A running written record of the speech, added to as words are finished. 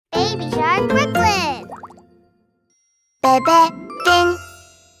Bebe bin.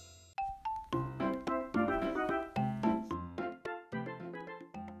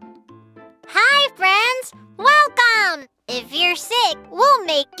 Hi, friends! Welcome! If you're sick, we'll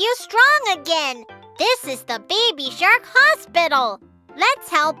make you strong again. This is the Baby Shark Hospital. Let's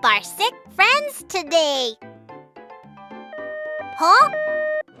help our sick friends today. Huh?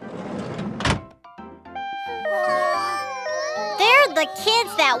 They're the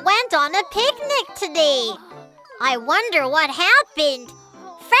kids that went on a picnic today. I wonder what happened.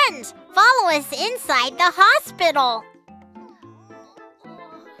 Friends, follow us inside the hospital.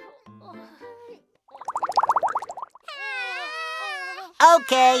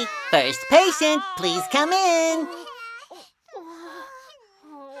 Okay, first patient, please come in.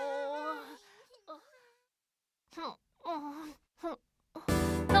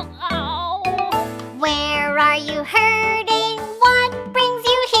 Where are you hurting? What brings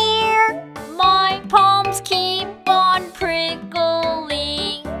you here? My palms keep on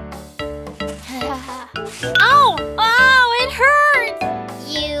prickling. Ow! Ow! It hurts!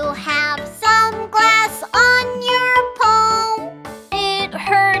 You have some glass on your palm. It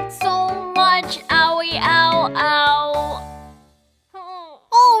hurts so much. Owie! Ow! Ow!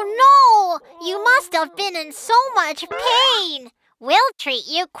 Oh no! You must have been in so much pain. We'll treat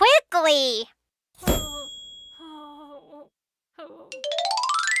you quickly.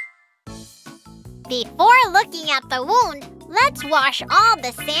 Before looking at the wound, let's wash all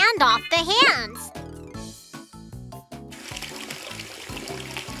the sand off the hands.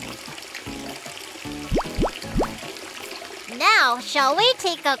 Now, shall we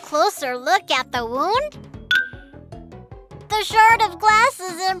take a closer look at the wound? The shard of glass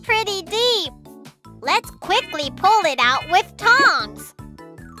isn't pretty deep. Let's quickly pull it out with tongs.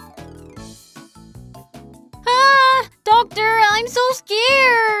 Ah! Doctor, I'm so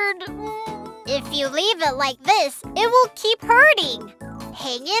scared! If you leave it like this, it will keep hurting.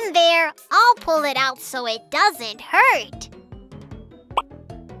 Hang in there. I'll pull it out so it doesn't hurt.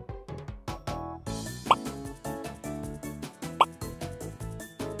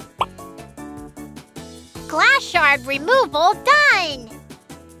 Glass shard removal done!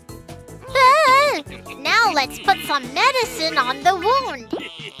 Now let's put some medicine on the wound.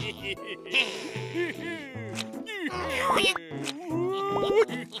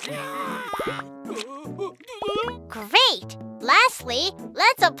 Great! Lastly,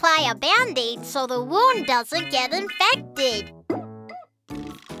 let's apply a Band-Aid so the wound doesn't get infected.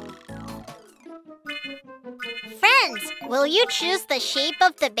 Friends, will you choose the shape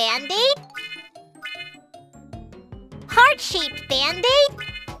of the Band-Aid? Heart-shaped Band-Aid?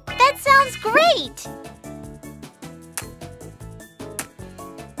 That sounds great!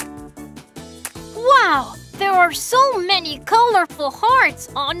 Wow! There are so many colorful hearts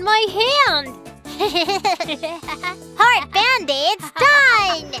on my hand! Heart Band-Aids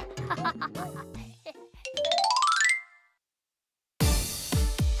done!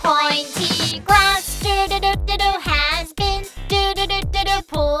 Pointy glass do-do-do-do-do has been do-do-do-do-do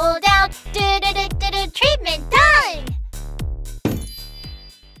pulled out do-do-do-do-do treatment done!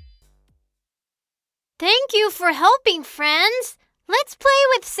 Thank you for helping, friends! Let's play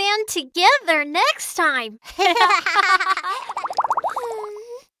with sand together next time!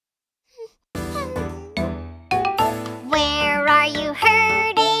 Where are you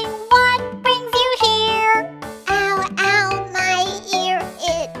hurting? What brings you here? Ow, ow, my ear,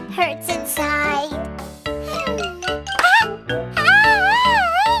 it hurts inside.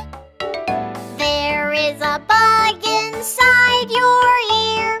 There is a bug inside your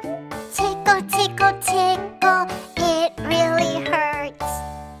ear. Tickle, tickle, tickle, it really hurts.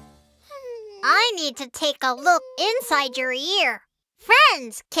 I need to take a look inside your ear.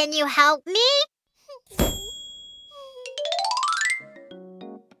 Friends, can you help me?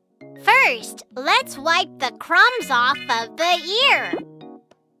 First, let's wipe the crumbs off of the ear.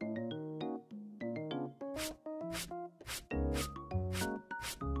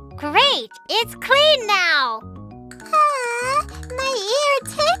 Great! It's clean now! My ear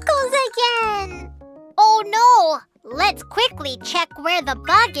tickles again! Oh no! Let's quickly check where the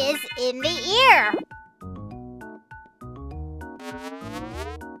bug is in the ear.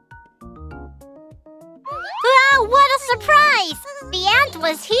 Ah, what a surprise! The ant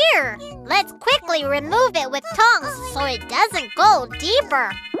was here! Let's quickly remove it with tongs so it doesn't go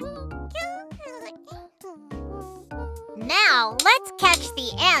deeper. Now, let's catch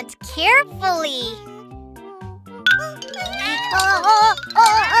the ant carefully.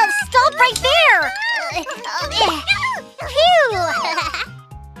 Stop right there! Phew!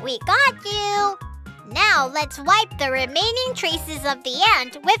 We got you! Now, let's wipe the remaining traces of the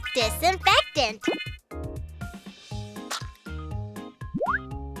ant with disinfectant.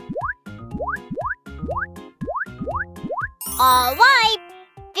 All right,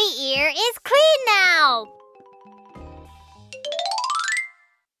 the ear is clean now.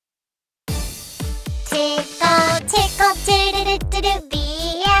 Tickle, tickle, do-do-do-do-do,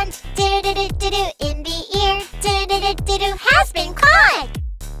 the ant, do-do-do-do-do, in the ear, do-do-do-do-do, has been caught.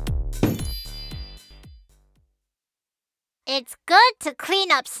 It's good to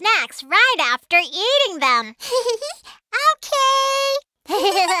clean up snacks right after eating them. Okay.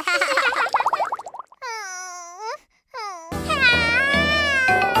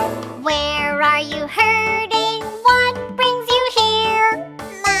 Where are you hurting? What brings you here?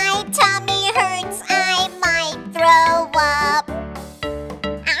 My tummy hurts, I might throw up.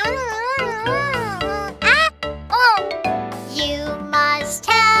 You must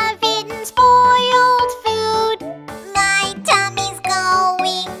have eaten spoiled food. My tummy's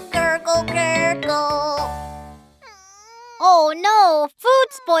going gurgle, gurgle. Oh no,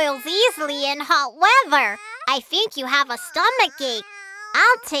 food spoils easily in hot weather. I think you have a stomachache.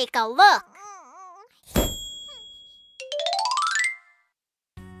 I'll take a look.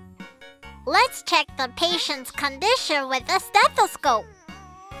 Let's check the patient's condition with a stethoscope.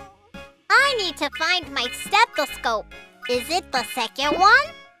 I need to find my stethoscope. Is it the second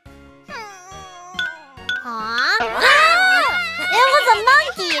one? Huh? It was a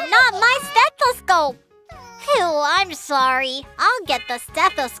monkey, not my stethoscope. Phew, I'm sorry. I'll get the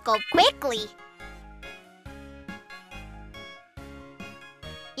stethoscope quickly.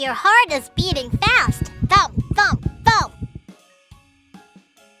 Your heart is beating fast. Thump, thump, thump.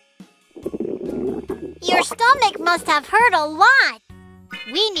 Your stomach must have hurt a lot.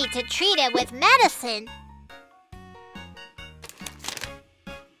 We need to treat it with medicine.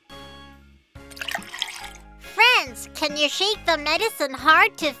 Friends, can you shake the medicine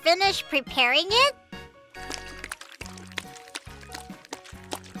hard to finish preparing it?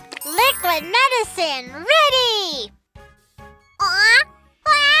 Liquid medicine, ready!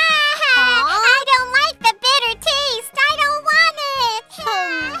 I don't like the bitter taste. I don't want it.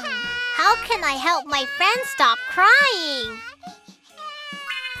 How can I help my friend stop crying?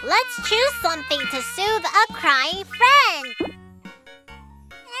 Let's choose something to soothe a crying friend.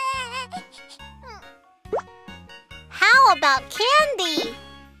 How about candy?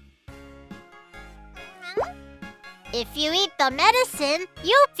 If you eat the medicine,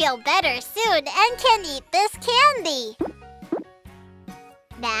 you'll feel better soon and can eat this candy.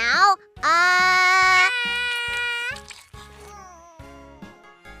 Now,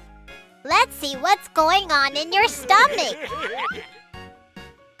 let's see what's going on in your stomach.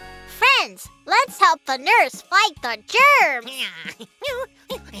 Friends, let's help the nurse fight the germs.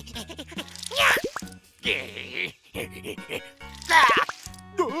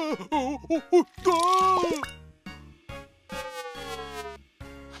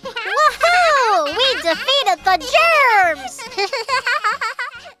 Woohoo! We defeated the germs!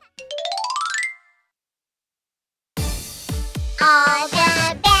 All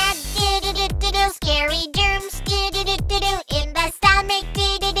the bad do-do-do-do-do scary germs do-do-do-do-do in the stomach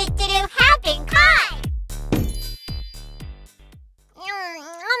do-do-do-do-do have been caught.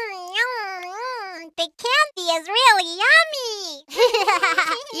 The candy is really yummy.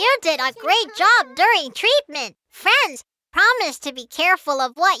 You did a great job during treatment. Friends, promise to be careful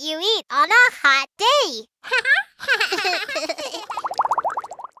of what you eat on a hot day.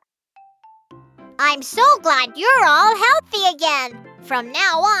 I'm so glad you're all healthy again. From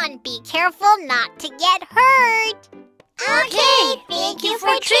now on, be careful not to get hurt. Okay, thank you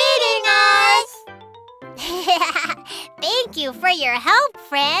for treating us. Thank you for your help,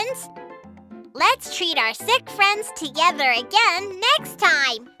 friends. Let's treat our sick friends together again next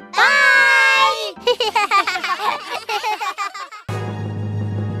time. Bye!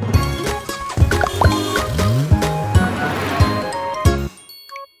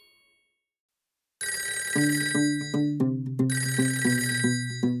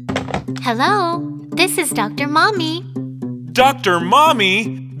 Hello, this is Dr. Mommy. Dr.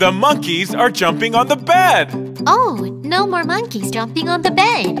 Mommy, the monkeys are jumping on the bed. Oh, no more monkeys jumping on the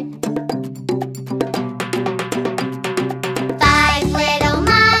bed. 5 little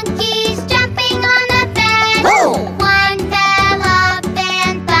monkeys jumping on the bed. Whoa! One fell off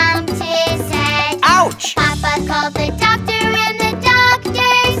and bumped his head. Ouch! Papa called the doctor and the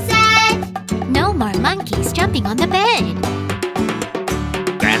doctor said, No more monkeys jumping on the bed.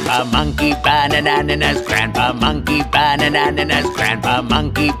 Grandpa monkey banananas, Grandpa monkey banananas, Grandpa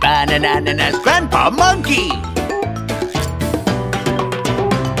monkey banananas, Grandpa monkey!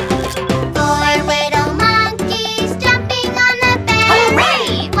 4 little monkeys jumping on the bed.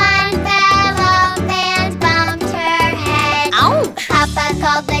 Hooray! One fell off and bumped her head. Ouch! Papa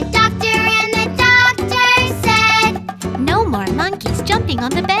called the doctor and the doctor said, No more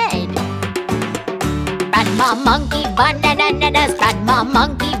bananas. Grandma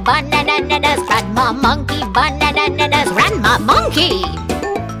monkey, bananas. Grandma monkey, bananas. Grandma monkey.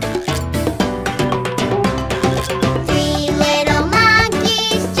 Three little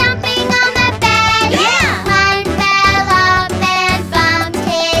monkeys jumping on the bed. Yeah! One fell off and bumped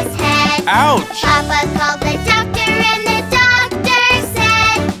his head. Ouch! Papa called the doctor and the doctor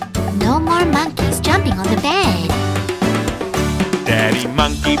said, No more monkeys jumping on the bed. Daddy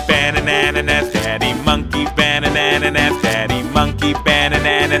monkey banananas, daddy monkey banananas, daddy monkey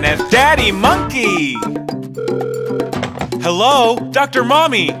banananas, daddy monkey! Hello, Dr.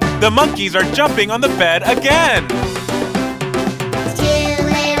 Mommy! The monkeys are jumping on the bed again! two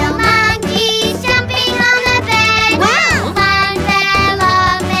little monkeys jumping on the bed. Wow! One fell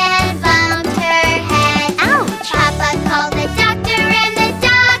off and bumped her head. Ouch! Papa called the doctor and the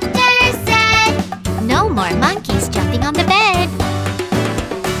doctor said, No more monkeys jumping on the bed.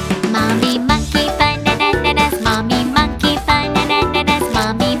 Mommy monkey bananas, mommy monkey bananas,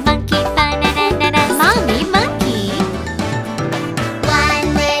 mommy monkey bananas, mommy monkey. one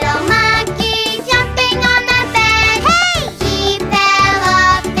little monkey jumping on the bed. Hey! He fell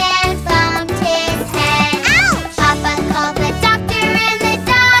off and bumped his head. Ouch! Papa called the doctor and the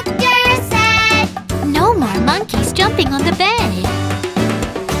doctor said, No more monkeys jumping on the bed.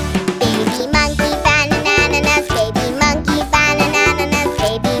 baby monkey bananas, baby monkey bananas,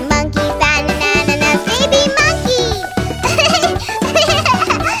 baby monkey bananas, baby monkey.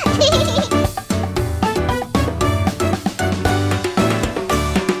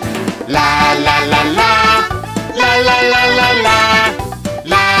 La la la la, la la la la la,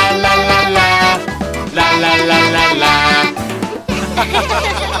 la la la la, la la la la la.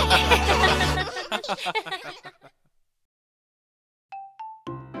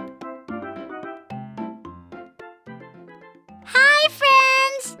 Hi,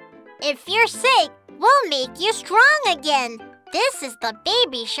 friends! If you're sick, we'll make you strong again. This is the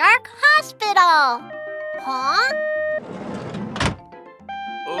Baby Shark Hospital. Huh?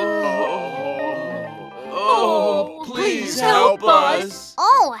 Oh, please help us!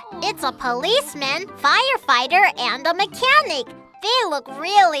 Oh, it's a policeman, firefighter, and a mechanic. They look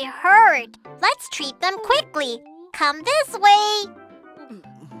really hurt. Let's treat them quickly. Come this way.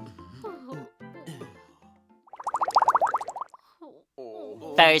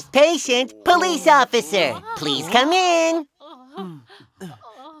 First patient, police officer. Please come in.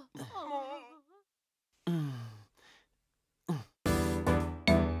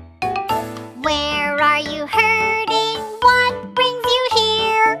 Where are you hurting? What brings you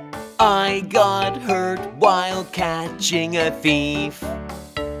here? I got hurt while catching a thief.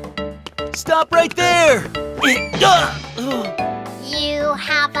 Stop right there! You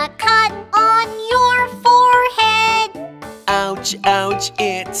have a cut on your forehead. Ouch, ouch,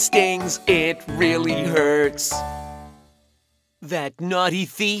 it stings, it really hurts. That naughty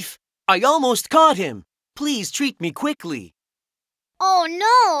thief! I almost caught him. Please treat me quickly. Oh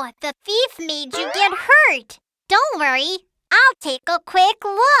no, the thief made you get hurt. Don't worry, I'll take a quick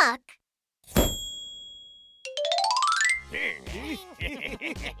look.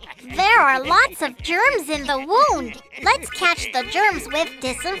 There are lots of germs in the wound. Let's catch the germs with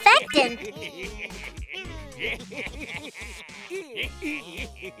disinfectant.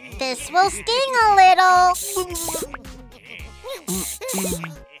 This will sting a little.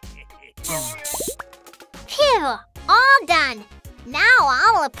 Phew, all done. Now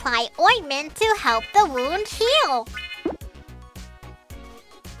I'll apply ointment to help the wound heal.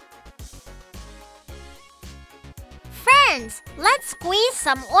 Friends, let's squeeze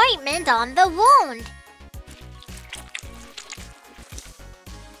some ointment on the wound.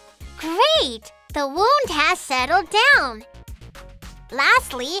 Great! The wound has settled down.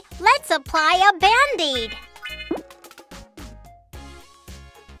 Lastly, let's apply a Band-Aid.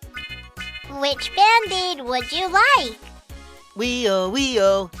 Which Band-Aid would you like?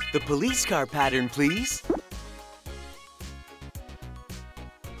 Wee-oh, the police car pattern, please.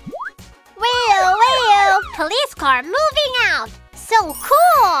 Wheel, police car moving out. So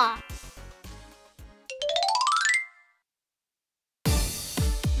cool!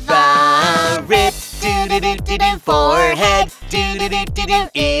 Rip, do-do-do-do-do, forehead, do-do-do-do-do,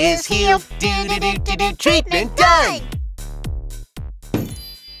 is healed, do-do-do-do-do, treatment done!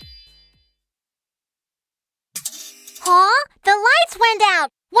 Huh? The lights went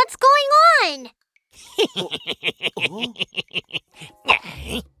out. What's going on?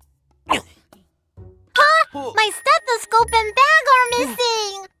 Huh? My stethoscope and bag are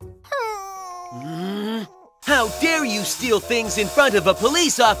missing. How dare you steal things in front of a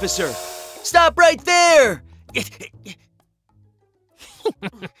police officer? Stop right there!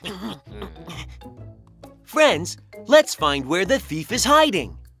 Friends, Let's find where the thief is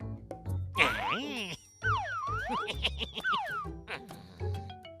hiding.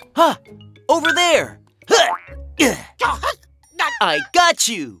 Huh! Over there! Huh. I got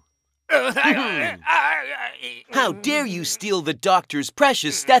you! How dare you steal the doctor's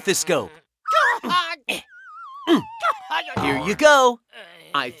precious stethoscope? Here you go.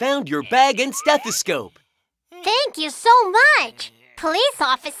 I found your bag and stethoscope. Thank you so much. Police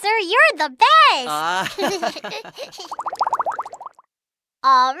officer, you're the best.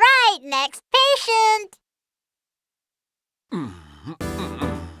 All right, next patient.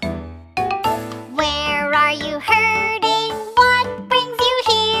 Where are you hurting? What brings you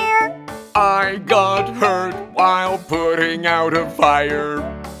here? I got hurt while putting out a fire.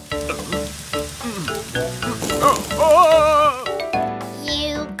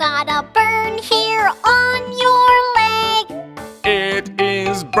 You got a burn here on your leg. It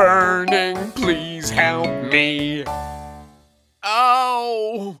is burning. Please help me.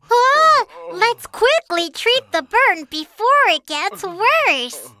 Ow! Let's quickly treat the burn before it gets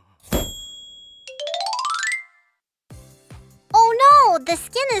worse. Oh no, the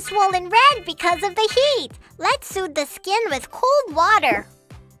skin is swollen red because of the heat. Let's soothe the skin with cold water.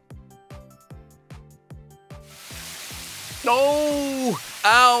 No!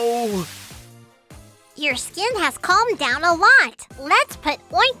 Ow! Your skin has calmed down a lot. Let's put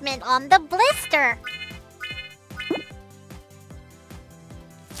ointment on the blister.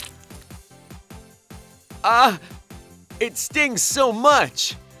 It stings so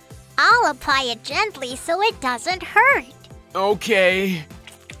much. I'll apply it gently so it doesn't hurt. Okay.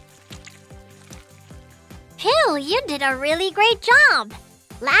 Phew, you did a really great job.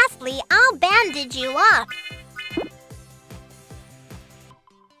 Lastly, I'll bandage you up.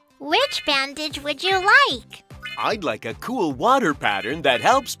 Which bandage would you like? I'd like a cool water pattern that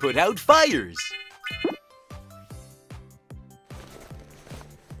helps put out fires.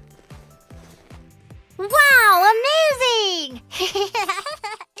 Wow, amazing!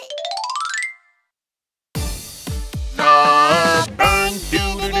 The burn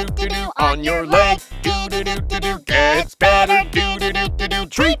doo-doo-doo-doo on your leg. Doo-doo-doo-doo-doo gets better. Doo-doo-doo-doo-doo.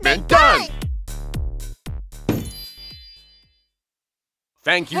 Treatment done!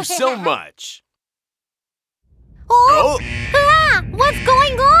 Thank you so much. Oh! Ah, what's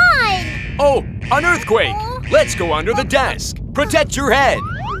going on? Oh, an earthquake! Let's go under the desk. Protect your head.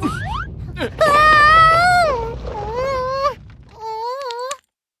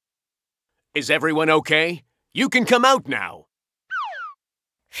 Is everyone okay? You can come out now.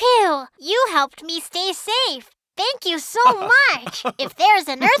 Phew, you helped me stay safe. Thank you so much. If there's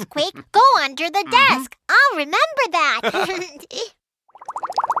an earthquake, go under the desk. I'll remember that.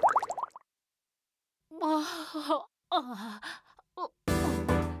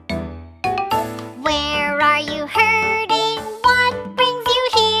 Where are you hurting? What brings you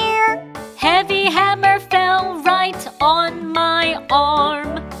here? Heavy hammer fell right on my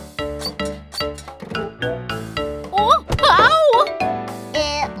arm. Oh, ow!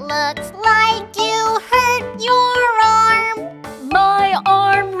 It looks like you hurt your arm. My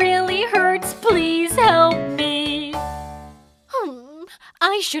arm really hurts. Please help me.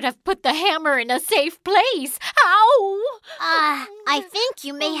 I should have put the hammer in a safe place. Ow! I think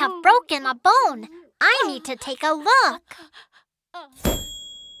you may have broken a bone. I need to take a look.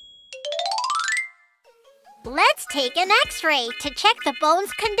 Let's take an x-ray to check the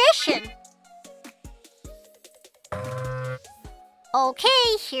bone's condition.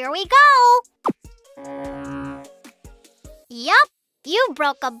 Okay, here we go. Yup, you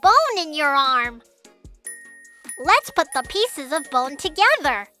broke a bone in your arm. Let's put the pieces of bone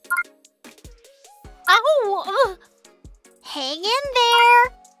together. Ow! Hang in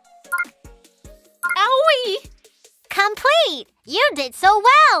there. Owie! Complete! You did so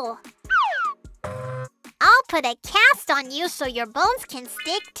well! I'll put a cast on you so your bones can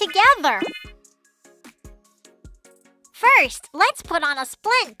stick together. First, let's put on a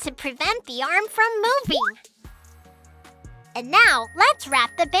splint to prevent the arm from moving. And now, let's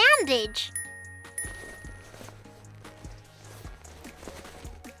wrap the bandage.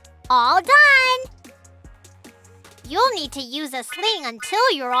 All done! You'll need to use a sling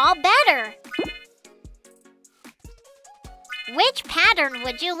until you're all better. Which pattern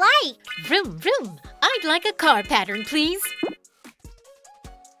would you like? Vroom, vroom. I'd like a car pattern, please.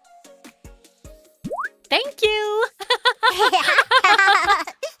 Thank you.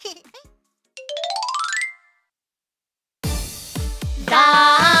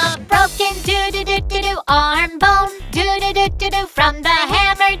 The broken doo-doo-doo-doo-doo arm bone doo-doo-doo-doo-doo from the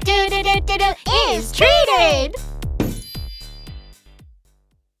hammer doo-doo-doo-doo-doo is treated!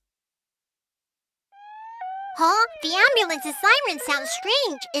 Huh? sounds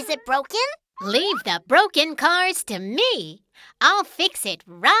strange. Is it broken? Leave the broken cars to me. I'll fix it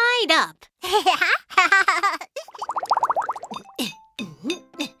right up.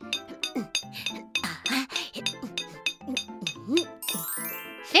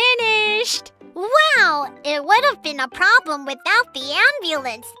 Finished! Wow, it would have been a problem without the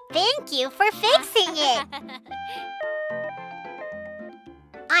ambulance. Thank you for fixing it.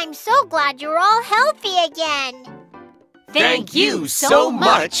 I'm so glad you're all healthy again. Thank you so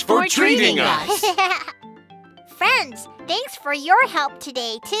much for treating us. Friends, thanks for your help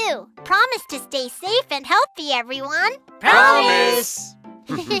today, too. Promise to stay safe and healthy, everyone. Promise!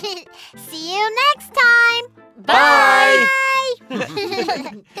 See you next time. Bye!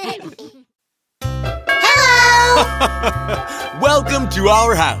 Hello! Welcome to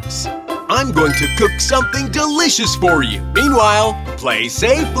our house. I'm going to cook something delicious for you. Meanwhile, play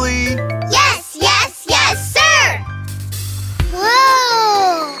safely. Yes, yes, yes, sir!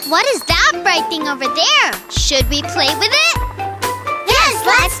 Whoa! What is that bright thing over there? Should we play with it? Yes,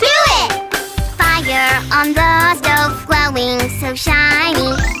 let's do it! Fire on the stove, glowing so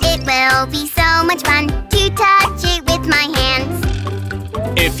shiny. It will be so much fun to touch it with my hands.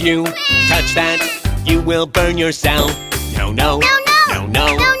 If you touch that, you will burn yourself. No, no, No, no! no,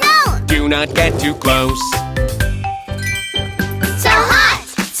 no. No, no! Do not get too close. So hot!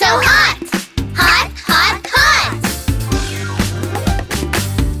 So hot! Hot, hot, hot!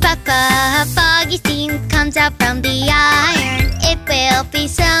 Puff of foggy steam comes out from the iron. It will be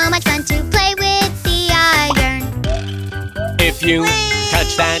so much fun to play with the iron. If you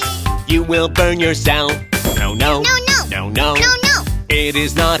touch that, you will burn yourself. No, no, No, no! no, no. No, no! It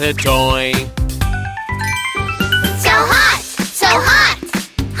is not a toy. So hot! So hot!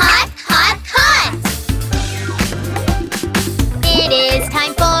 Hot, hot, hot! It is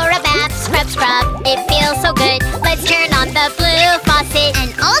time for a bath. Scrub, scrub. It feels so good. Let's turn on the blue faucet.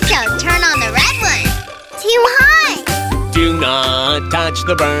 And also turn on the red one. Too hot! Do not touch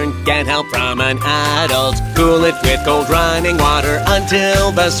the burn. Get help from an adult. Cool it with cold running water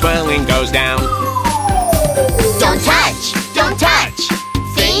until the swelling goes down. Don't touch! Don't touch!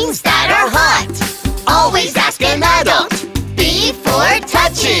 Things that are hot! Always ask an adult before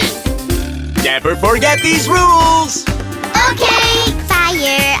touching! Never forget these rules. Okay!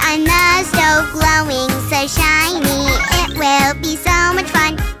 Fire on the stove, glowing so shiny. It will be so much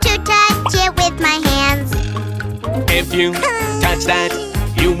fun to touch it with my hands. If you touch that,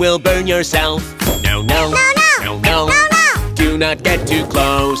 you will burn yourself. No, no, No, no! no, no. No, no! Do not get too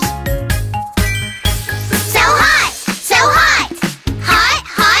close. So hot! So hot! Hot,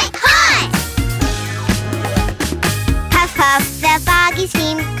 hot, hot! Puff, puff, the foggy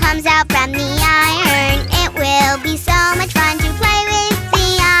steam comes out from the iron. It will be so much fun to play with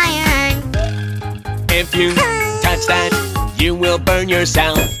the iron. If you touch that, you will burn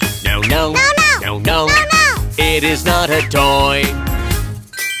yourself. No, no, No, no! no, no. No, no! It is not a toy.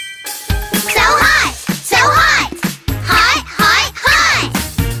 So hot! So hot! Hot, hot, hot!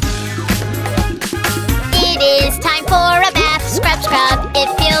 It is time for a bath. Scrub, scrub. It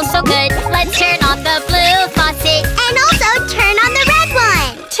feels so good. Let's turn on the blue faucet. And also turn on the red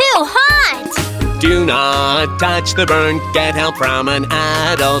one! Too hot! Do not touch the burn. Get help from an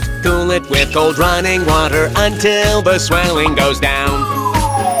adult. Cool it with cold running water until the swelling goes down.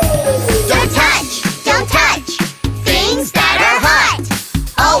 Don't touch! Don't touch! Things that are hot!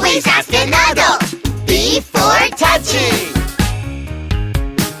 Always ask an adult before touching!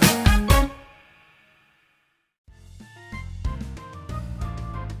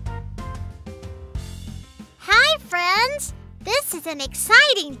 Hi, friends! This is an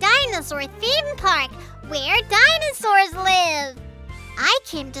exciting dinosaur theme park where dinosaurs live. I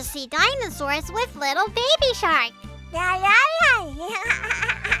came to see dinosaurs with little baby shark.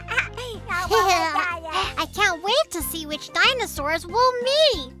 I can't wait to see which dinosaurs we'll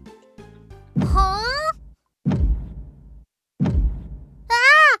meet. Huh?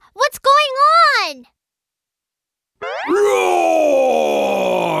 Ah! What's going on? Roar!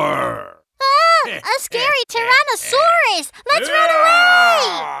 Ah! A scary Tyrannosaurus! Let's run away!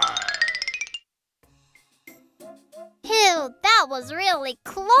 Ew, that was really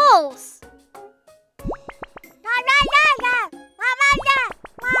close.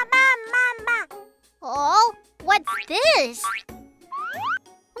 Oh, what's this?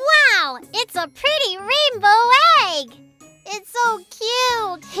 Wow, it's a pretty rainbow egg! It's so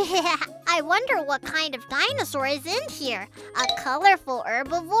cute! I wonder what kind of dinosaur is in here. A colorful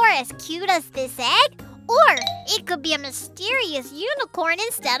herbivore as cute as this egg? Or it could be a mysterious unicorn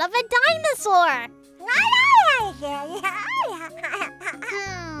instead of a dinosaur.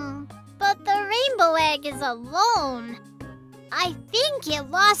 But the rainbow egg is alone. I think it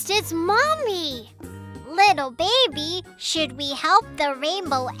lost its mommy. Little baby, should we help the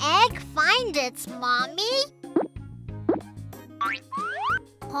rainbow egg find its mommy?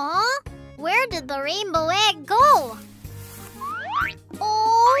 Huh? Where did the rainbow egg go?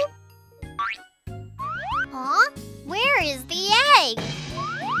 Oh! Huh? Where is the egg?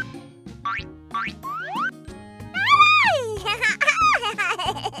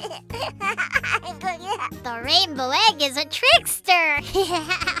 The rainbow egg is a trickster!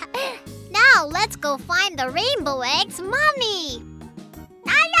 Now let's go find the rainbow egg's mommy!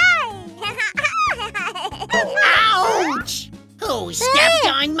 Ouch! Who stepped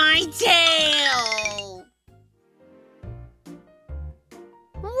on my tail?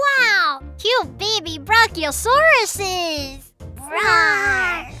 Wow! Cute baby brachiosauruses!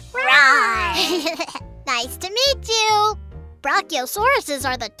 Roar! Roar! Nice to meet you! Brachiosauruses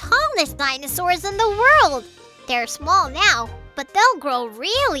are the tallest dinosaurs in the world. They're small now, but they'll grow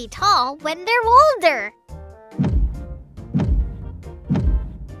really tall when they're older.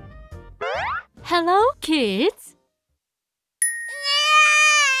 Hello, kids.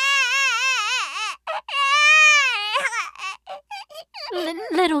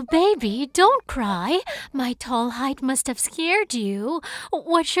 Little baby, don't cry. My tall height must have scared you.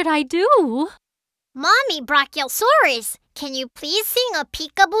 What should I do? Mommy Brachiosaurus, can you please sing a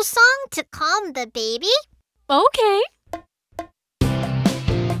Peekaboo song to calm the baby? Okay.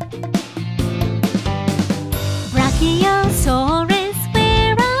 Brachiosaurus,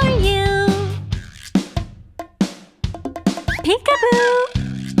 where are you? Peekaboo!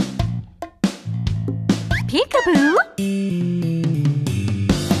 Peekaboo!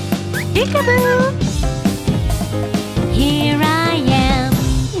 Peekaboo! Here I am.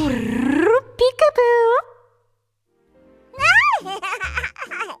 Peekaboo!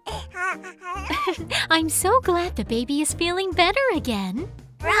 I'm so glad the baby is feeling better again.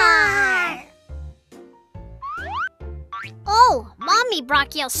 Roar! Oh, Mommy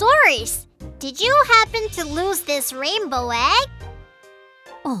Brachiosaurus, did you happen to lose this rainbow egg?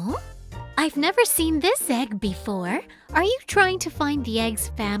 Oh, I've never seen this egg before. Are you trying to find the egg's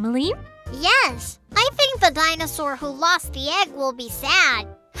family? Yes, I think the dinosaur who lost the egg will be sad.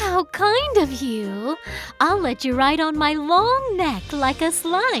 How kind of you! I'll let you ride on my long neck like a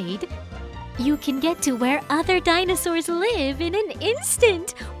slide. You can get to where other dinosaurs live in an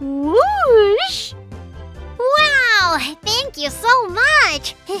instant. Whoosh! Wow! Thank you so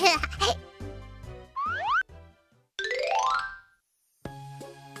much!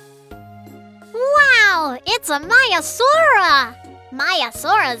 Wow! It's a Maiasaura!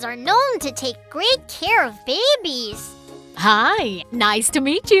 Maiasauras are known to take great care of babies. Hi, nice to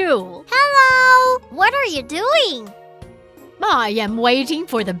meet you. Hello! What are you doing? I am waiting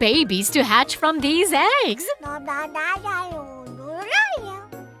for the babies to hatch from these eggs.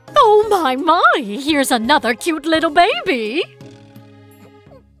 Oh my! Here's another cute little baby.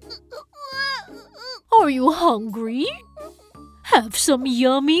 Are you hungry? Have some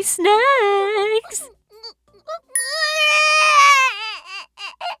yummy snacks.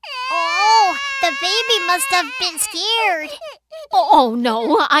 Oh, the baby must have been scared. Oh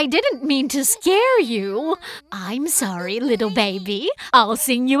no, I didn't mean to scare you. I'm sorry, little baby. I'll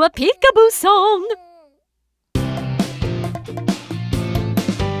sing you a peekaboo song.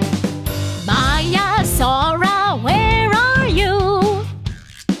 Maiasaura, where are you?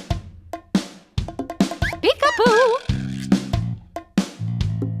 Peekaboo!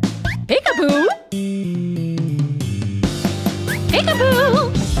 Peekaboo!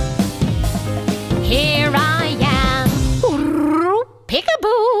 Peekaboo! Here I am.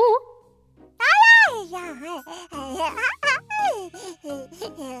 Peekaboo!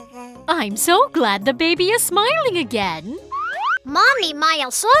 I'm so glad the baby is smiling again. Mommy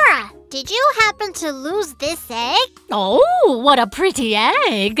Maiasaura, did you happen to lose this egg? Oh, what a pretty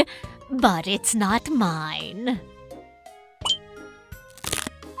egg! But it's not mine.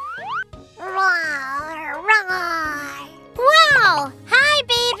 Roar! Roar! Wow! Hi,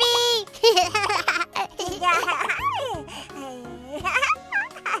 baby!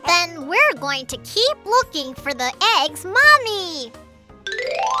 Then we're going to keep looking for the egg's mommy.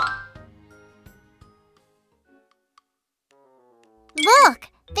 Look!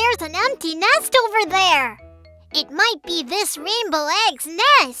 There's an empty nest over there. It might be this rainbow egg's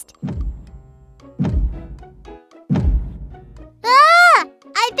nest. Ah!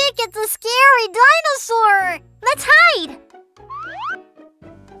 I think it's a scary dinosaur. Let's hide.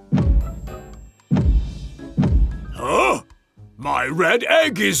 Huh? My red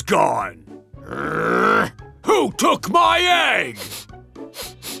egg is gone. Who took my egg?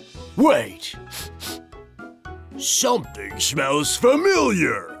 Wait. Something smells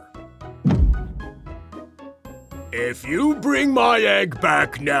familiar. If you bring my egg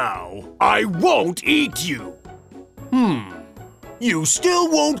back now, I won't eat you. You still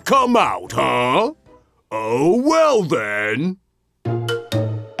won't come out, huh? Oh, well then.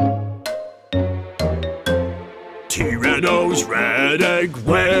 Tyranno's red egg,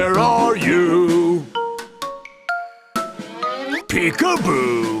 where are you?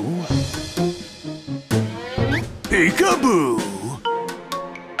 Peekaboo! Peekaboo!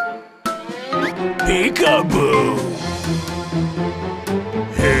 Peekaboo!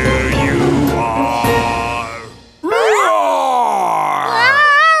 Here you are! Roar!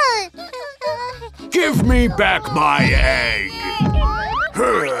 Give me back my egg!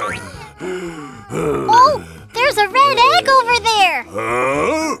 Oh, there's a red egg over there!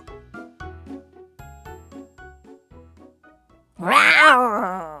 Huh?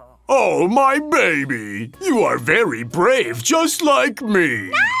 Oh, my baby! You are very brave, just like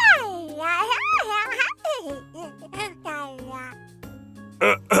me!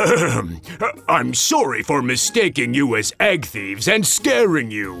 I'm sorry for mistaking you as egg thieves and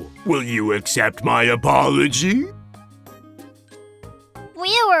scaring you. Will you accept my apology?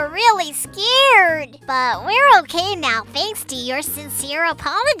 We were really scared, but we're okay now thanks to your sincere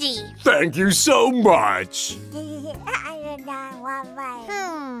apology. Thank you so much.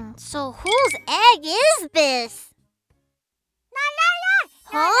 So whose egg is this?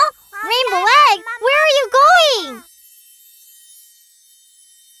 Huh? Rainbow Egg, where are you going?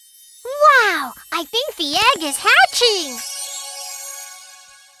 Wow, I think the egg is hatching.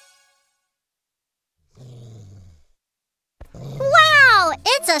 Wow,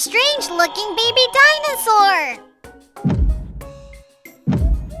 it's a strange-looking baby dinosaur.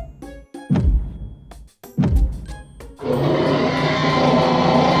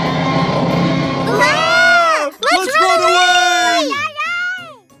 Let's run away!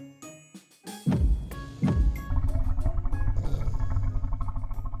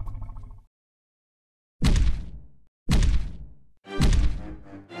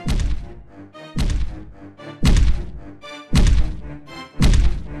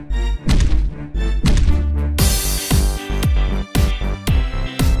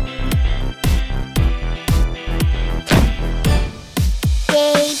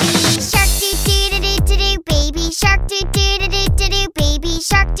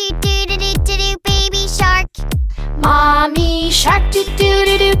 Mommy shark doo doo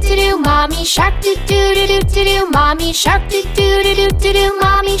doo doo doo doo. Mommy shark doo doo doo doo doo doo.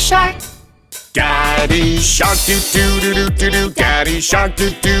 Mommy shark. Daddy shark doo doo doo doo doo doo. Daddy shark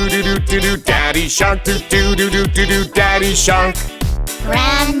doo doo doo doo doo doo. Daddy shark doo doo doo doo doo doo. Daddy shark.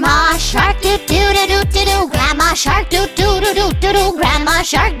 Grandma shark doo doo doo doo doo doo. Grandma shark doo doo doo doo doo doo. Grandma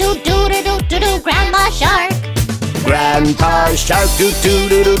shark doo doo doo doo doo doo. Grandma shark. Grandpa shark doo doo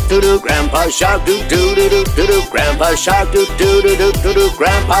doo doo doo doo. Grandpa shark doo doo doo doo doo doo. Grandpa shark doo doo doo doo doo doo.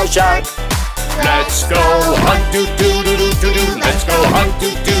 Grandpa shark. Let's go hunt doo doo doo doo doo doo. Let's go hunt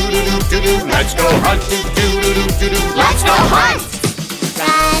doo doo doo doo doo doo. Let's go hunt doo doo doo doo doo doo. Let's go hunt.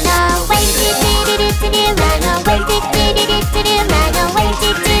 Run away doo doo doo doo doo. Run away doo doo doo doo doo. Run away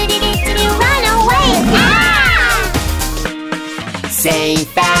doo doo doo doo doo. Run away.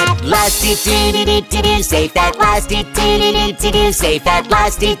 Safe at last, do-do-do-do-do. Safe at last, do-do-do-do-do. Safe at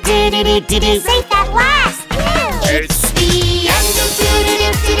last, do-do-do-do-do. Safe at last. It's the end.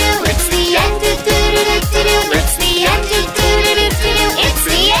 Do-do-do-do-do. It's the end. Do-do-do-do-do. It's the end. Do-do-do-do-do. It's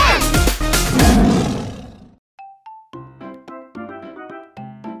the end.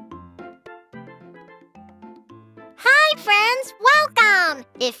 Hi, friends. Welcome.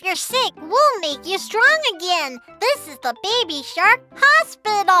 If you're sick, we'll make you strong again. This is the Baby Shark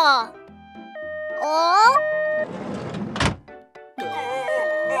Hospital. Oh.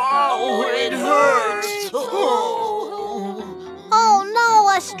 Oh, it hurts. Oh no,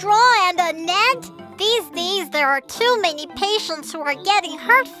 a straw and a net? These days there are too many patients who are getting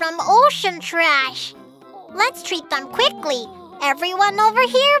hurt from ocean trash. Let's treat them quickly. Everyone over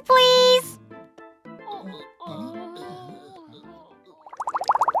here, please.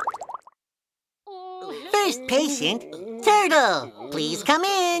 First patient, Turtle. Please come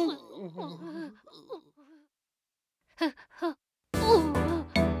in.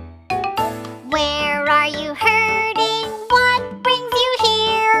 Where are you hurting? What brings you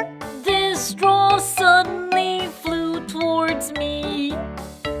here? This straw suddenly flew towards me.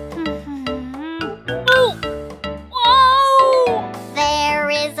 Oh! Whoa! There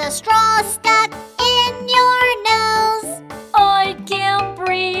is a straw stuck in your nose. I can't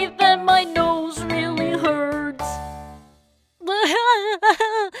breathe and my nose really hurts.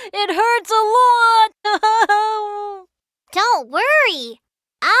 It hurts a lot.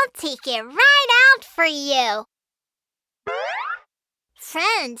 I'll take it right out for you.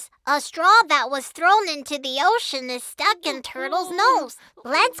 Friends, a straw that was thrown into the ocean is stuck in Turtle's nose.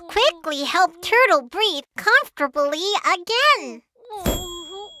 Let's quickly help Turtle breathe comfortably again.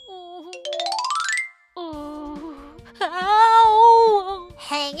 Ow!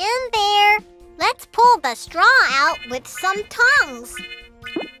 Hang in there. Let's pull the straw out with some tongs.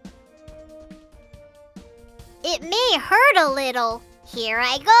 It may hurt a little. Here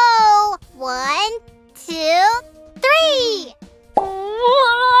I go. 1, 2, 3.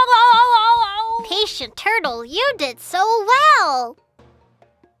 Patient Turtle, you did so well.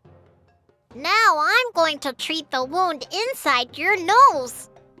 Now I'm going to treat the wound inside your nose.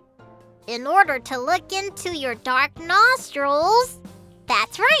 In order to look into your dark nostrils,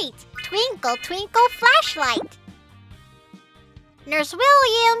 that's right, twinkle, twinkle, flashlight. Nurse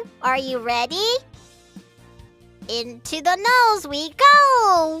William, are you ready? Into the nose we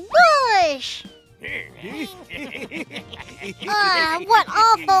go! Whoosh! What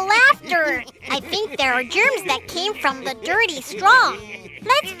awful laughter! I think there are germs that came from the dirty straw.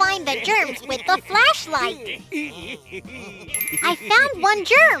 Let's find the germs with the flashlight. I found one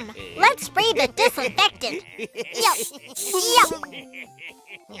germ. Let's spray the disinfectant. Yup, yup.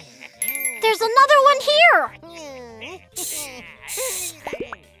 There's another one here.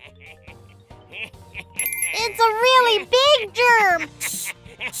 It's a really big germ.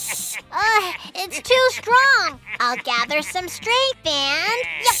 It's too strong. I'll gather some strength and...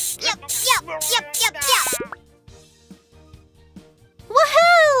 Yup.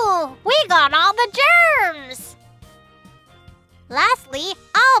 Woohoo! We got all the germs! Lastly,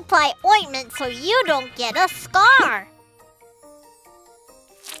 I'll apply ointment so you don't get a scar.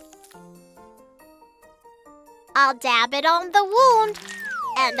 I'll dab it on the wound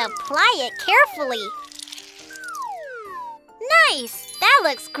and apply it carefully. Nice! That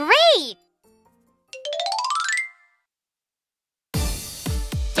looks great!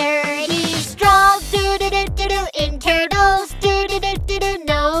 Dirty straw, do-do-do-do-do, in turtles, do-do-do-do-do,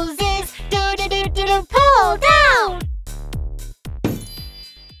 noses, do-do-do-do-do, pull down!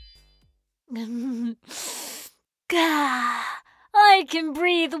 I can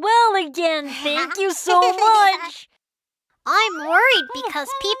breathe well again. Thank you so much. I'm worried because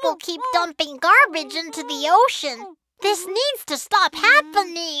people keep dumping garbage into the ocean. This needs to stop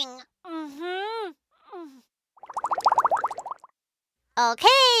happening.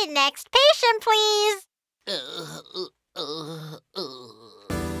 Okay, next patient, please.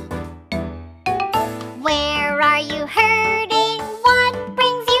 Where are you hurting? What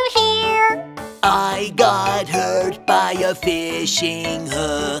brings you here? I got hurt by a fishing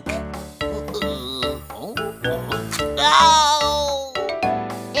hook. Ow!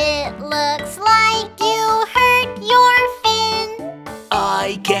 It looks like you hurt your fin.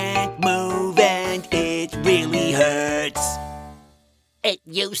 I can't move and it really hurts. It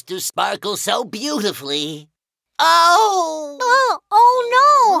used to sparkle so beautifully. Oh! Oh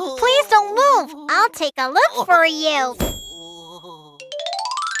no! Please don't move. I'll take a look for you.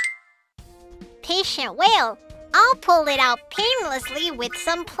 Patient whale, I'll pull it out painlessly with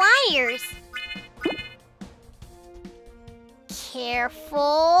some pliers.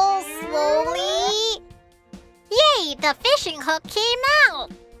 Careful, slowly. Yay, the fishing hook came out.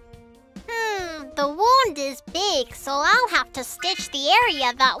 The wound is big, so I'll have to stitch the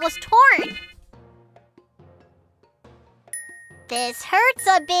area that was torn. This hurts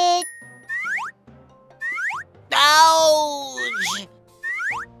a bit. Ouch!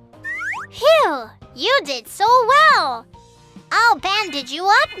 Phew, you did so well. I'll bandage you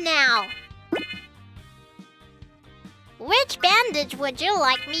up now. Which bandage would you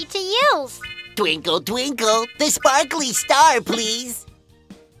like me to use? Twinkle, twinkle, the sparkly star, please.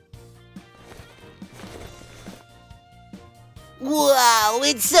 Wow,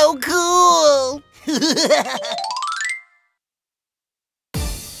 it's so cool!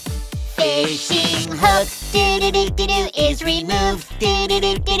 Fishing hook, do-do-do-do-do, is removed.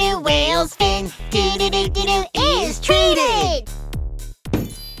 Do-do-do-do-do, whale's fin, do-do-do-do-do, is treated.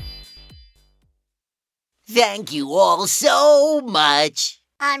 Thank you all so much.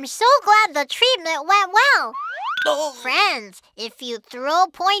 I'm so glad the treatment went well. Oh. Friends, if you throw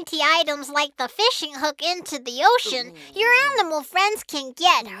pointy items like the fishing hook into the ocean, your animal friends can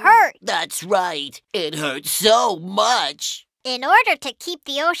get hurt. That's right. It hurts so much. In order to keep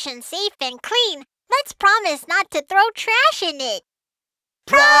the ocean safe and clean, let's promise not to throw trash in it.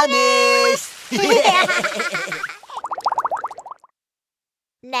 Promise!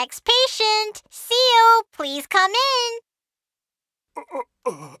 Next patient, Seal, please come in.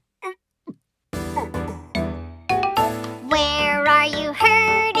 Where are you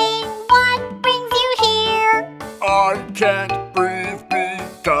hurt? can't breathe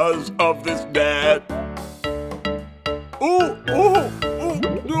because of this net. Oh, no!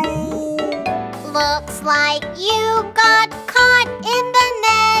 Looks like you got caught in the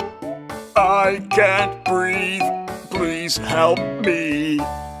net. I can't breathe. Please help me.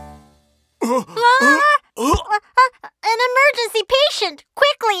 An emergency patient!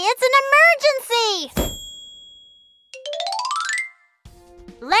 Quickly, it's an emergency!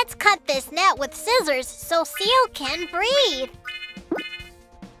 Let's cut this net with scissors so Seal can breathe.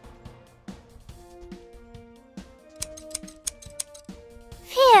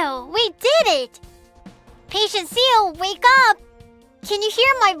 Phew, we did it! Patient Seal, wake up! Can you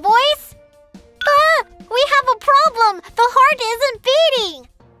hear my voice? We have a problem! The heart isn't beating!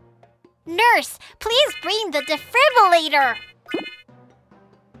 Nurse, please bring the defibrillator!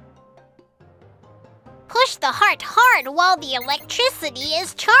 Push the heart hard while the electricity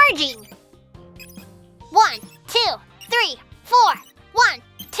is charging. 1, 2, 3, 4. 1,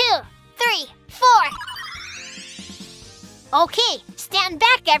 2, 3, 4. Okay, stand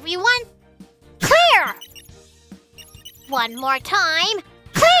back, everyone. Clear! One more time.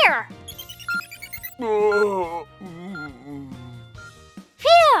 Clear! Phew!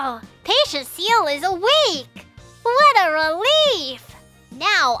 Patient Seal is awake! What a relief!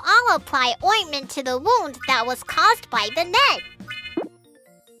 Now I'll apply ointment to the wound that was caused by the net.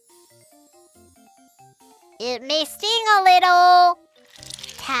 It may sting a little.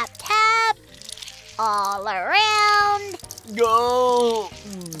 Tap, tap. All around. Go!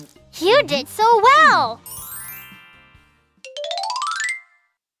 You did so well!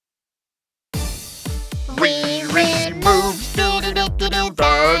 We removed the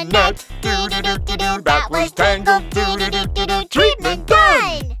net. That was tangled. Treatment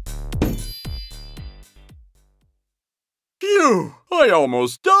done! Phew! I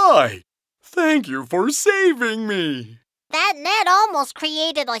almost died. Thank you for saving me. That net almost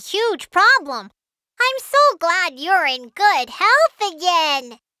created a huge problem. I'm so glad you're in good health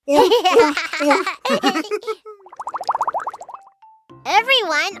again.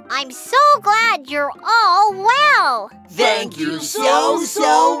 Everyone, I'm so glad you're all well. Thank you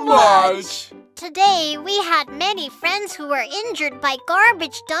so much. Today, we had many friends who were injured by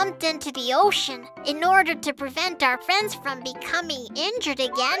garbage dumped into the ocean. In order to prevent our friends from becoming injured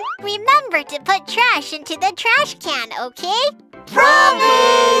again, remember to put trash into the trash can, okay?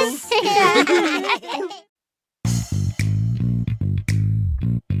 Promise!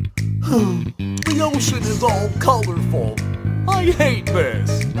 The ocean is all colorful. I hate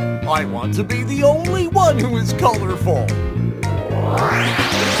this. I want to be the only one who is colorful.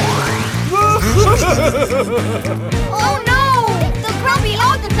 Oh no! The grumpy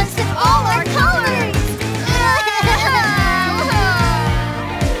octopus took all our colors!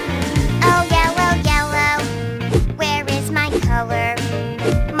 Oh, yellow, yellow, where is my color?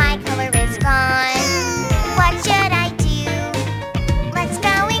 My color is gone. What should I do? Let's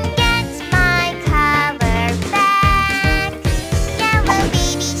go and get my color back. Yellow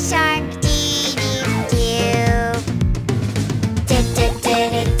baby shark, dee-dee-doo.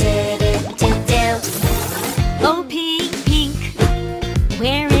 Do-do-do-do-do-do-do. Oh, pink, pink,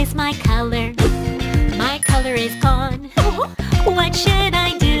 where is my color? My color is gone. What should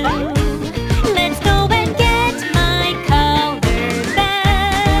I do? Let's go and get my color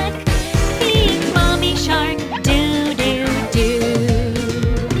back. Pink mommy shark, do-do-do.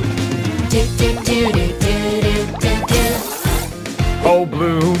 Do-do-do-do-do-do-do. Oh,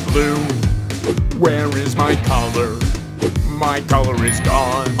 blue, blue, where is my color? My color is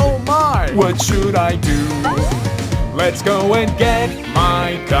gone. Oh my! What should I do? Let's go and get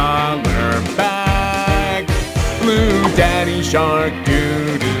my color back. Blue daddy shark,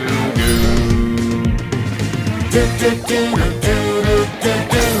 do-do-do.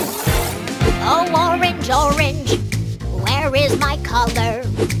 Do-do-do-do-do-do-do. Oh, orange, orange, where is my color?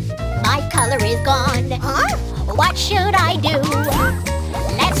 My color is gone. Huh? What should I do?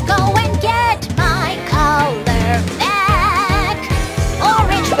 Let's go and get my color back.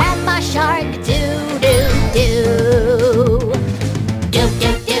 Orange grandma shark, do-do-do.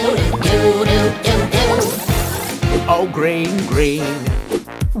 Do-do-do-do-do-do-do. Oh, green, green,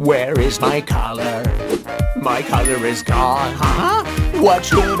 where is my color? My color is gone, huh? What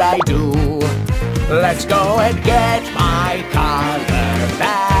should I do? Let's go and get my color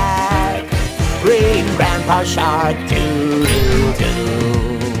back. Green grandpa shark, do-do-do.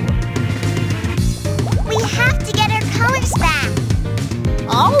 We have to get our colors back.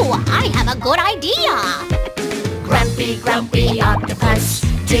 Oh, I have a good idea. Grumpy, grumpy octopus,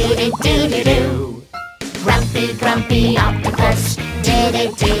 doo-doo-doo-doo-doo. Grumpy, grumpy octopus,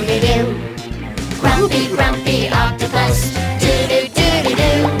 doo-doo-doo-doo-doo. Grumpy, grumpy octopus.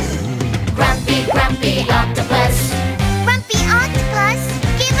 Do-do-do-do-do. Grumpy, grumpy octopus. Grumpy octopus,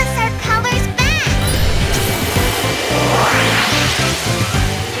 give us our colors back.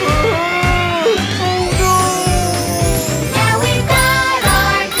 Now we've got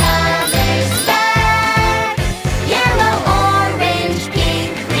our colors back. Yellow, orange,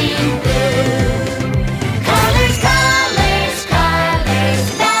 pink, green, blue. Colors, colors, colors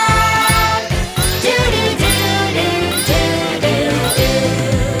back.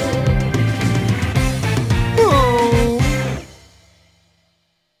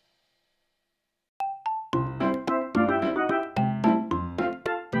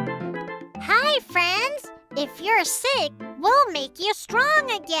 Hi, friends! If you're sick, we'll make you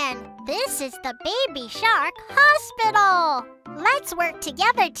strong again. This is the Baby Shark Hospital. Let's work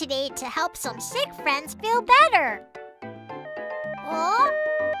together today to help some sick friends feel better. Oh?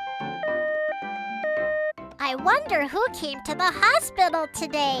 I wonder who came to the hospital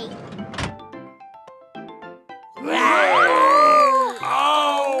today.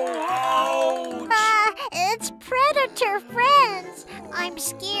 It's predator friends. I'm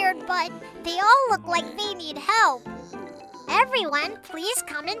scared, but they all look like they need help. Everyone, please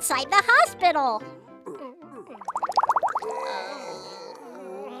come inside the hospital.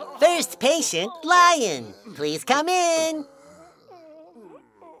 First patient, Lion. Please come in.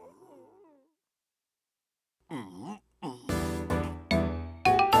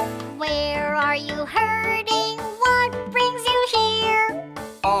 Where are you hurting? What brings you here?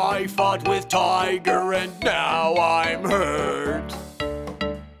 I fought with Tiger and now I'm hurt.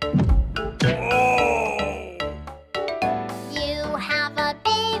 Oh! You have a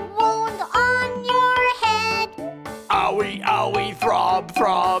big wound on your head. Owie, owie, throb,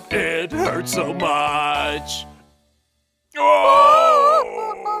 throb, it hurts so much.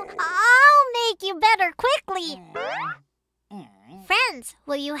 Oh! I'll make you better quickly. Friends,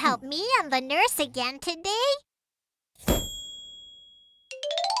 will you help me and the nurse again today?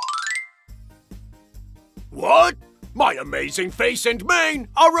 What? My amazing face and mane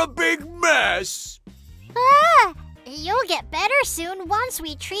are a big mess. You'll get better soon once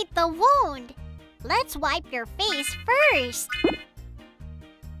we treat the wound. Let's wipe your face first.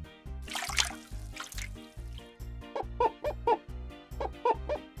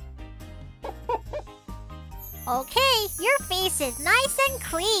 Okay, your face is nice and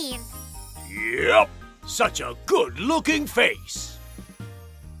clean. Yep, such a good-looking face.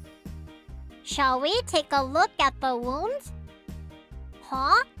 Shall we take a look at the wounds?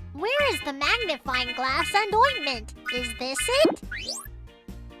 Huh? Where is the magnifying glass and ointment? Is this it?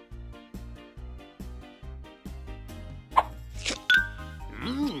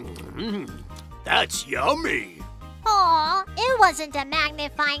 That's yummy. Aw, it wasn't a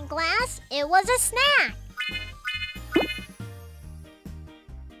magnifying glass. It was a snack.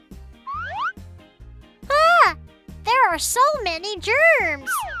 Ah! There are so many germs.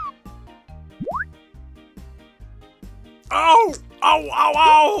 Ow! Ow, ow,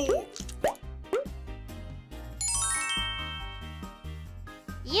 ow!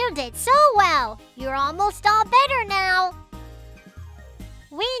 You did so well. You're almost all better now.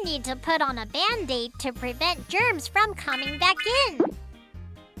 We need to put on a Band-Aid to prevent germs from coming back in.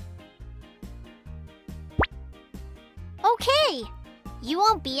 Okay, you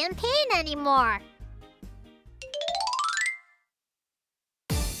won't be in pain anymore.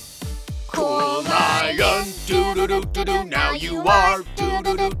 Cool lion, do-do-do-do-do, now you are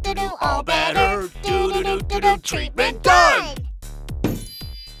do-do-do-do-do, all better, do-do-do-do-do, treatment done!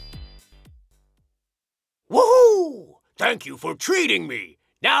 Woohoo! Thank you for treating me.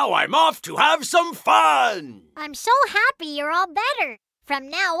 Now I'm off to have some fun! I'm so happy you're all better. From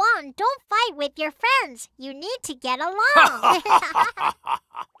now on, don't fight with your friends. You need to get along.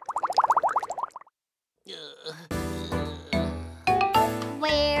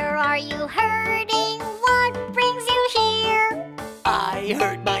 Where are you hurting? What brings you here? I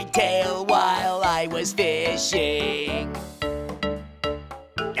hurt my tail while I was fishing.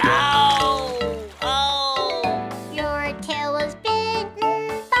 Ow! Oh! Your tail was bitten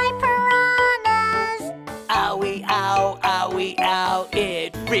by piranhas. Owie, ow, owie, ow,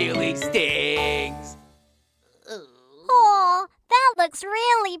 it really stings. Oh, that looks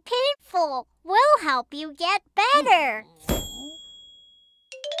really painful. We'll help you get better.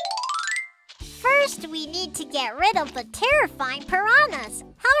 First, we need to get rid of the terrifying piranhas.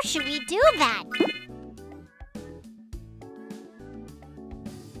 How should we do that?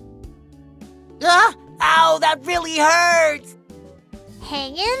 Ah! Ow, that really hurts!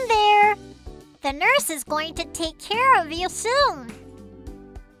 Hang in there. The nurse is going to take care of you soon.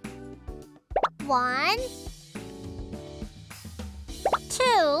 1,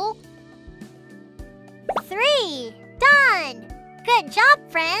 2, 3. Done! Good job,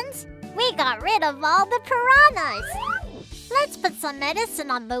 friends! We got rid of all the piranhas! Let's put some medicine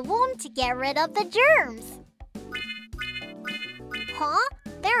on the wound to get rid of the germs. Huh?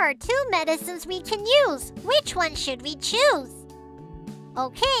 There are 2 medicines we can use. Which one should we choose?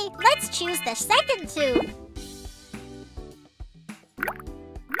 Okay, let's choose the second tube.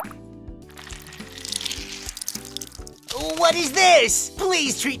 What is this?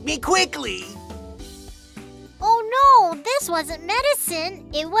 Please treat me quickly. Oh no, this wasn't medicine,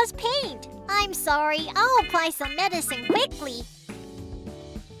 it was paint. I'm sorry, I'll apply some medicine quickly.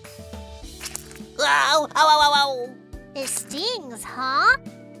 Ow, ow, ow, ow, ow. It stings, huh?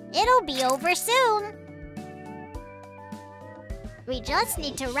 It'll be over soon. We just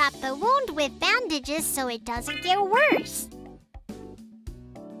need to wrap the wound with bandages so it doesn't get worse.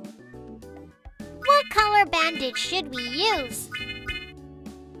 What color bandage should we use?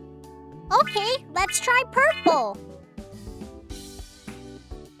 Okay, let's try purple.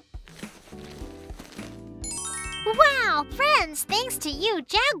 Wow, friends, thanks to you,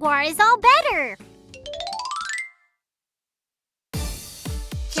 Jaguar is all better.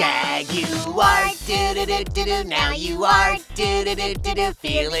 Jaguar, do-do-do-do-do, now you are do-do-do-do-do,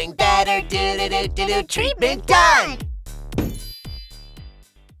 feeling better, do-do-do-do-do, treatment done!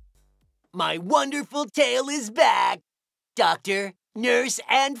 My wonderful tail is back! Doctor, nurse,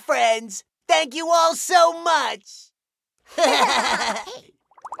 and friends, thank you all so much!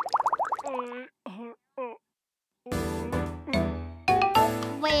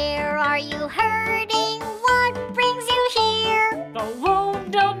 Where are you hurting? What brings you here? The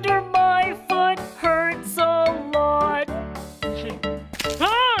wound under my foot hurts a lot.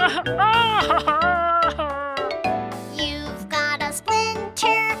 You've got a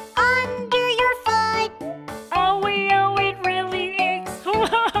splinter under your foot. Owie, ow, it really aches.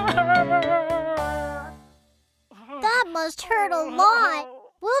 That must hurt a lot.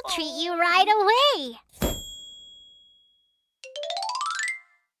 We'll treat you right away.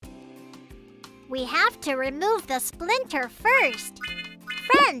 We have to remove the splinter first.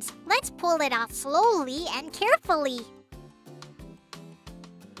 Friends, let's pull it out slowly and carefully.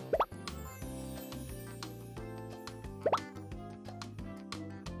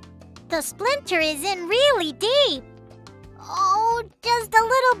 The splinter is in really deep. Oh, just a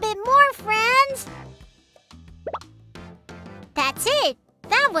little bit more, friends. That's it.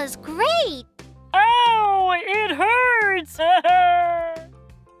 That was great. Ow, it hurts.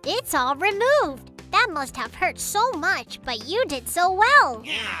 It's all removed. That must have hurt so much, but you did so well.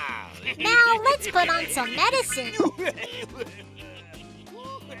 Now let's put on some medicine.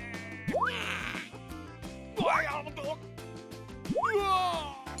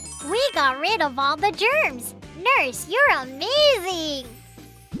 We got rid of all the germs. Nurse, you're amazing.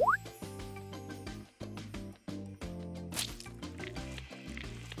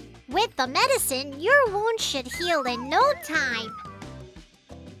 With the medicine, your wound should heal in no time.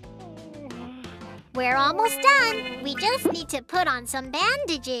 We're almost done. We just need to put on some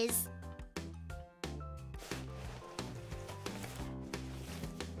bandages.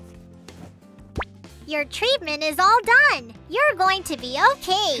 Your treatment is all done. You're going to be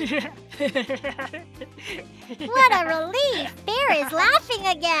okay. What a relief. Bear is laughing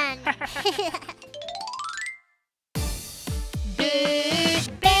again.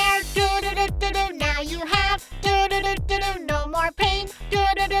 Big Bear, do-do-do-do-do. Now you have do-do-do-do-do. No more pain.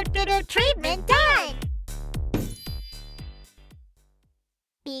 Do-do-do-do-do. Treatment done.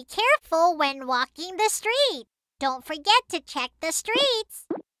 Be careful when walking the street. Don't forget to check the streets.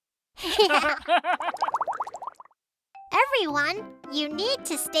 Everyone, you need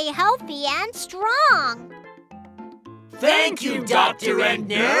to stay healthy and strong. Thank you, doctor and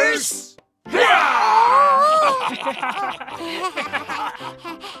nurse!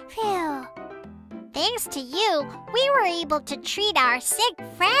 Phew. Thanks to you, we were able to treat our sick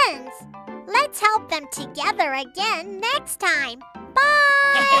friends. Let's help them together again next time.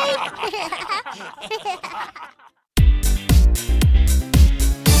 Bye!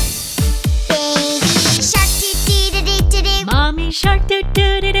 Mommy shark doo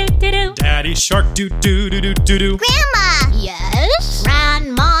doo doo doo doo doo. Daddy shark doo doo doo doo doo doo. Grandma! Yes?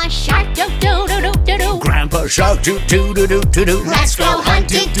 Grandma shark doo doo doo doo doo doo. Grandpa shark doo doo doo doo doo doo. Let's go hunt,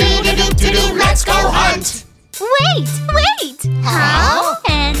 doo doo doo doo doo doo. Let's go hunt. Wait! Huh?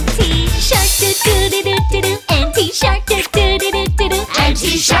 Auntie shark doo doo doo doo doo doo. Auntie shark doo doo doo doo doo doo.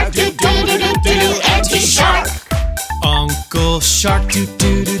 Auntie shark, doo doo doo doo doo doo. Auntie shark. Uncle shark doo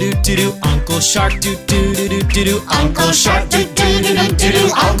doo doo doo doo doo. Uncle shark doo doo doo doo doo doo. Uncle shark, doo doo doo doo doo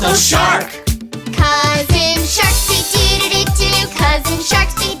doo. Uncle shark.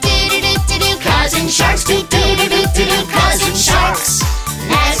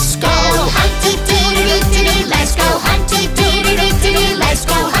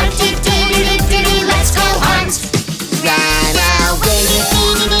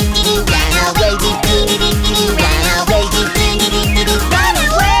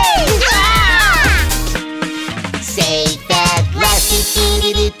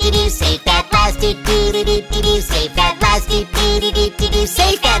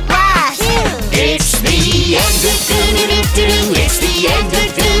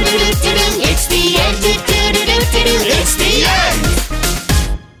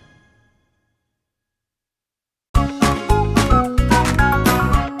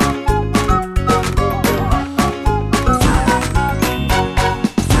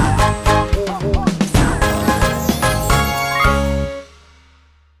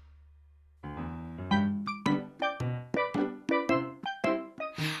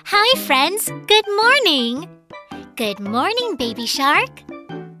 Hi, friends. Good morning. Good morning, baby shark.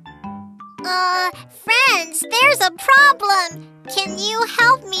 Friends, there's a problem. Can you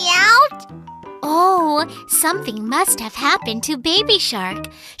help me out? Oh, something must have happened to Baby Shark.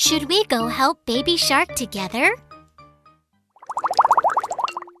 Should we go help Baby Shark together?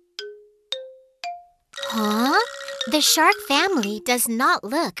 Huh? The shark family does not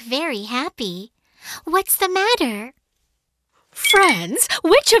look very happy. What's the matter? Friends,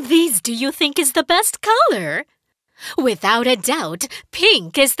 which of these do you think is the best color? Without a doubt,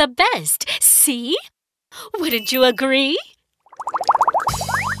 pink is the best. See? Wouldn't you agree?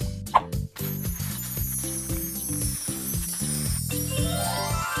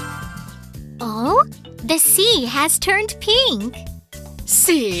 Oh, the sea has turned pink.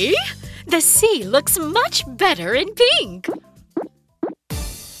 See? The sea looks much better in pink.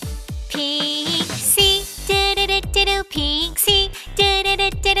 Pink sea, do-do-do-do-do, pink sea,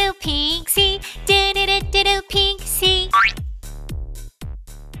 do-do-do-do-do, pink sea, do-do-do-do-do, pink sea.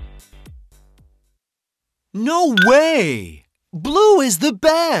 No way! Blue is the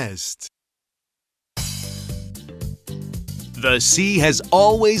best! The sea has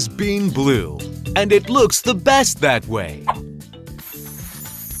always been blue, and it looks the best that way.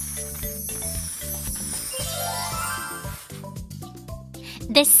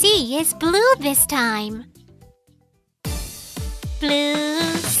 The sea is blue this time.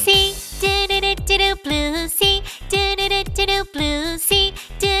 Blue sea, do-do-do-do-do, blue sea, do-do-do-do-do, blue sea,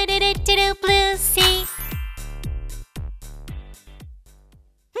 do-do-do-do-do, blue sea.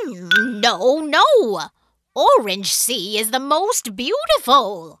 No! Orange sea is the most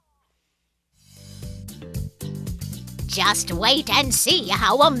beautiful. Just wait and see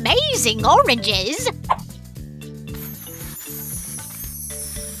how amazing orange is.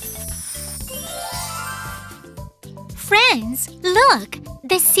 Friends, look!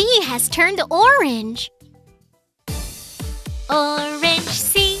 The sea has turned orange. Orange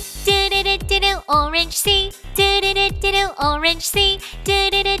sea, do-do-do-do-do, orange sea, do-do-do-do-do, orange sea,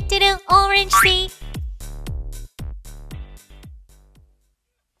 do-do-do-do-do, orange sea.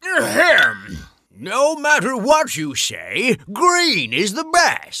 Ahem. No matter what you say, green is the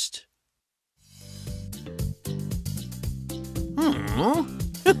best.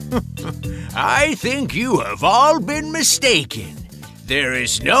 I think you have all been mistaken. There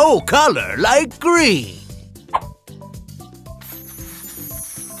is no color like green.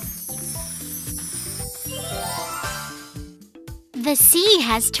 The sea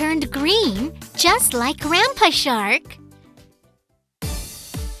has turned green, just like Grandpa Shark.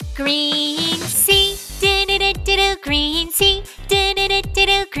 Green sea, do-do-do-do-do, green sea,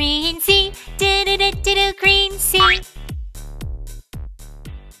 do-do-do-do-do, green sea, do-do-do-do-do, green sea.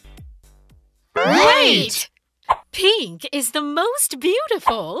 Wait! Pink is the most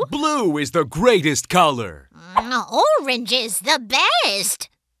beautiful. Blue is the greatest color. Orange is the best.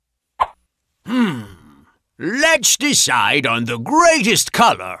 Let's decide on the greatest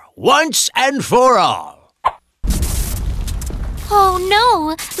color once and for all. Oh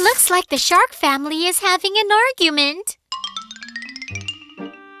no! Looks like the shark family is having an argument.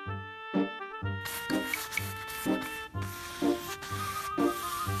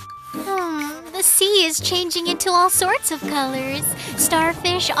 The sea is changing into all sorts of colors.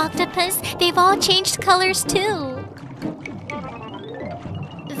 Starfish, octopus, they've all changed colors too.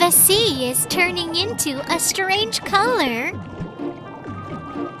 The sea is turning into a strange color.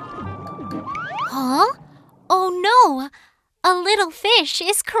 Huh? Oh no! A little fish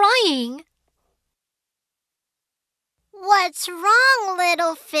is crying. What's wrong,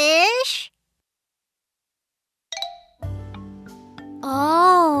 little fish?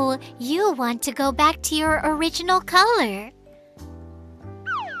 Oh, you want to go back to your original color.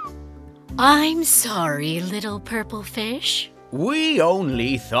 I'm sorry, little purple fish. We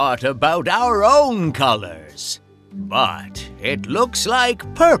only thought about our own colors. But it looks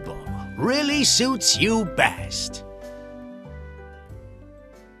like purple really suits you best.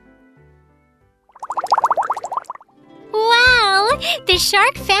 Wow! The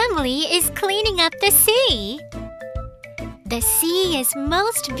shark family is cleaning up the sea. The sea is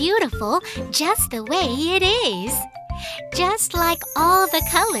most beautiful just the way it is. Just like all the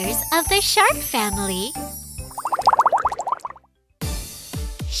colors of the shark family.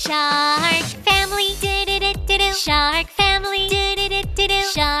 Shark family, do-do-do-do-do. Shark family, do-do-do-do-do.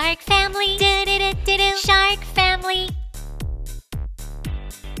 Shark family, do-do-do-do-do. Shark family.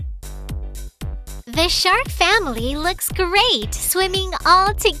 The shark family looks great swimming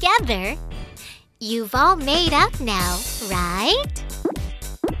all together. You've all made up now, right?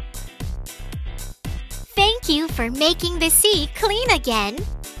 Thank you for making the sea clean again.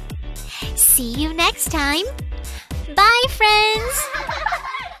 See you next time. Bye, friends!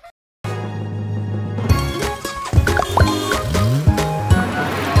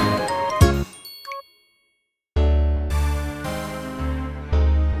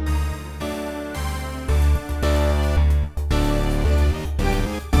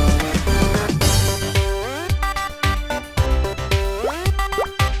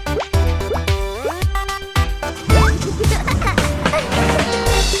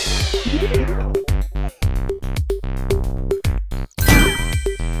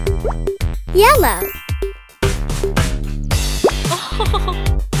 Yellow.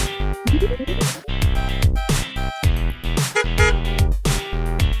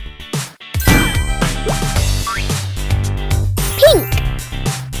 Pink.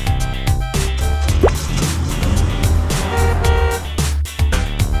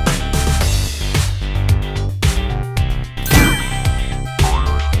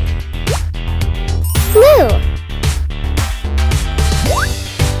 Blue.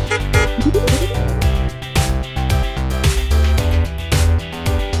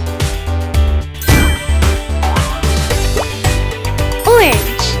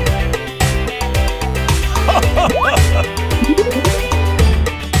 Orange.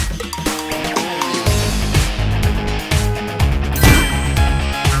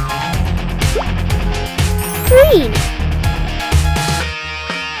 Green.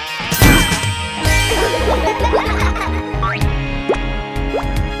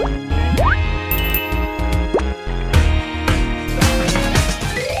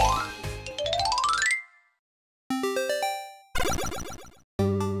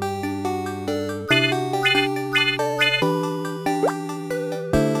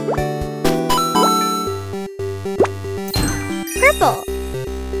 Purple.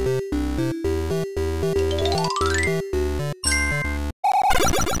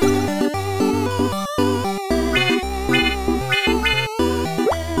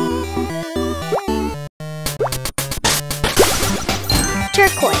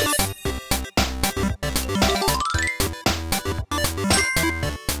 Turquoise.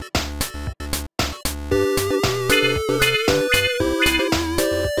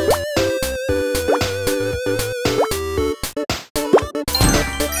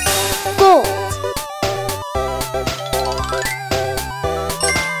 Gold.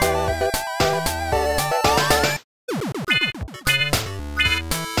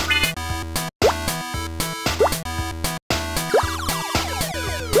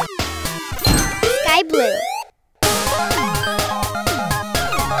 Sky blue.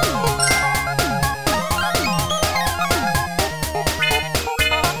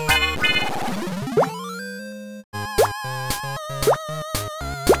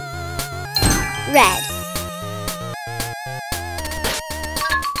 Red.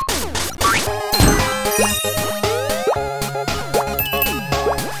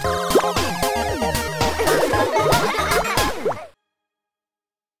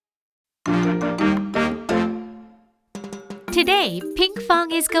 Today,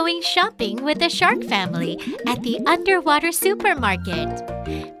 Pinkfong is going shopping with the shark family at the underwater supermarket.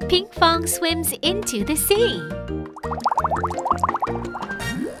 Pinkfong swims into the sea.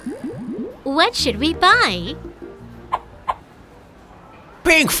 What should we buy?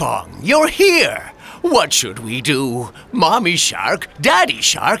 Pinkfong, you're here! What should we do? Mommy Shark, Daddy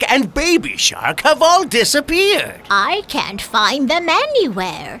Shark, and Baby Shark have all disappeared. I can't find them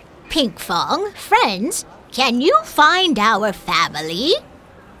anywhere. Pinkfong, friends, can you find our family?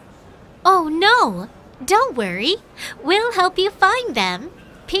 Oh no! Don't worry. We'll help you find them.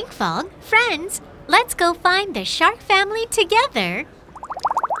 Pinkfong, friends, let's go find the shark family together.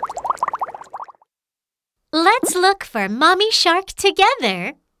 Let's look for Mommy Shark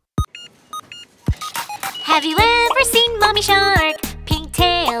together. Have you ever seen Mommy Shark? Pink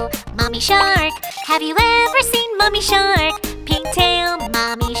tail, Mommy Shark. Have you ever seen Mommy Shark? Pink tail,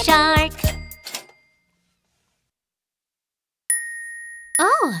 Mommy Shark.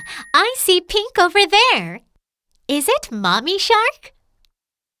 Oh, I see pink over there. Is it Mommy Shark?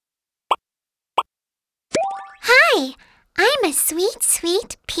 Hi, I'm a sweet,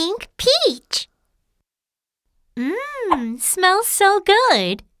 sweet pink peach. Smells so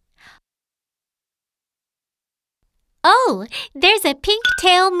good. Oh, there's a pink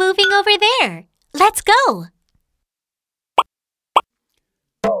tail moving over there. Let's go.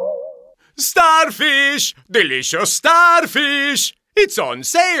 Starfish! Delicious starfish! It's on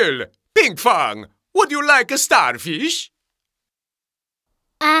sale! Pinkfong, would you like a starfish?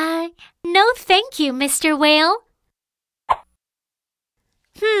 No thank you, Mr. Whale.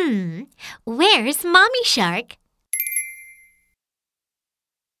 Where's Mommy Shark?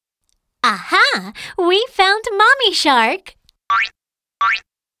 Aha! We found Mommy Shark!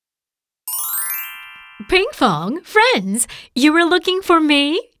 Pinkfong, friends, you were looking for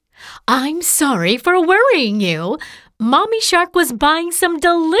me? I'm sorry for worrying you. Mommy Shark was buying some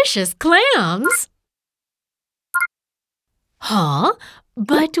delicious clams. Huh?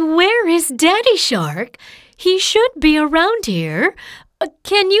 But where is Daddy Shark? He should be around here.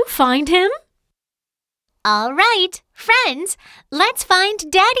 Can you find him? All right, friends, let's find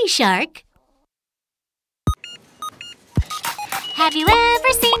Daddy Shark. Have you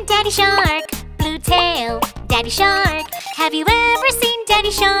ever seen Daddy Shark? Blue tail, Daddy Shark. Have you ever seen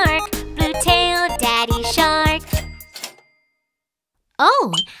Daddy Shark? Blue tail, Daddy Shark.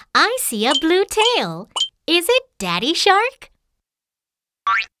 Oh, I see a blue tail. Is it Daddy Shark?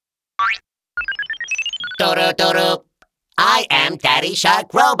 Toot. I am Daddy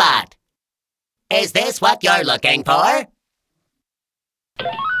Shark Robot. Is this what you're looking for?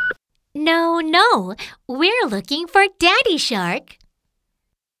 No, we're looking for Daddy Shark.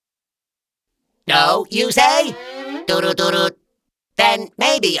 No, you say? Toot. Then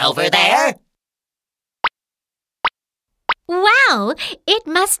maybe over there? Wow, it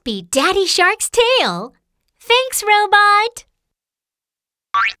must be Daddy Shark's tail. Thanks, Robot.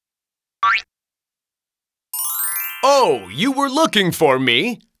 Oh, you were looking for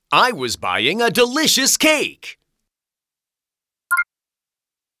me? I was buying a delicious cake.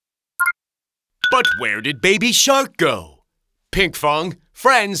 But where did Baby Shark go? Pinkfong,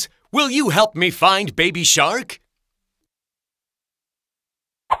 friends, will you help me find Baby Shark?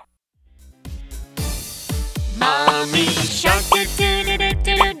 Mommy Shark,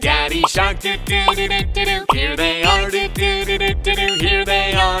 do-do-do-do-do-do. Daddy Shark, do-do-do-do-do-do. Here they are, do-do-do-do-do-do. Here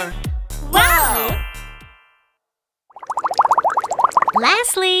they are. Wow!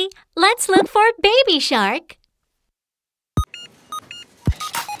 Lastly, let's look for Baby Shark.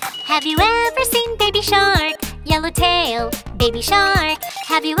 Have you ever seen Baby Shark? Yellowtail, Baby Shark.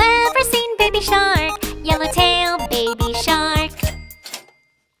 Have you ever seen Baby Shark? Yellowtail, Baby Shark.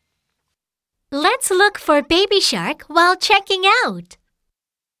 Let's look for Baby Shark while checking out.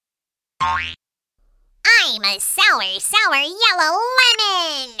 I'm a sour yellow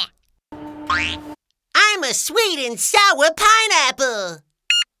lemon. I'm a sweet and sour pineapple.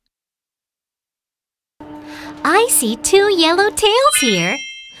 I see two yellow tails here.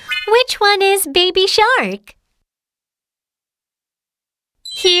 Which one is Baby Shark?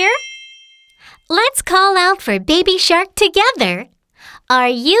 Here? Let's call out for Baby Shark together. Are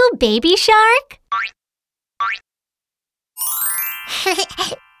you Baby Shark?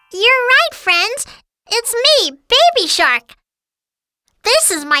 You're right, friends. It's me, Baby Shark.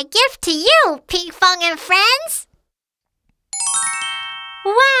 This is my gift to you, Pinkfong and friends.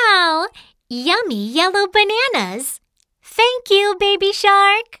 Wow! Yummy yellow bananas. Thank you, Baby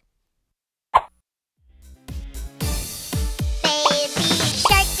Shark. Baby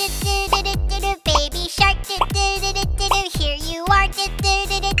Shark, do-do-do-do-do-do. Baby Shark, do-do-do-do-do-do. Here you are,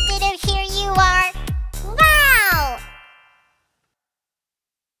 do-do-do-do-do-do. Here you are. Wow!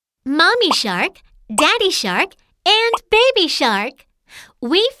 Mommy Shark, Daddy Shark, and Baby Shark.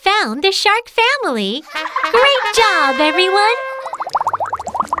 We found the shark family. Great job, everyone!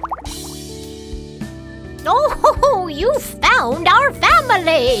 Oh, you found our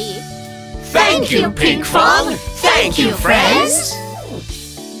family! Thank you, Pinkfong. Thank you, friends.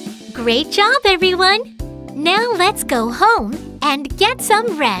 Great job, everyone! Now let's go home and get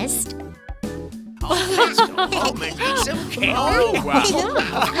some rest. Let's go home and eat some cake. Oh, wow.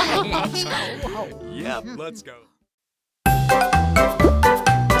 Yep, let's go.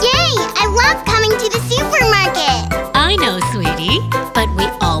 Yay! I love coming to the supermarket. I know, sweetie, but we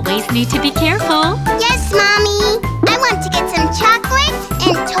always need to be careful. Yes, Mommy. I want to get some chocolate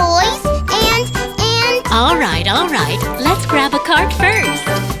and toys and... All right. Let's grab a cart first.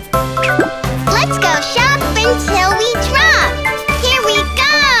 Let's go shop until we drop. Here we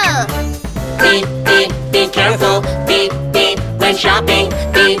go. Beep, beep, be careful. Beep, beep, when shopping.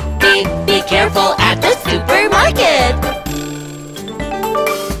 Beep, beep, be careful at the supermarket.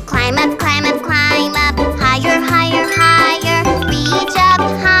 Climb up, climb up, climb up. Higher, higher, higher. Reach up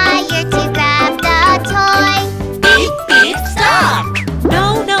higher to grab the toy. Beep, beep, stop.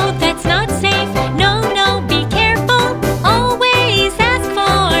 No, that's not safe. No, be careful. Always ask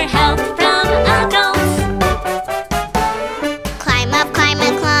for help from adults. Climb up, climb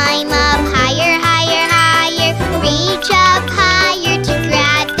up, climb up. Higher, higher, higher. Reach up higher to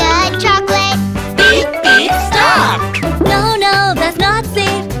grab the chocolate.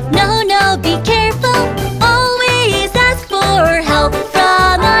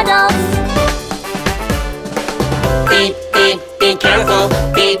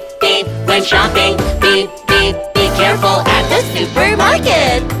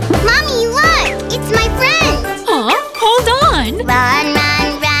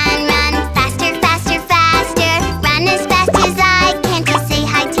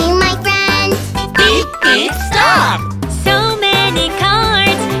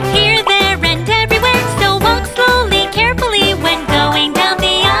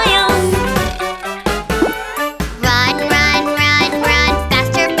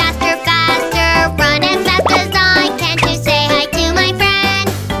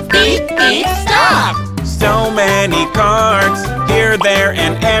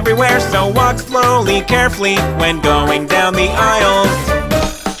 everywhere, so walk slowly, carefully when going down the aisles.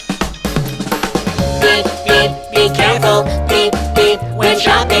 Beep, beep, be careful. Beep, beep, when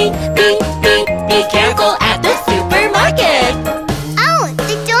shopping. Beep, beep, be careful at the supermarket. Oh,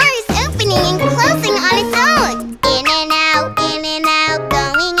 the door is opening and closing on its own. In and out,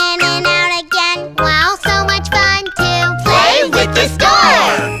 going in and out again. Wow, so much fun to Play with the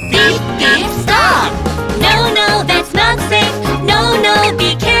store. Beep, beep, stop. No, no, that's not safe. No, no,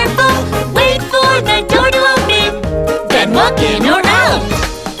 be careful. Wait for the door to open. Then walk in or out.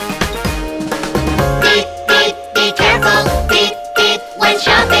 Beep, beep, be careful. Beep, beep, when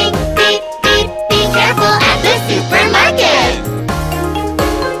shopping. Beep, beep, be careful at the supermarket.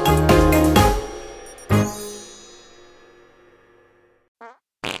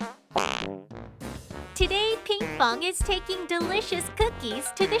 Today, Pinkfong is taking delicious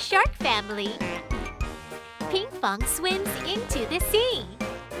cookies to the shark family. Pinkfong swims into the sea.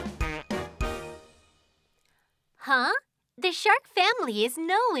 Huh? The shark family is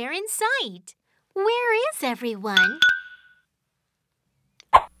nowhere in sight. Where is everyone?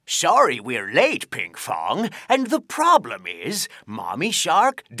 Sorry we're late, Pinkfong. And the problem is, Mommy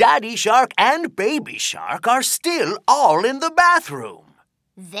Shark, Daddy Shark, and Baby Shark are still all in the bathroom.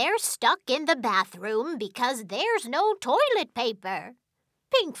 They're stuck in the bathroom because there's no toilet paper.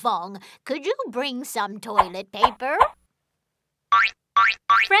 Pinkfong, could you bring some toilet paper?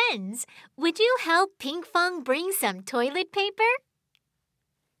 Friends, would you help Pinkfong bring some toilet paper?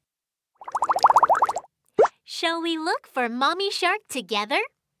 Shall we look for Mommy Shark together?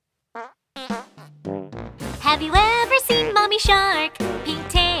 Have you ever seen Mommy Shark? Pink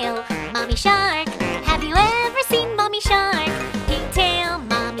tail, Mommy Shark. Have you ever seen Mommy Shark? Pink tail,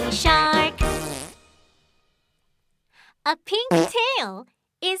 Mommy Shark. A pink tail.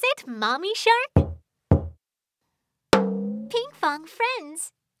 Is it Mommy Shark? Pinkfong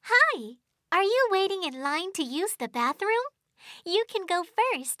friends, hi! Are you waiting in line to use the bathroom? You can go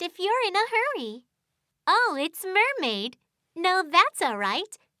first if you're in a hurry. Oh, it's Mermaid. No, that's all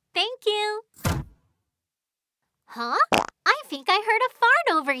right. Thank you. Huh? I think I heard a fart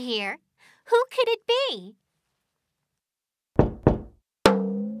over here. Who could it be?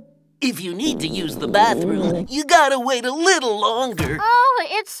 If you need to use the bathroom, you gotta wait a little longer. Oh,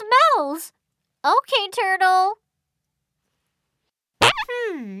 it smells. Okay, Turtle.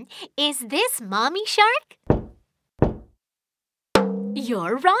 Is this Mommy Shark?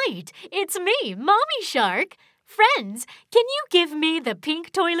 You're right. It's me, Mommy Shark. Friends, can you give me the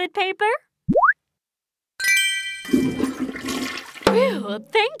pink toilet paper? Phew,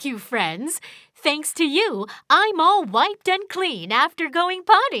 thank you, friends. Thanks to you, I'm all wiped and clean after going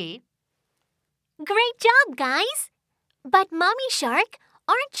potty. Great job, guys. But Mommy Shark,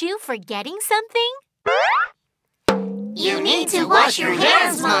 aren't you forgetting something? You need to wash your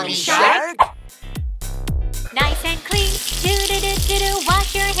hands, Mommy Shark. Nice and clean. Do-do-do-do-do,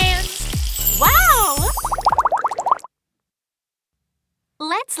 wash your hands. Wow!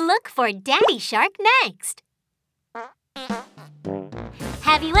 Let's look for Daddy Shark next.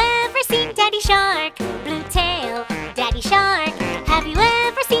 Have you ever seen Daddy Shark? Blue tail, Daddy Shark. Have you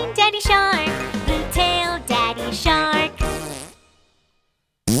ever seen Daddy Shark? Blue tail, Daddy Shark.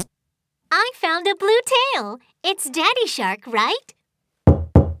 I found a blue tail. It's Daddy Shark, right?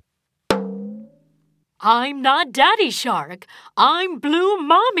 I'm not Daddy Shark. I'm Blue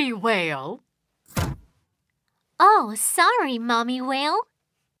Mommy Whale. Oh, sorry, Mommy Whale.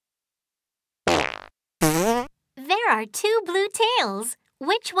 There are two blue tails.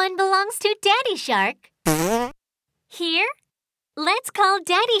 Which one belongs to Daddy Shark? Here? Let's call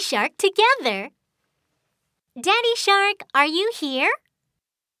Daddy Shark together. Daddy Shark, are you here?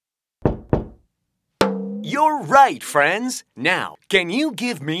 You're right, friends. Now, can you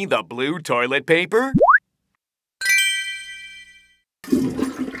give me the blue toilet paper?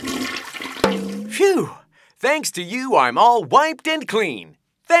 Phew! Thanks to you, I'm all wiped and clean.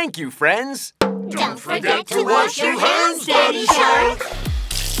 Thank you, friends. Don't forget to wash your hands, Daddy Shark.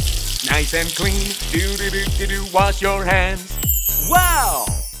 Nice and clean. Do-do-do-do-do, wash your hands. Wow!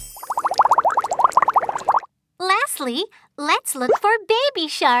 Lastly, let's look for Baby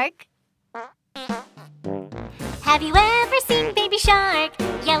Shark. Have you ever seen Baby Shark?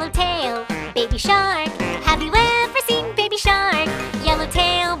 Yellow tail, Baby Shark. Have you ever seen Baby Shark? Yellow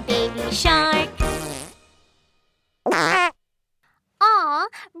tail, Baby Shark. Aw,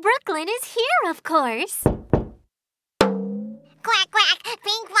 Brooklyn is here, of course. Quack, quack,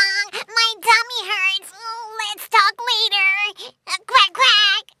 Pinkfong, my tummy hurts. Let's talk later. Quack,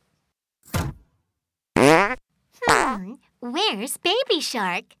 quack. Where's Baby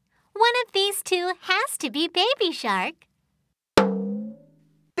Shark? One of these two has to be Baby Shark.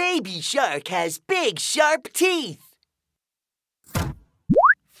 Baby shark has big, sharp teeth.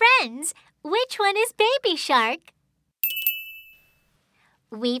 Friends, which one is Baby Shark?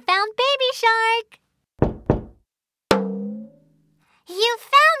 We found Baby Shark! You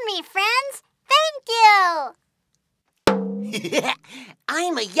found me, friends! Thank you!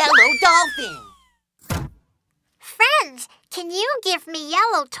 I'm a yellow dolphin. Friends, can you give me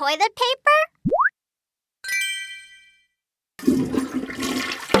yellow toilet paper?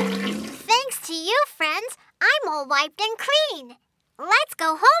 Thanks to you, friends, I'm all wiped and clean. Let's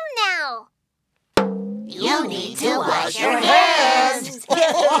go home now. You need to wash your hands.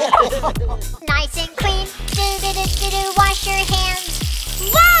 Nice and clean. Do-do-do-do-do. Wash your hands.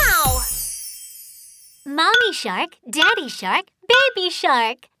 Wow! Mommy Shark, Daddy Shark, Baby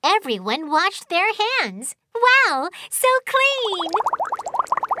Shark. Everyone washed their hands. Wow, so clean!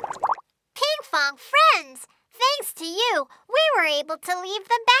 Pinkfong, friends, thanks to you, we were able to leave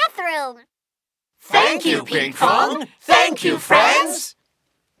the bathroom. Thank you, Pinkfong. Thank you, friends.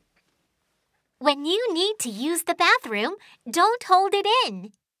 When you need to use the bathroom, don't hold it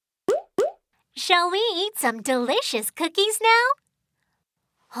in. Shall we eat some delicious cookies now?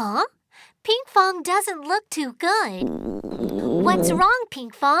 Huh? Pinkfong doesn't look too good. What's wrong,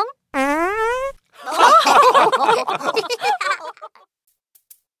 Pinkfong?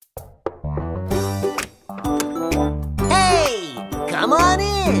 Hey, come on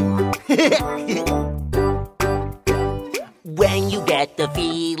in. When you get the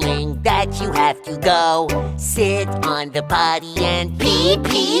feeling that you have to go, sit on the potty and pee,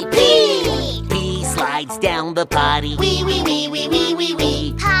 pee, pee. Pee slides down the potty. Wee, wee, wee, wee, wee, wee,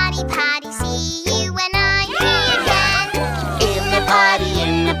 wee. Potty, potty, see you when I pee again. In the potty,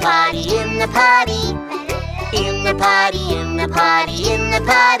 in the potty, in the potty. In the potty, in the potty, in the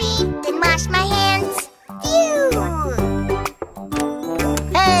potty. Then wash my hands. Phew!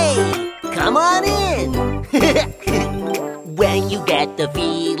 Hey, come on in. When you get the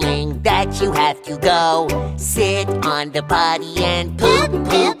feeling that you have to go, sit on the potty and poop,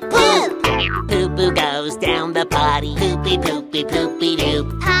 poop, poop. Poo-poo goes down the potty. Poopy, poopy, poopy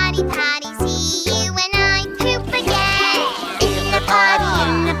doop. Potty, potty, see you when I poop again. In the potty,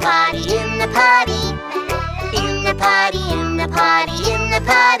 in the potty, in the potty. In the potty, in the potty, in the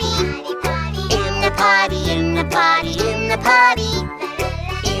potty. In the potty, in the potty, in the potty.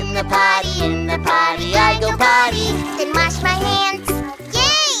 In the potty, in the potty, I go potty. Then wash my hands.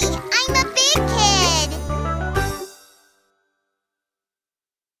 Yay! I'm a big kid.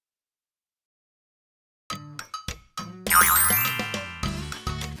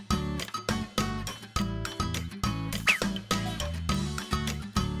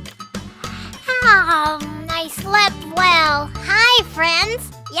 I slept well. Hi, friends.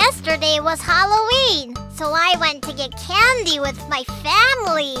 Yesterday was Halloween, so I went to get candy with my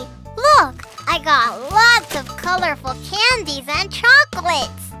family. Look, I got lots of colorful candies and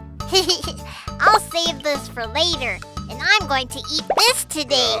chocolates. I'll save this for later, and I'm going to eat this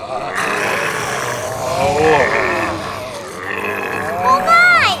today. Oh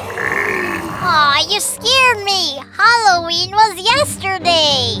my! Aw, you scared me. Halloween was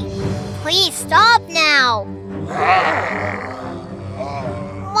yesterday. Please stop now.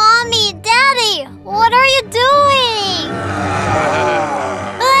 Mommy, Daddy, what are you doing?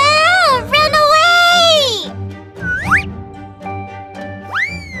 Run away!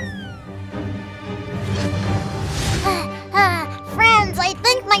 Friends, I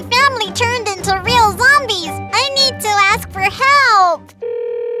think my family turned into real zombies. I need to ask for help.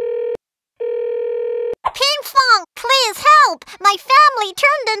 Pinkfong, please help! My family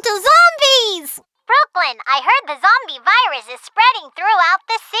turned into zombies! Brooklyn, I heard the zombie virus is spreading throughout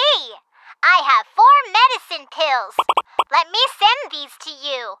the sea. I have 4 medicine pills. Let me send these to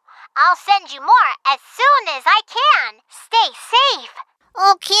you. I'll send you more as soon as I can. Stay safe.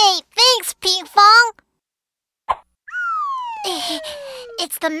 Okay, thanks, Pinkfong.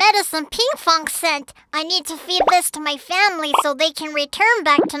 It's the medicine Pinkfong sent. I need to feed this to my family so they can return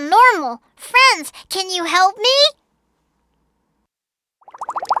back to normal. Friends, can you help me?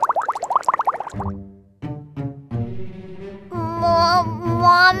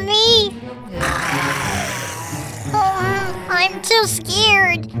 Mommy? I'm too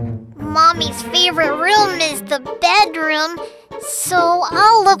scared. Mommy's favorite room is the bedroom, so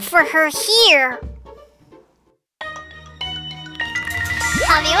I'll look for her here.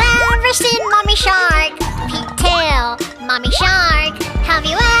 Have you ever seen Mommy Shark? Pink tail, Mommy Shark. Have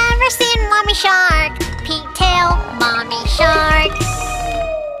you ever seen Mommy Shark? Pink tail, Mommy Shark.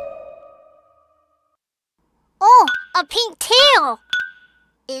 Oh, a pink tail.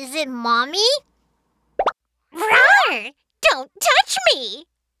 Is it Mommy? Rawr! Don't touch me!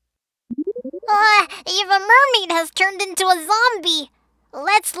 Even Mermaid has turned into a zombie.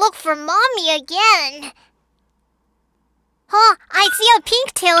 Let's look for Mommy again. Huh, I see a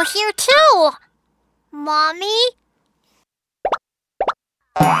pink tail here too. Mommy?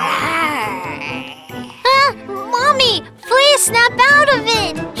 Mommy, please snap out of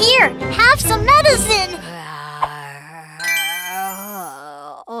it. Here, have some medicine.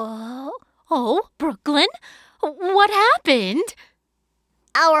 Oh, Brooklyn? What happened?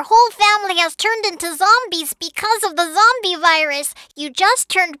 Our whole family has turned into zombies because of the zombie virus. You just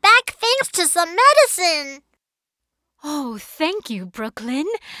turned back thanks to some medicine. Oh, thank you, Brooklyn.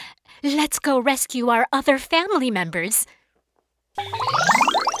 Let's go rescue our other family members.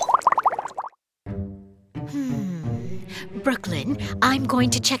 Brooklyn, I'm going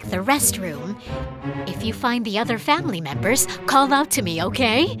to check the restroom. If you find the other family members, call out to me,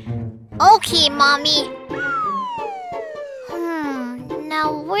 okay? Okay, Mommy.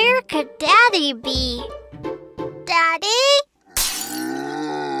 Now where could Daddy be? Daddy?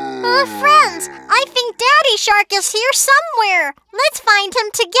 Friends, I think Daddy Shark is here somewhere. Let's find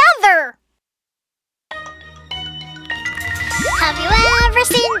him together. Have you ever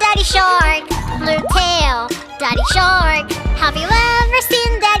seen Daddy Shark? Blue tail, Daddy Shark. Have you ever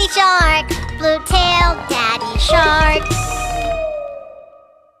seen Daddy Shark? Blue tail, Daddy Shark.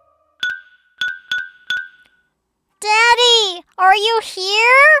 Daddy, are you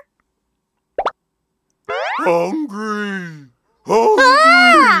here? Hungry!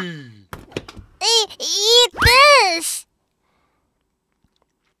 Hungry! Eat this!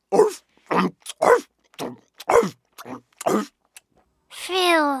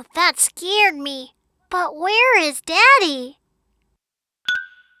 Phew, that scared me. But where is Daddy?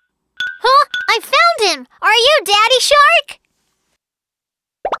 Huh? I found him! Are you Daddy Shark?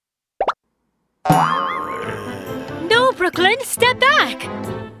 No, Brooklyn, step back!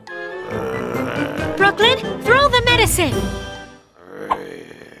 Brooklyn, throw the medicine!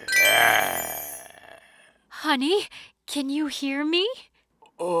 Honey, can you hear me?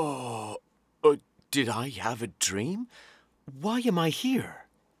 Did I have a dream? Why am I here?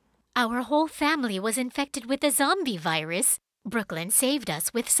 Our whole family was infected with the zombie virus. Brooklyn saved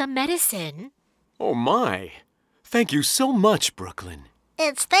us with some medicine. Oh my! Thank you so much, Brooklyn.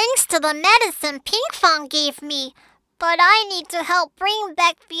 It's thanks to the medicine Pinkfong gave me. But I need to help bring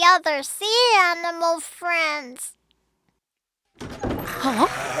back the other sea animal friends. Oh,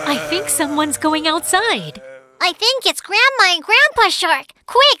 I think someone's going outside. I think it's Grandma and Grandpa Shark.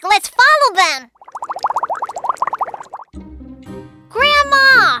 Quick, let's follow them.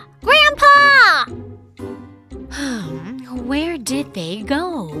 Grandma! Grandpa! Where did they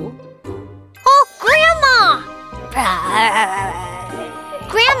go? Oh, Grandma!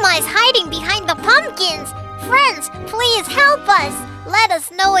 Grandma is hiding behind the pumpkins. Friends, please help us. Let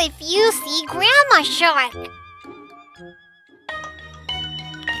us know if you see Grandma Shark.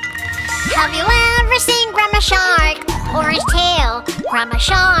 Have you ever seen Grandma Shark? Orange tail, Grandma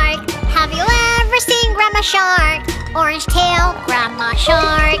Shark. Have you ever seen Grandma Shark? Orange tail, Grandma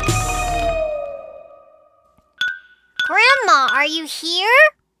Shark. Grandma, are you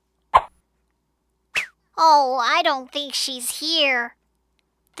here? Oh, I don't think she's here.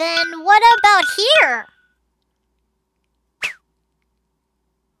 Then what about here?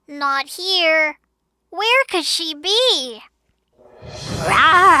 Not here. Where could she be?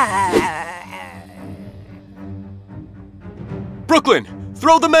 Brooklyn,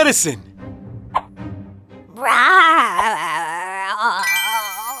 throw the medicine!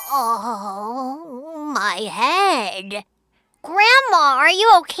 Oh, my head. Grandma, are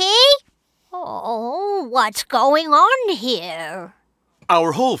you okay? Oh, what's going on here?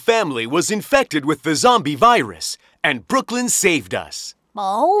 Our whole family was infected with the zombie virus, and Brooklyn saved us.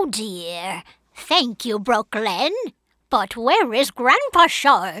 Oh, dear. Thank you, Brooklyn. But where is Grandpa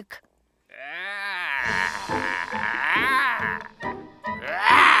Shark?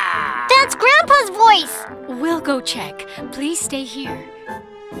 That's Grandpa's voice! We'll go check. Please stay here.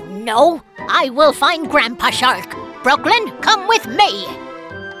 No, I will find Grandpa Shark. Brooklyn, come with me.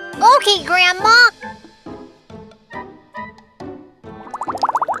 Okay, Grandma.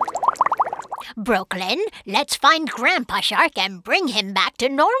 Brooklyn, let's find Grandpa Shark and bring him back to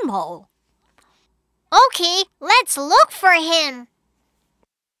normal. Okay, let's look for him.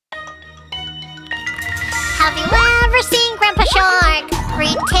 Have you ever seen Grandpa Shark?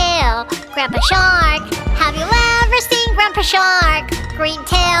 Green tail, Grandpa Shark. Have you ever seen Grandpa Shark? Green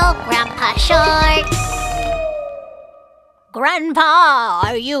tail, Grandpa Shark. Grandpa,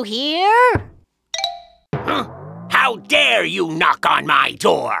 are you here? How dare you knock on my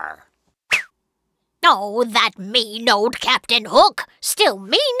door? Oh, that mean old Captain Hook. Still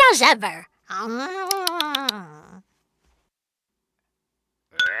mean as ever.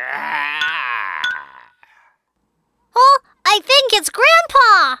 Oh, I think it's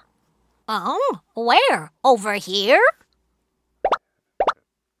Grandpa! Oh, where? Over here?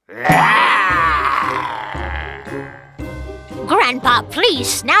 Grandpa, please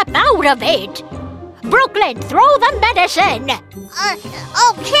snap out of it! Brooklyn, throw the medicine!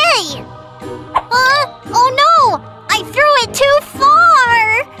 Okay! Oh no! I threw it too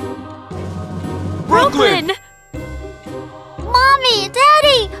far! Brooklyn! Mommy,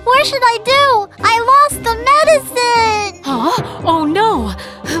 Daddy, what should I do? I lost the medicine! Huh? Oh no!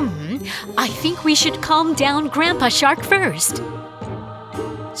 I think we should calm down Grandpa Shark first.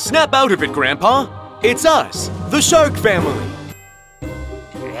 Snap out of it, Grandpa. It's us, the Shark family.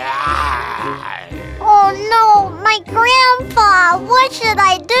 Oh no, my grandpa! What should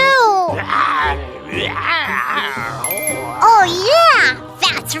I do? Oh yeah,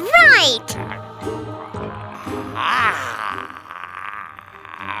 that's right!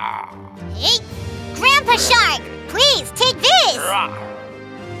 Hey, Grandpa Shark, please take this!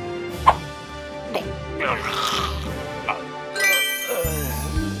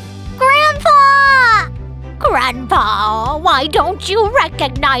 Grandpa! Grandpa, why don't you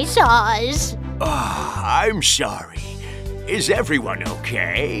recognize us? I'm sorry. Is everyone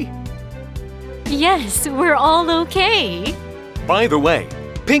okay? Yes, we're all okay. By the way,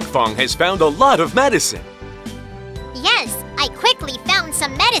 Pinkfong has found a lot of medicine. Yes, I quickly found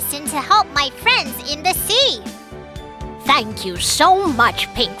some medicine to help my friends in the sea. Thank you so much,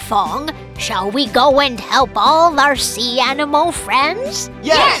 Pinkfong. Shall we go and help all our sea animal friends?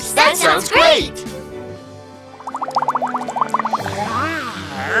 Yes, that sounds great!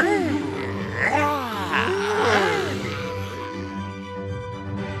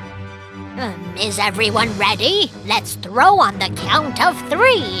 Is everyone ready? Let's throw on the count of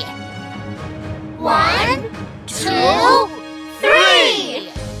 3. 1, 2, 3!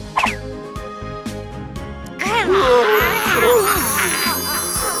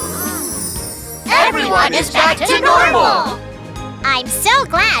 Everyone is back to normal! I'm so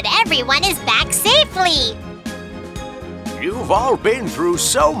glad everyone is back safely! You've all been through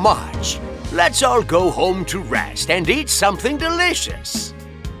so much. Let's all go home to rest and eat something delicious.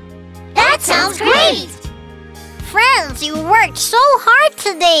 That sounds great! Friends, you worked so hard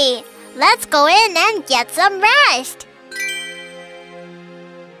today! Let's go in and get some rest!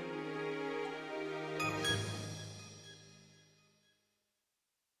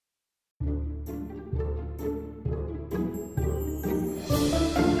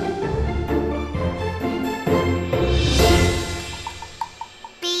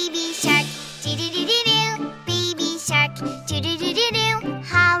 Baby shark, doo-doo-doo-doo-doo. Baby shark, doo-doo-doo-doo-doo.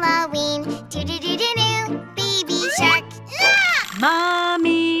 Halloween, doo-doo-doo-doo-doo. Baby shark.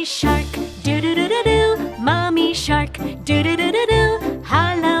 Mommy shark, do-do-do-do-do. Mommy shark, do-do-do-do-do.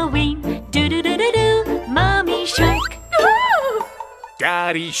 Halloween, do-do-do-do-do. Mommy shark.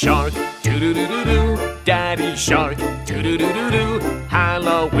 Daddy Shark, doo-doo-doo-doo-doo. Daddy Shark, doo-doo-doo-doo-doo.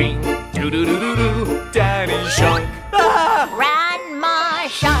 Halloween, doo-doo-doo-doo-doo. Daddy Shark. Grandma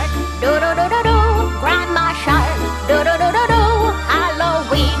Shark, do-do-do-do-do. Grandma Shark, do-do-do-do-do.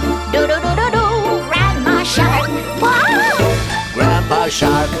 Halloween, do-do-do-do-do. Grandma Shark. Grandpa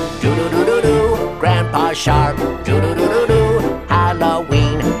Shark, doo-doo-doo-doo-doo. Grandpa Shark, doo-doo-doo-doo-doo.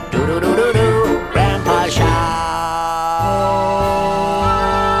 Halloween, doo-doo-doo-doo-doo. Grandpa Shark.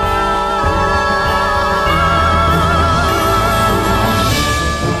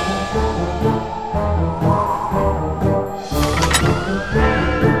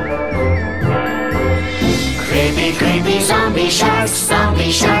 Creepy, creepy zombie sharks,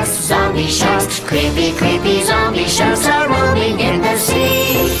 zombie sharks, zombie sharks. Creepy, creepy zombie sharks are roaming in the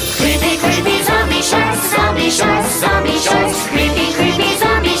sea. Creepy, creepy zombie sharks, zombie sharks, zombie sharks. Creepy, creepy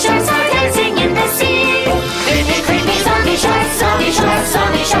zombie sharks are dancing in the sea. Creepy, creepy zombie sharks, zombie sharks,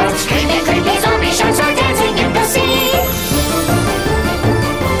 zombie sharks. Creepy, creepy zombie sharks are dancing in the sea.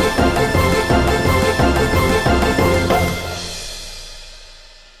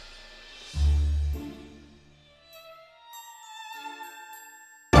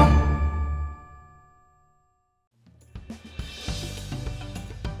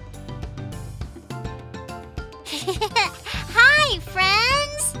 Hi,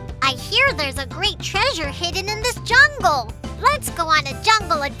 friends! I hear there's a great treasure hidden in this jungle. Let's go on a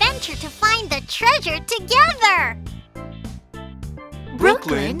jungle adventure to find the treasure together.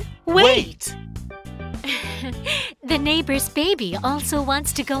 Brooklyn, wait! The neighbor's baby also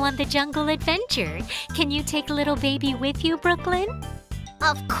wants to go on the jungle adventure. Can you take little baby with you, Brooklyn?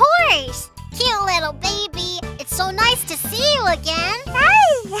 Of course! Cute little baby. It's so nice to see you again.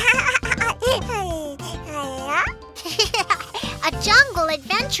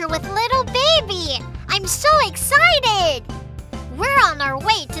 adventure with little baby! I'm so excited! We're on our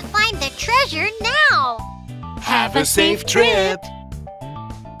way to find the treasure now! Have a safe trip.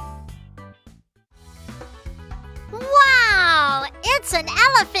 Wow! It's an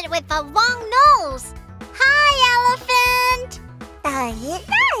elephant with a long nose! Hi, elephant!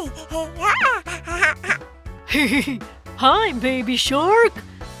 Hi, Baby Shark.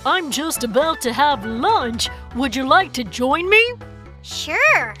 I'm just about to have lunch. Would you like to join me?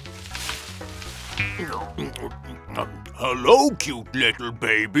 Sure! Hello, cute little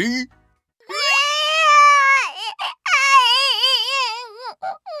baby.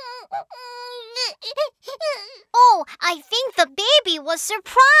 Oh, I think the baby was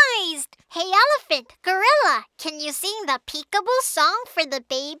surprised! Hey, elephant, gorilla, can you sing the Peekaboo song for the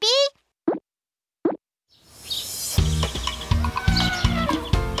baby?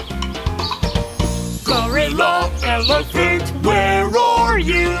 Gorilla, elephant, where are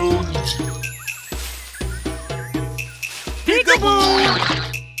you? Peekaboo!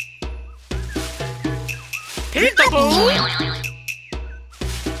 Peekaboo!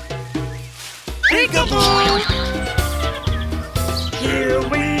 Peekaboo! Here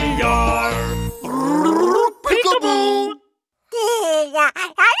we are. Peekaboo!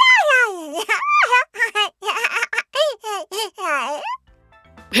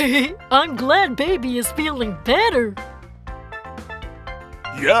 I'm glad Baby is feeling better.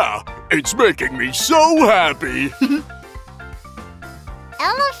 Yeah, it's making me so happy.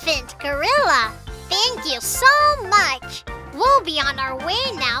 Elephant, gorilla, thank you so much! We'll be on our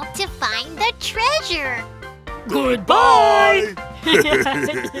way now to find the treasure! Goodbye!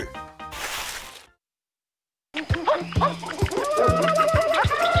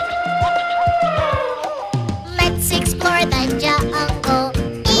 Let's explore the jungle!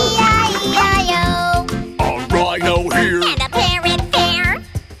 E-I-E-I-O! A rhino here. And a parrot there!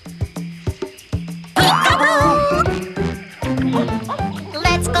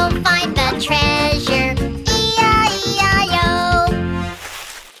 Let's go find the treasure! E-I-E-I-O!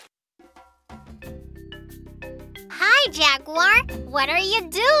 Hi, Jaguar! What are you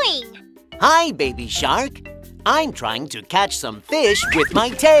doing? Hi, Baby Shark. I'm trying to catch some fish with my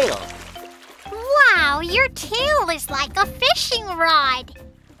tail. Wow, your tail is like a fishing rod!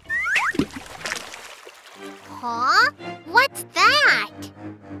 Huh? What's that?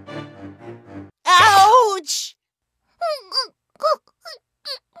 Ouch!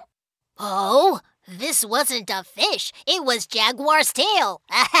 Oh, this wasn't a fish. It was Jaguar's tail.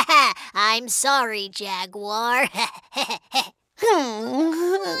 I'm sorry, Jaguar.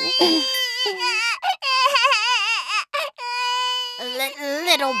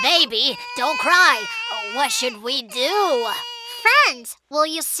 Little baby, don't cry. What should we do? Friends, will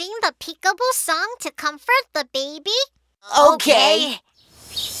you sing the Peekaboo song to comfort the baby? Okay.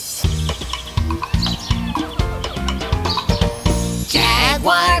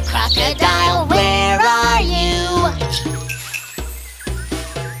 Jaguar, crocodile, where are you?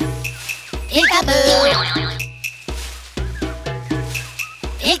 Peekaboo!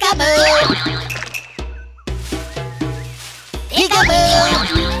 Peekaboo! Peekaboo!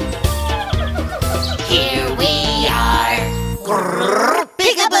 Here we are!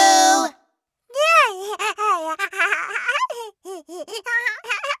 Peekaboo!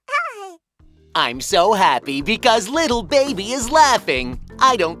 I'm so happy because little baby is laughing.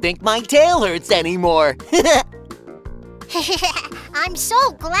 I don't think my tail hurts anymore. I'm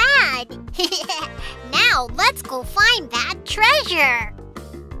so glad! Now let's go find that treasure!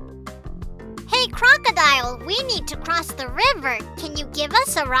 Hey, Crocodile, we need to cross the river. Can you give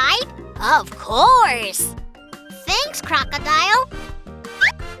us a ride? Of course! Thanks, Crocodile!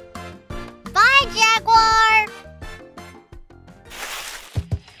 Bye, Jaguar!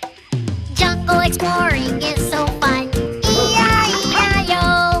 Jungle exploring is so fun.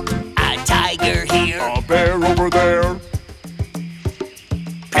 E-I-E-I-O! A tiger here. A bear over there.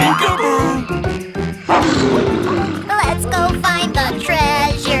 Peekaboo! Let's go find the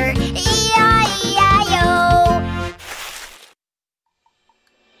treasure. E-I-E-I-O!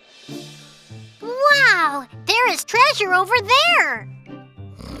 Wow! There is treasure over there!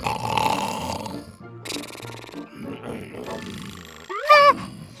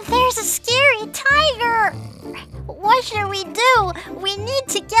 There's a scary tiger! What should we do? We need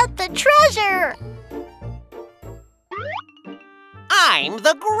to get the treasure! I'm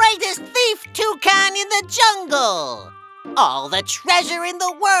the greatest thief toucan in the jungle. All the treasure in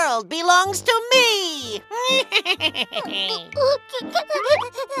the world belongs to me.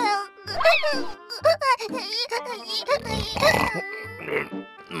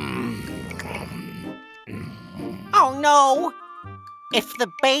 Oh no! If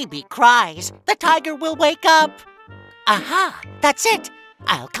the baby cries, the tiger will wake up. Aha! That's it!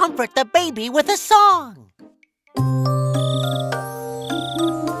 I'll comfort the baby with a song.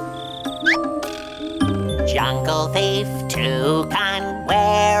 Jungle thief, toucan,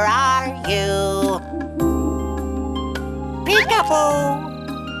 where are you? Peekaboo!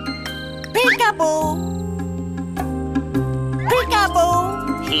 Peekaboo!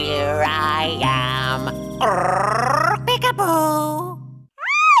 Peekaboo! Here I am. Peekaboo!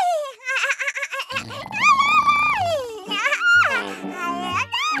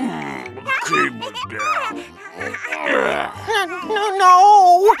 Keep it down.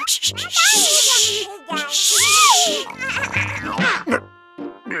 No! Shh, shh, shh.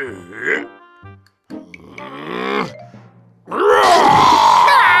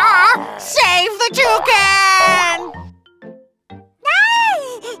 Save the toucan!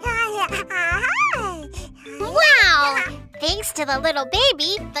 Wow! Thanks to the little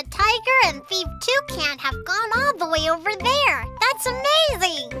baby, the tiger and thief toucan have gone all the way over there. That's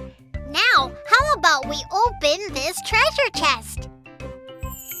amazing! Now, how about we open this treasure chest?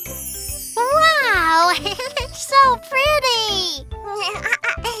 Wow! So pretty!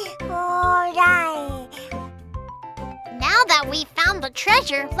 Now that we've found the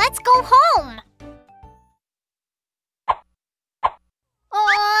treasure, let's go home!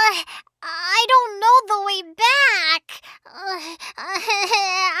 I don't know the way back.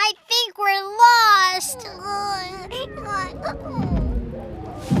 I think we're lost.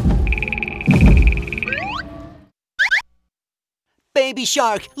 Baby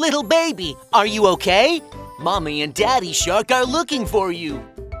Shark, little baby, are you okay? Mommy and Daddy Shark are looking for you.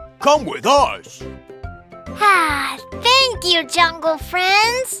 Come with us. Thank you, jungle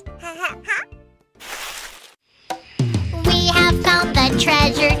friends. We have found the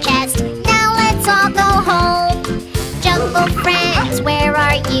treasure chest. Now let's all go home. Jungle friends, where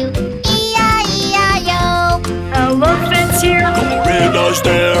are you? E-I-E-I-O. Elephants here. Gorillas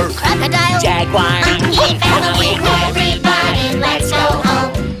there. Crocodile. Jaguar. Monkey family, everybody, let's go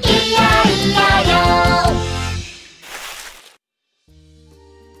home. E-I-E-I-O.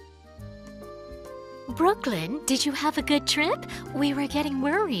 Brooklyn, did you have a good trip? We were getting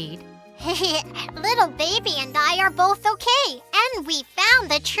worried. Little baby and I are both okay. And we found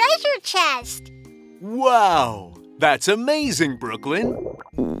the treasure chest. Wow! That's amazing, Brooklyn.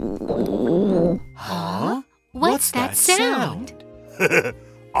 Huh? What's that sound?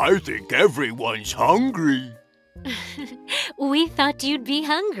 I think everyone's hungry. We thought you'd be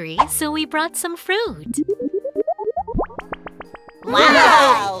hungry, so we brought some fruit.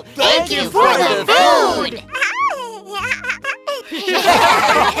 Wow! Thank you for the food!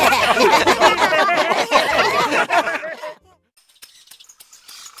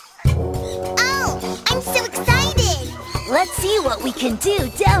 Oh, I'm so excited! Let's see what we can do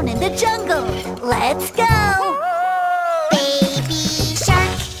down in the jungle. Let's go! Baby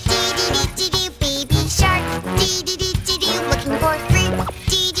shark, dee-dee-dee-dee-doo. Baby shark, dee-dee-dee-dee-doo. Looking for fruit,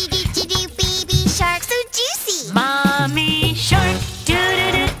 dee-dee-dee-dee-doo. Baby shark, so juicy. Mommy shark,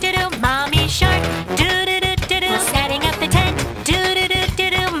 doo-doo-doo-doo-doo. Mommy shark, doo-doo-doo-doo-doo. Setting up the tent,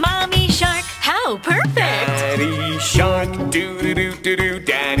 doo-doo-doo-doo-doo. Mommy shark, how perfect! Daddy Shark, doo-doo-doo-doo-doo.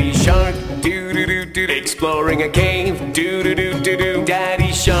 Daddy Shark, doo-doo-doo-doo. Exploring a cave, doo-doo-doo-doo-doo.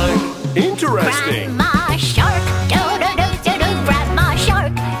 Daddy Shark, interesting. Grandma shark, do-do-do-do-do. Grandma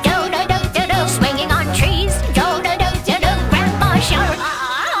shark, do-do-do-do-do. Swinging on trees, do-do-do-do-do. Grandma shark.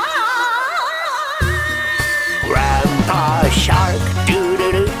 Grandpa Shark,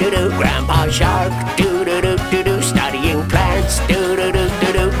 doo-doo-doo-doo-doo. Grandpa Shark, doo-doo-doo-doo-doo. Studying plants,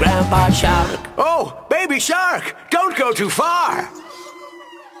 doo-doo-doo-doo-doo. Grandpa Shark. Oh, Baby Shark, don't go too far.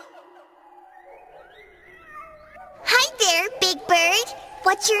 Hi there, Big Bird.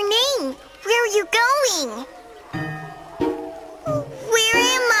 What's your name? Where are you going? Where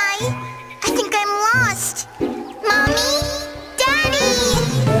am I? I think I'm lost. Mommy? Daddy?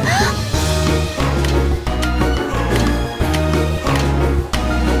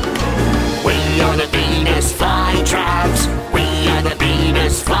 We are the Venus flytraps. We are the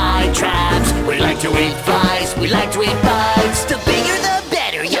Venus flytraps. We like to eat flies. We like to eat bugs. The bigger the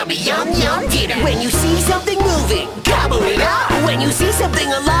better. Yummy, yum, yum dinner. When you see something moving, gobble it up. When you see something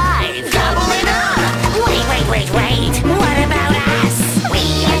alive, gobble it up. Wait. What about us? We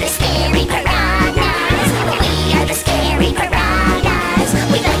are the scary piranhas. We are the scary piranhas.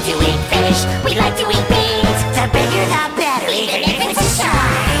 We like to eat fish. We like to eat beans. The bigger the better, even if it's a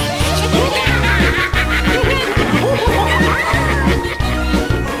shark.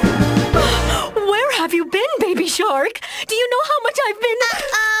 Where have you been, Baby Shark? Do you know how much I've been...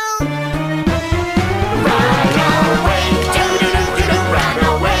 Uh-oh. Run away, do-do-do-do-do.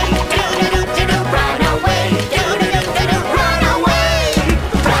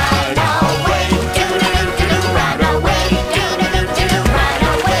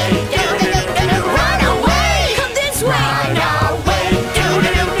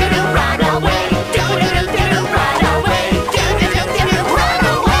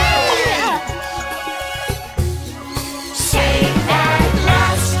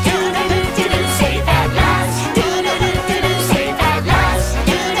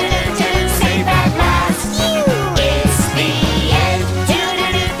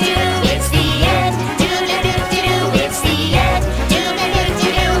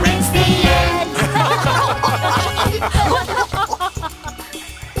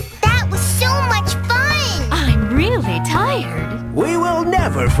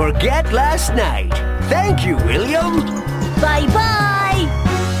 forget last night. Thank you, William. Bye-bye!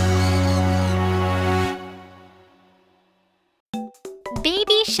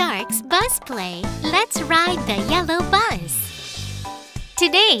 Baby Shark's Bus Play. Let's ride the yellow bus.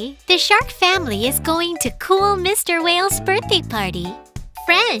 Today, the shark family is going to cool Mr. Whale's birthday party.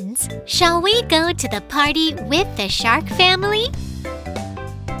 Friends, shall we go to the party with the shark family?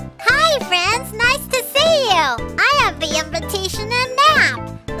 Hi, friends. Nice to see you. I have the invitation and map.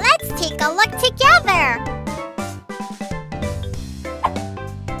 Let's take a look together.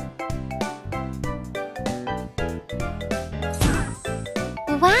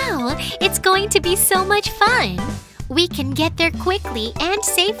 Wow, it's going to be so much fun. We can get there quickly and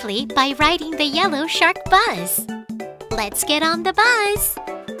safely by riding the yellow shark bus. Let's get on the bus.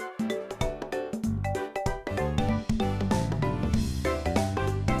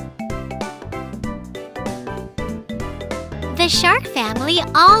 The shark family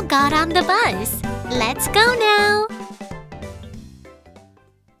all got on the bus. Let's go now.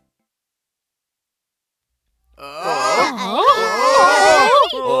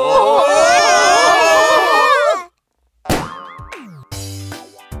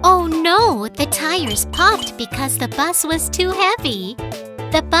 Oh no, the tires popped because the bus was too heavy.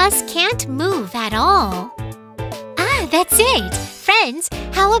 The bus can't move at all. Ah, that's it. Friends,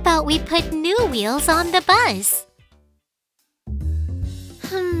 how about we put new wheels on the bus?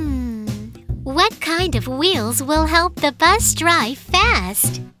 What kind of wheels will help the bus drive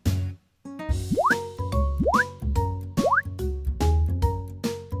fast?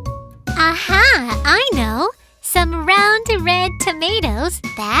 Aha! I know! Some round red tomatoes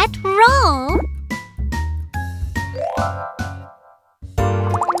that roll!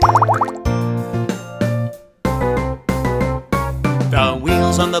 The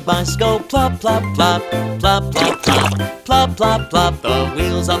wheels on the bus go plop, plop, plop, plop, plop, plop, plop, plop, plop. The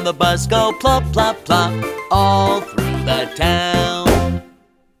wheels on the bus go plop, plop, plop, all through the town.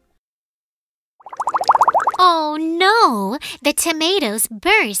 Oh no! The tomatoes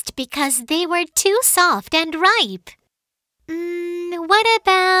burst because they were too soft and ripe. What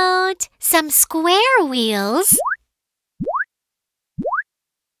about some square wheels?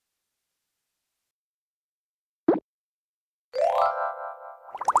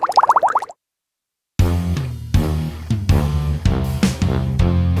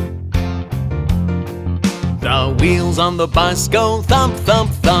 The wheels on the bus go thump,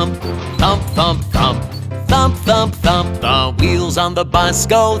 thump, thump, thump, thump, thump, thump, thump, thump. The wheels on the bus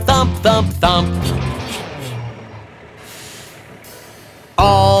go thump, thump, thump,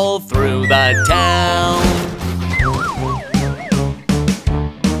 all through the town.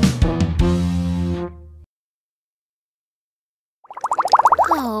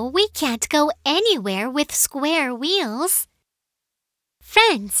 Oh, we can't go anywhere with square wheels.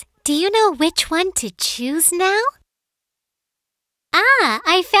 Friends, do you know which one to choose now? Ah,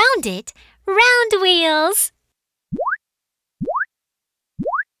 I found it! Round wheels!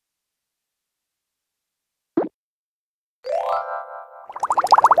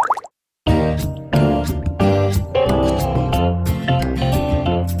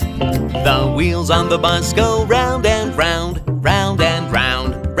 The wheels on the bus go round and round, round and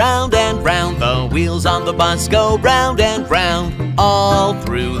round, round and round. The wheels on the bus go round and round, all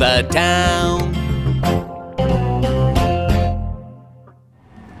through the town.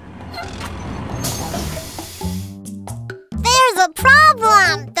 There's a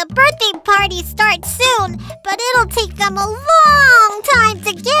problem. The birthday party starts soon, but it'll take them a long time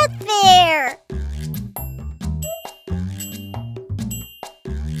to get there.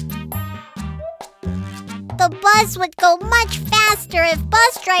 The bus would go much faster if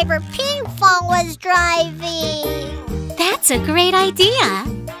bus driver Pinkfong was driving. That's a great idea!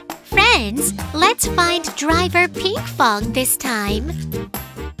 Friends, let's find driver Pinkfong this time.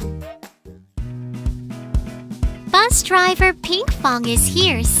 Bus driver Pinkfong is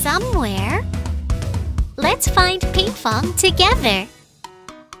here somewhere. Let's find Pinkfong together.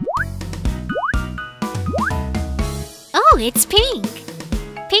 Oh, it's Pink.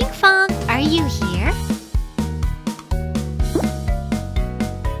 Pinkfong, are you here?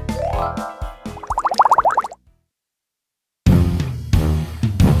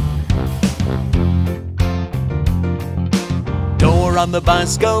 Door on the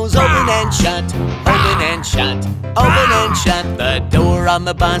bus goes open and shut, open and shut, open and shut. The door on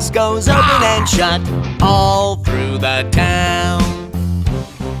the bus goes open and shut, all through the town.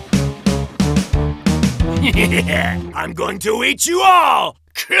 I'm going to eat you all!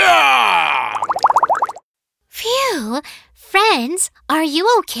 Phew! Friends, are you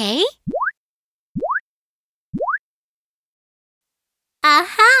okay?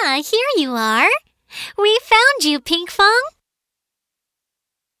 Aha! Here you are. We found you, Pinkfong.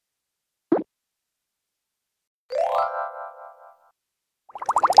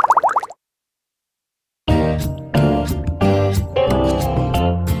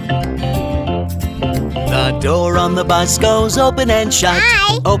 The door on the bus goes open and shut.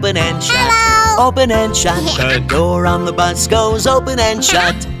 Hi. Open and shut. Hello. Open and shut. The door on the bus goes open and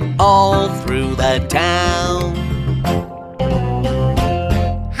shut. All through the town.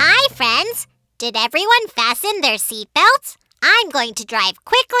 Hi, friends. Did everyone fasten their seatbelts? I'm going to drive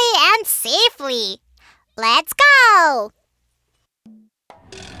quickly and safely. Let's go!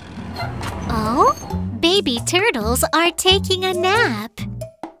 Oh, baby turtles are taking a nap.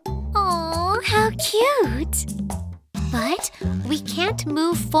 Oh, how cute! But we can't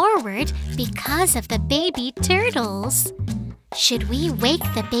move forward because of the baby turtles. Should we wake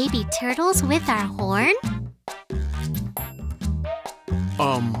the baby turtles with our horn?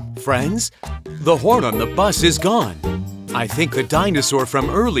 Friends, the horn on the bus is gone. I think the dinosaur from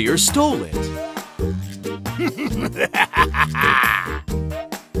earlier stole it.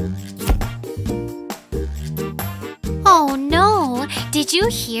 Oh no! Did you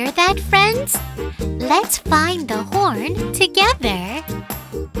hear that, friends? Let's find the horn together.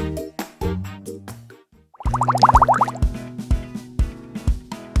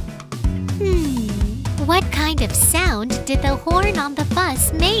 What kind of sound did the horn on the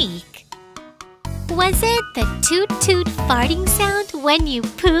bus make? Was it the toot-toot farting sound when you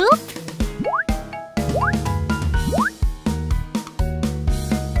poop?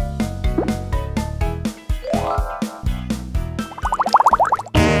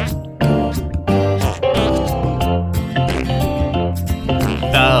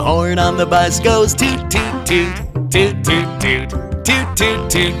 The horn on the bus goes toot toot toot, toot toot toot, toot toot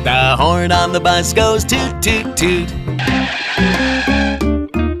toot. The horn on the bus goes toot toot toot.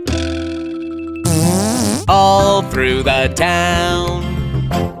 All through the town.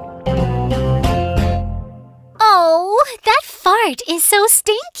 Oh, that fart is so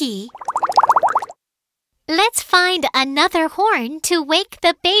stinky. Let's find another horn to wake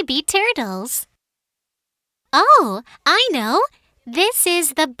the baby turtles. Oh, I know. This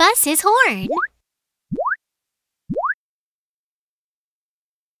is the bus's horn.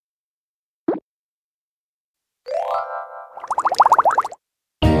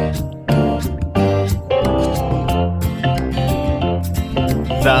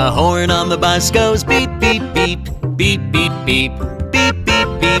 The horn on the bus goes beep, beep, beep, beep, beep, beep, beep, beep,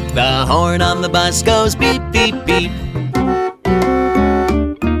 beep. The horn on the bus goes beep, beep, beep.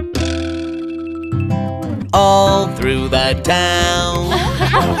 All through the town.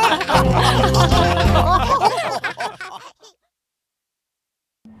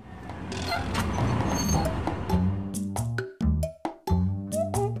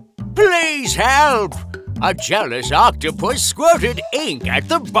 Please help! A jealous octopus squirted ink at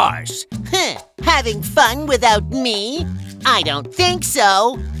the bus. Having fun without me? I don't think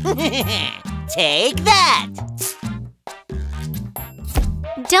so. Take that!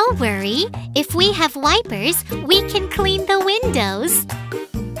 Don't worry. If we have wipers, we can clean the windows.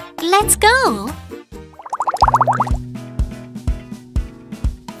 Let's go.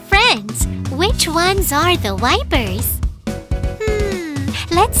 Friends, which ones are the wipers?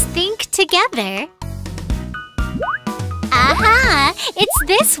 Let's think together. Aha! It's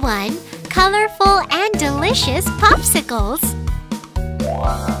this one. Colorful and delicious popsicles.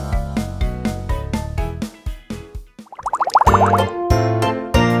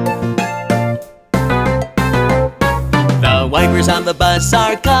 The wipers on the bus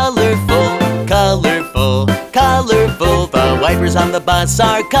are colorful, colorful, colorful. The wipers on the bus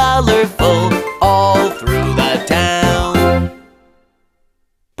are colorful, all through the town.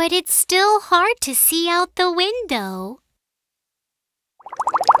 But it's still hard to see out the window.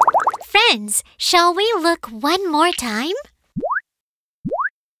 Friends, shall we look one more time?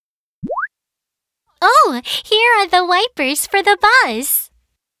 Oh, here are the wipers for the bus.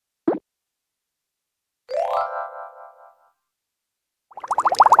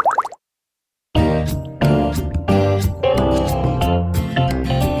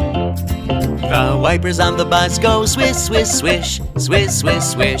 The wipers on the bus go swish, swish, swish, swish, swish,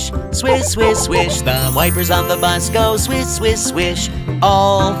 swish, swish, swish, swish. The wipers on the bus go swish, swish, swish,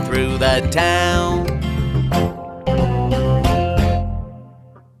 all through the town.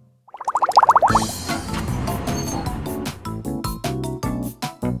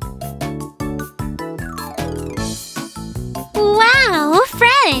 Wow,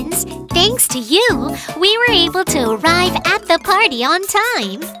 friends! Thanks to you, we were able to arrive at the party on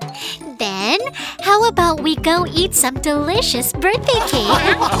time. then, how about we go eat some delicious birthday cake?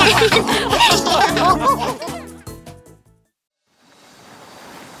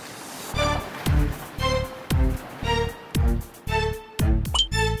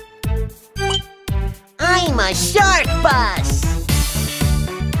 I'm a shark bus!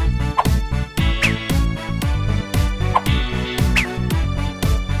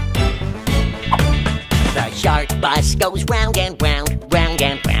 The shark bus goes round and round, round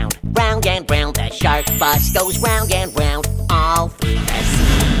and round, round and round. The shark bus goes round and round, all through the sea.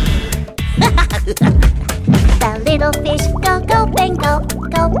 The little fish go, go, bang, go,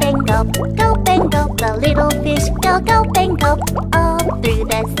 go, bang, go, go, bang, go. The little fish go, go, bang, go, all through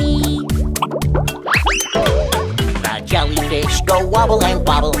the sea. The jellyfish go wobble and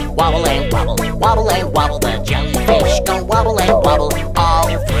wobble, wobble and wobble, wobble and wobble. The jellyfish go wobble and wobble, all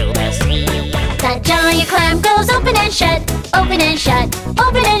through the sea. The giant clam goes open and shut, open and shut,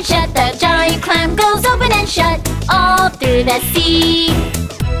 open and shut. The giant clam goes open and shut, all through the sea.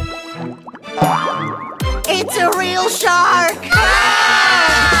 It's a real shark!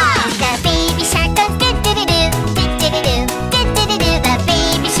 The baby shark goes do-do-do-do, do-do-do-do, do-do-do-do. The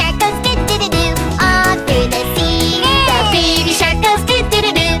baby shark goes do-do-do-do, all through the sea. The baby shark goes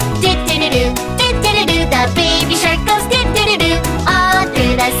do-do-do-do, do-do-do-do, do-do-do-do. The baby shark goes do-do-do-do, all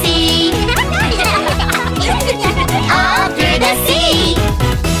through the sea. All through the sea.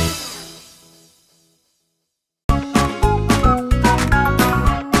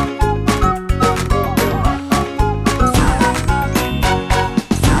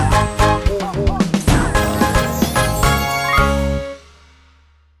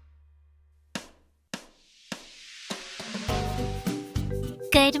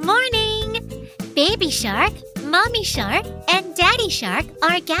 Good morning! Baby Shark, Mommy Shark, and Daddy Shark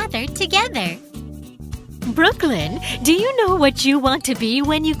are gathered together. Brooklyn, do you know what you want to be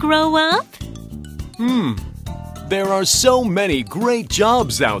when you grow up? There are so many great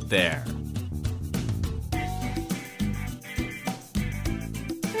jobs out there.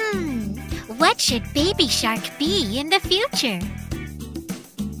 What should Baby Shark be in the future?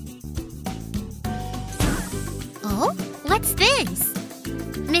 Oh, what's this?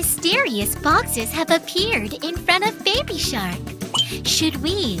 Mysterious boxes have appeared in front of Baby Shark. Should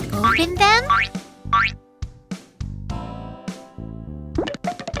we open them?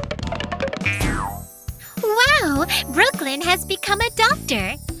 Wow! Brooklyn has become a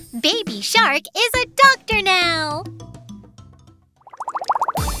doctor. Baby Shark is a doctor now.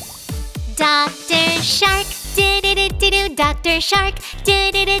 Dr. Shark, do-do-do-do-do, Dr. Shark,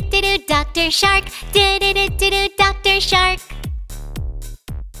 do-do-do-do-do, Dr. Shark, do-do-do-do-do, Dr. Shark.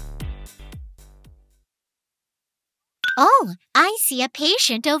 Oh, I see a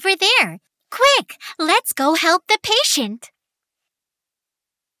patient over there. Quick, let's go help the patient.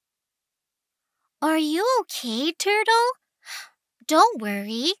 Are you okay, Turtle? Don't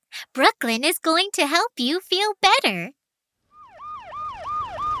worry. Brooklyn is going to help you feel better.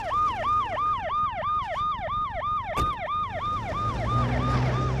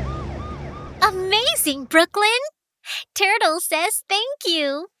 Amazing, Brooklyn! Turtle says thank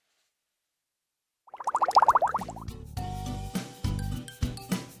you.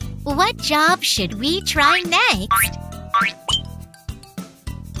 What job should we try next?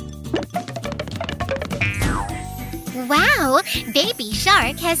 Wow! Baby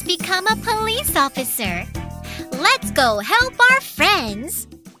Shark has become a police officer. Let's go help our friends.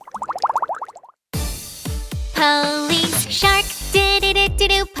 Police Shark,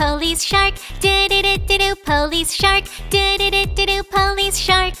 do-do-do-do-do, Police Shark, do-do-do-do-do, Police Shark, do-do-do-do-do, Police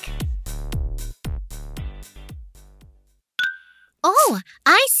Shark. Oh,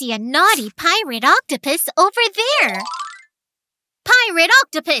 I see a naughty pirate octopus over there. Pirate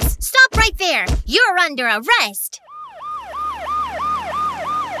octopus, stop right there. You're under arrest.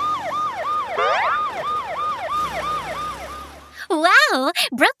 Wow,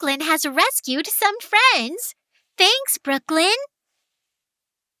 Brooklyn has rescued some friends. Thanks, Brooklyn.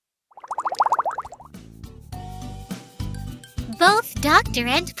 Both doctor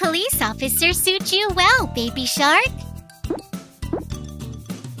and police officer suit you well, Baby Shark.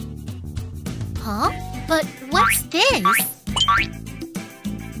 Huh? But what's this?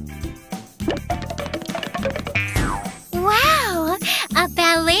 Wow! A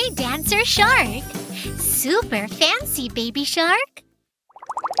ballet dancer shark. Super fancy, Baby Shark.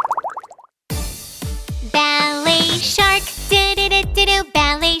 Ballet shark, do-do-do-do-do,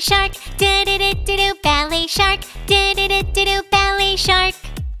 ballet shark, do-do-do-do-do, ballet shark, do-do-do-do-do, ballet shark.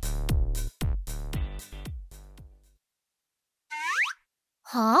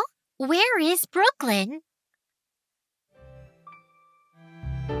 Huh? Where is Brooklyn?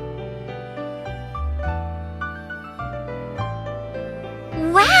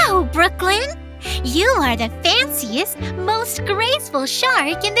 Brooklyn. You are the fanciest, most graceful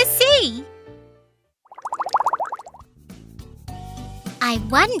shark in the sea. I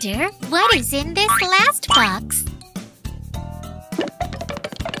wonder what is in this last box.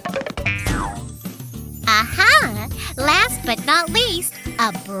 Aha! Last but not least,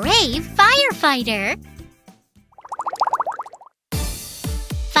 a brave firefighter.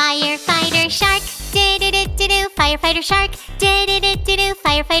 Firefighter shark, do-do-do-do-do, firefighter shark, do-do-do-do-do,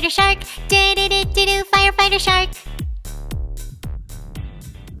 firefighter shark, do-do-do-do-do, firefighter shark.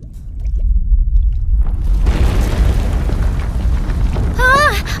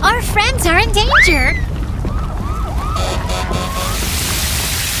 Ah, our friends are in danger.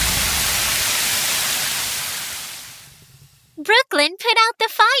 Brooklyn put out the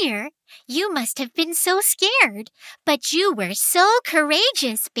fire. You must have been so scared, but you were so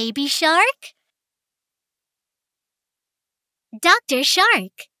courageous, baby shark. Dr.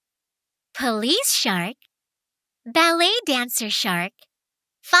 Shark, police shark, ballet dancer shark,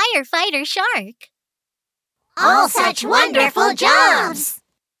 firefighter shark. All such wonderful jobs!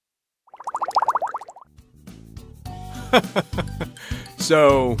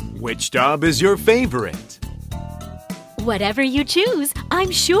 So, which job is your favorite? Whatever you choose,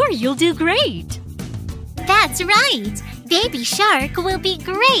 I'm sure you'll do great. That's right. Baby Shark will be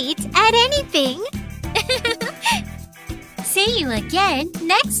great at anything. See you again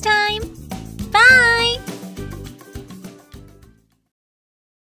next time. Bye.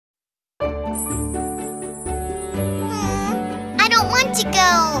 I don't want to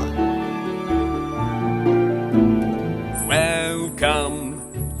go.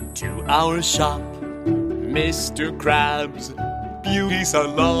 Welcome to our shop, Mr. Krabs Beauty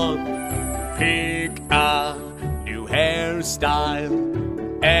Salon. Pick a new hairstyle.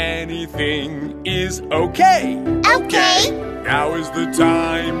 Anything is okay. Okay. Now is the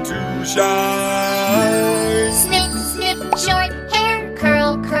time to shine. Snip, snip, short hair,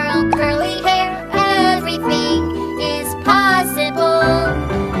 curl, curl, curly hair. Everything is possible.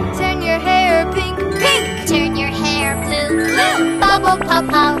 Turn your hair pink, pink. Turn your hair blue, blue. Bubble, pop,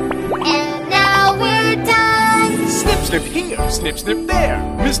 pop. And now we're done. Snip, snip here, snip, snip there.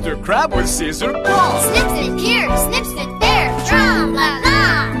 Mr. Crab with scissor claws. Snip, snip here, snip, snip there. Tra la la.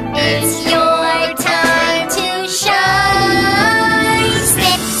 It's your time to shine.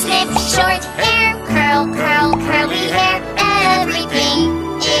 Snip, snip, short hair, curl, curl, curly hair.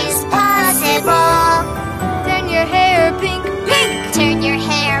 Everything is possible. Turn your hair pink, pink. Turn your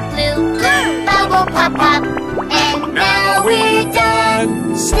hair blue, blue. Bubble, pop, pop. And now we're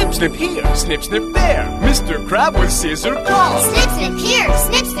done. Snip, snip here, snip, snip there. Mr. Crab with scissor claws. Snip, snip here,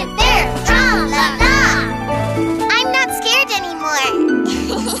 snip, snip there. Tra la la. I'm not scared anymore.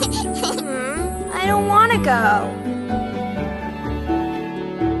 I don't want to go.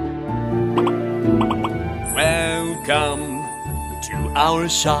 Welcome to our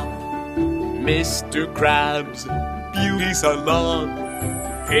shop, Mr. Krabs Beauty Salon.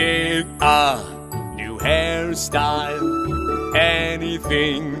 Pick a new hairstyle.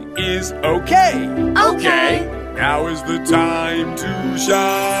 Anything is okay. Okay. Now is the time to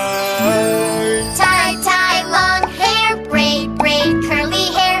shine. Tie, tie, long hair, braid, braid,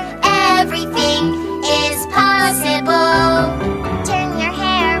 curly hair. Everything is possible. Turn your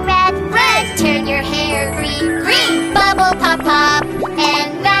hair red, red. Turn your hair green, green. Bubble, pop, pop.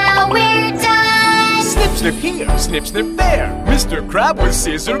 And now we're done. Snip, snip here, snip, snip there. Mr. Crab with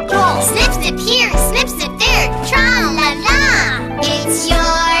scissor claws. Snip, snip here, snip, snip there. Tra la la. It's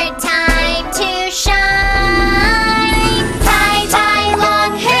your time to shine. Tie, tie,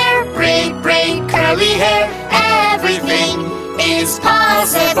 long hair, braid, braid, curly hair. Everything is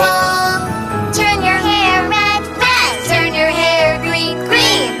possible. Turn your hair red, red. Turn your hair green,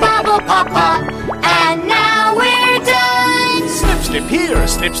 green. Bubble, pop, pop. And now we're done. Snip, snip here,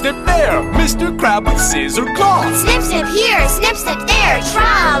 snip, snip there. Mr. Crab with scissor claws. Snip, snip here, snip, snip there.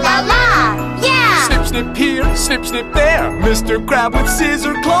 Tra la la. Yeah. Snip, snip here, snip, snip there. Mr. Crab with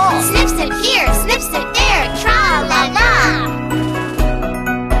scissor claws. Snip, snip here, snip, snip there. Tra la la.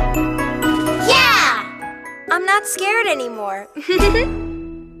 Yeah. I'm not scared anymore.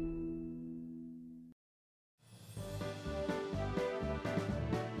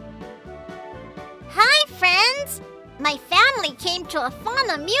 Hi, friends! My family came to a fun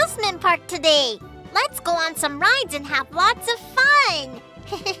amusement park today. Let's go on some rides and have lots of fun.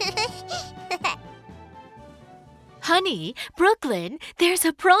 Honey, Brooklyn, there's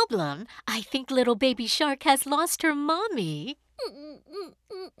a problem. I think little baby shark has lost her mommy.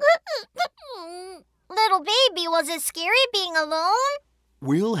 Little baby, was it scary being alone?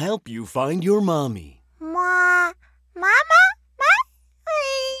 We'll help you find your mommy. Mama?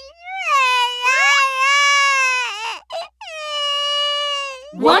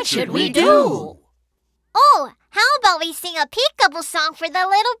 What should we do? Oh, how about we sing a Peekaboo song for the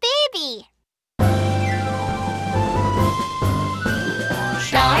little baby?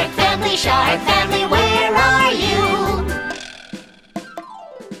 Shark family, where are you?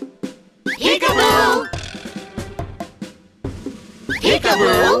 Peekaboo!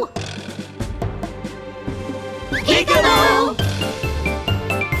 Peekaboo! Peekaboo!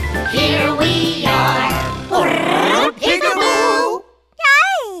 Here we are! Peekaboo!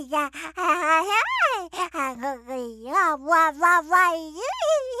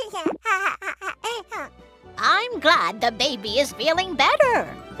 I'm glad the baby is feeling better.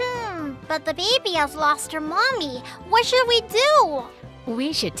 But the baby has lost her mommy. What should we do?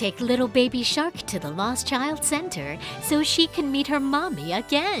 We should take little baby Shark to the Lost Child Center so she can meet her mommy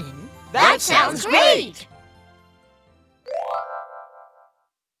again. That sounds great!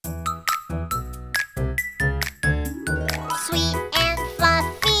 Sweet and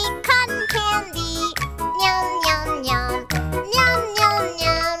fluffy cotton candy. Yum, yum, yum. Yum, yum,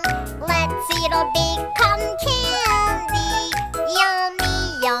 yum. Let's eat a big cotton candy. Yummy,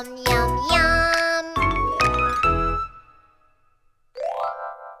 yum, yum, yum.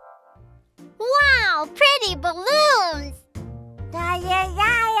 Wow, pretty balloons!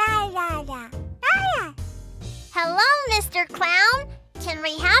 Hello, Mr. Clown. Can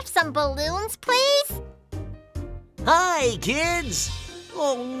we have some balloons, please? Hi, kids!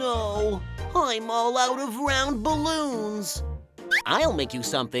 Oh no, I'm all out of round balloons. I'll make you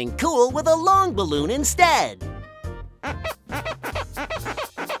something cool with a long balloon instead.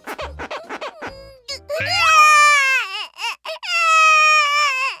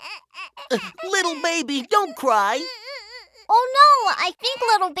 Little baby, don't cry. Oh no, I think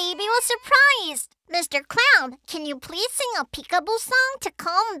little baby was surprised. Mr. Clown, can you please sing a Peekaboo song to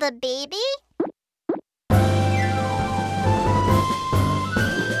calm the baby?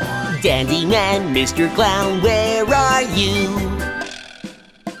 Dandy Man, Mr. Clown, where are you?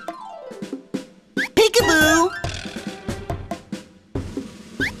 Peekaboo!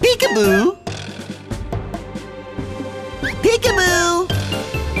 Peekaboo! Peekaboo!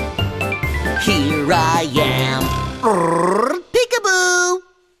 Here I am. Peekaboo!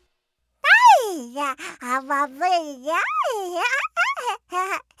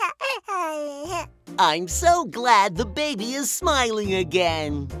 I'm so glad the baby is smiling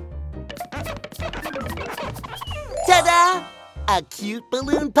again. Ta-da! A cute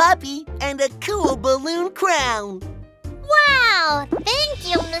balloon puppy and a cool balloon crown. Wow! Thank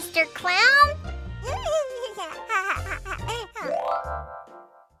you, Mr. Clown!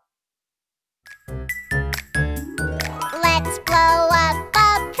 Let's blow up a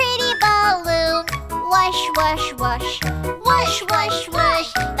pretty balloon. Wash, wash, wash. Wash, wash,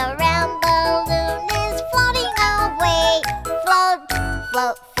 wash. The round balloon is floating away. Float,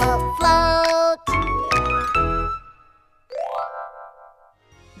 float, float, float.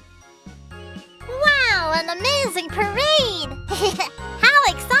 Wow, an amazing parade! How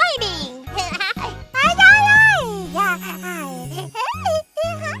exciting!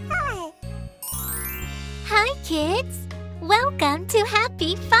 Hi, kids. Welcome to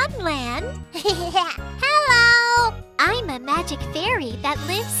Happy Funland. Hello! I'm a magic fairy that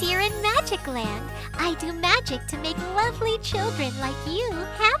lives here in Magic Land. I do magic to make lovely children like you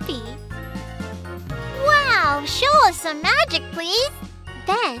happy. Wow, show us some magic, please!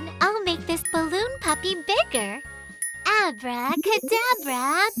 Then I'll make this balloon puppy bigger.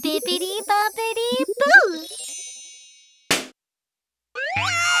 Abracadabra, bibbidi-bobbidi-boo.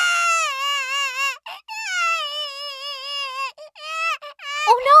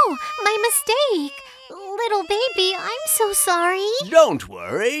 Oh no, my mistake. Little baby, I'm so sorry. Don't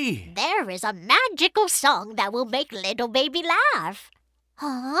worry. There is a magical song that will make little baby laugh.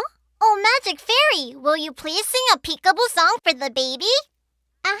 Huh? Oh, Magic Fairy, will you please sing a Peekaboo song for the baby?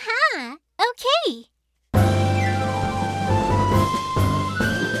 Aha, okay.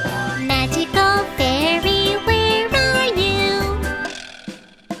 Magical fairy, where are you?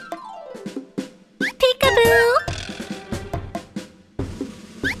 Peekaboo!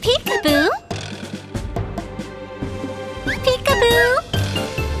 Peekaboo! Peekaboo!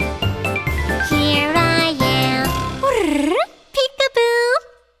 Here I am. Peekaboo!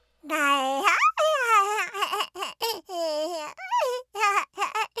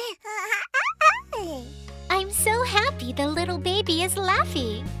 I'm so happy the little baby is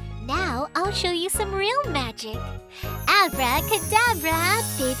laughing. Now I'll show you some real magic. Abracadabra,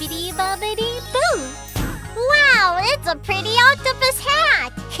 bibbidi-bobbidi-boo. Wow, it's a pretty octopus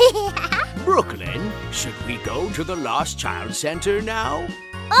hat! Brooklyn, should we go to the Lost Child Center now?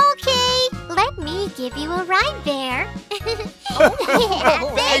 Okay, let me give you a ride there.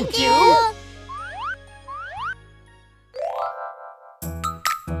 Thank you.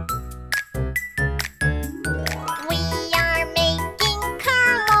 We are making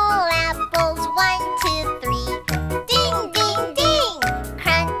caramel apples. 1, 2, 3. Ding, ding, ding.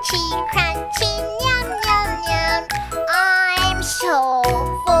 Crunchy, crunchy, yum, yum, yum. I'm so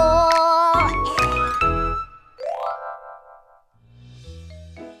full.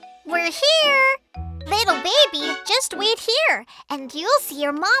 We're here. Little baby, just wait here, and you'll see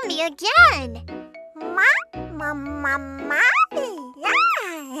your mommy again.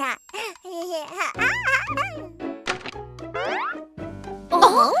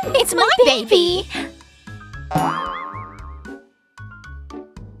 Oh, it's my baby!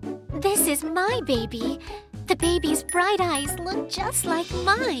 This is my baby. The baby's bright eyes look just like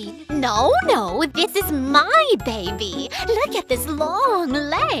mine. No, this is my baby. Look at this long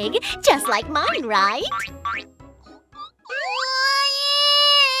leg, just like mine, right?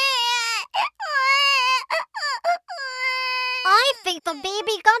 I think the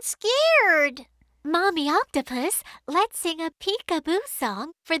baby got scared. Mommy Octopus, let's sing a Peekaboo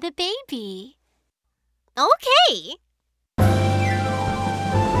song for the baby. Okay.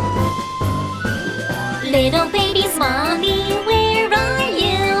 Little baby's mommy, where are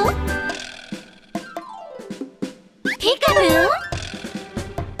you? Peekaboo!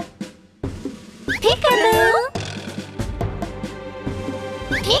 Peekaboo!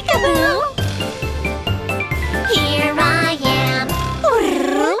 Peekaboo! Here I am!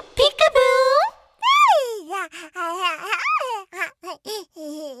 Peekaboo!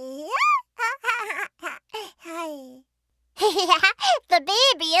 The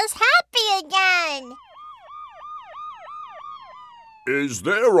baby is happy again. Is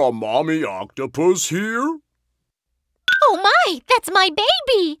there a mommy octopus here? Oh my, that's my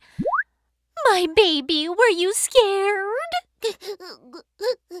baby! My baby, were you scared?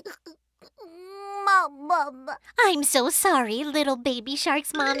 I'm so sorry, little baby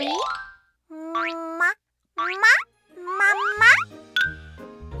shark's mommy.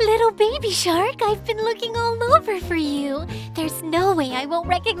 Little baby shark, I've been looking all over for you. There's no way I won't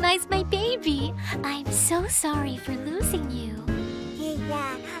recognize my baby. I'm so sorry for losing you.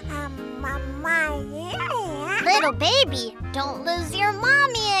 Little baby, don't lose your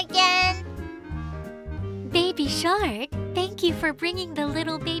mommy again. Baby shark, thank you for bringing the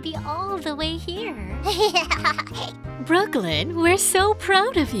little baby all the way here. Brooklyn, we're so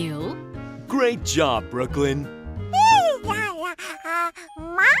proud of you. Great job, Brooklyn.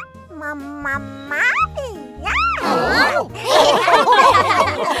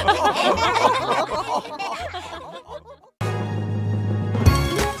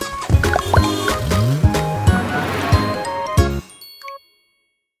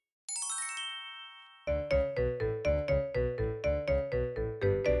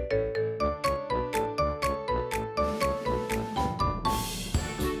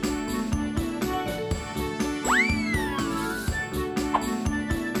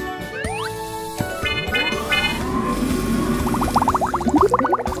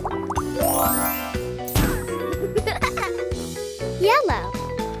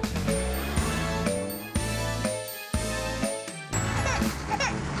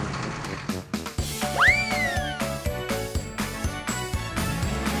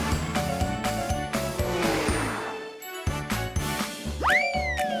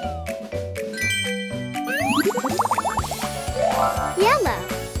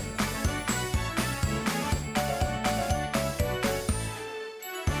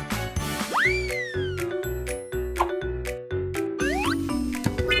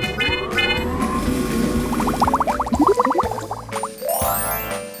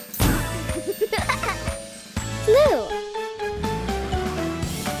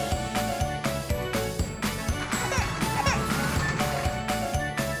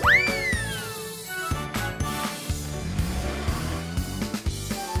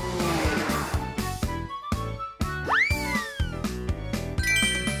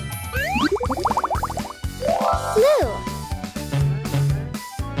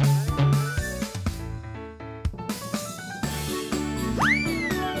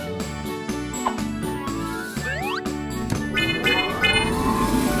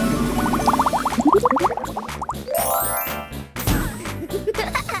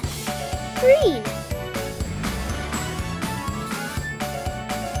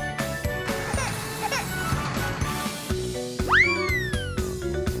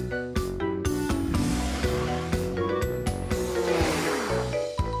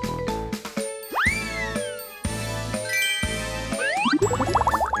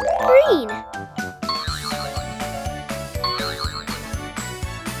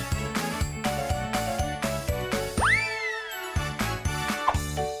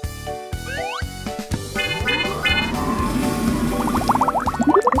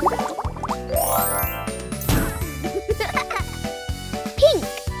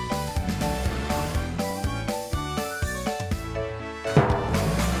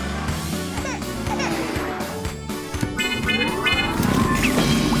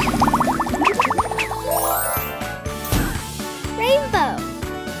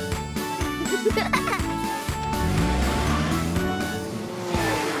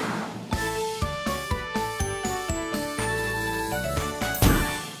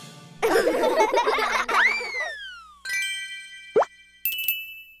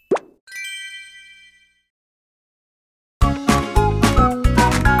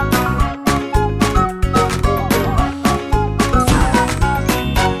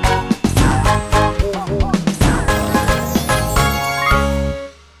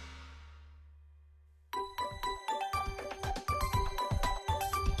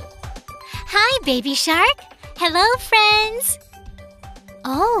 Hi, Baby Shark. Hello, friends.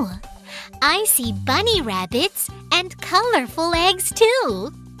 Oh, I see bunny rabbits and colorful eggs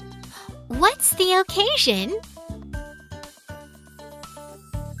too. What's the occasion?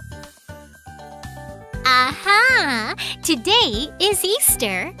 Aha! Today is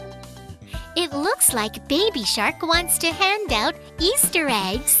Easter. It looks like Baby Shark wants to hand out Easter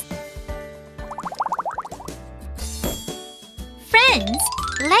eggs. Friends,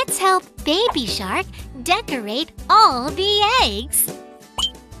 let's help Baby Shark decorate all the eggs.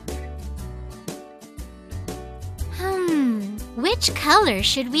 Which color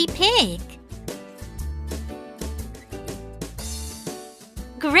should we pick?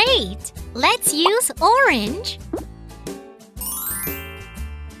 Great! Let's use orange.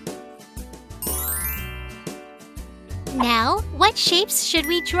 Now, what shapes should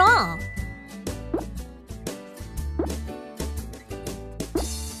we draw?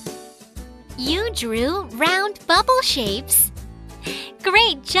 You drew round bubble shapes.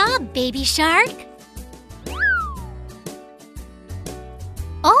 Great job, Baby Shark!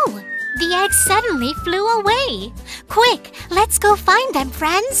 Oh, the eggs suddenly flew away. Quick, let's go find them,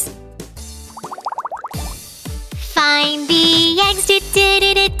 friends. Find the eggs,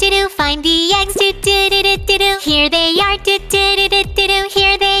 do-do-do-do-do. Find the eggs, do-do-do-do-do. Here they are, do-do-do-do-do.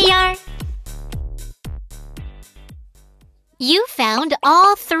 Here they are. You found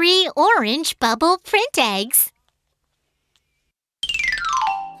all 3 orange bubble print eggs.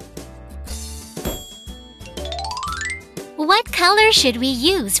 What color should we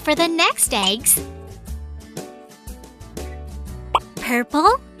use for the next eggs?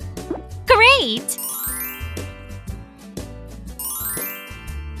 Purple? Great!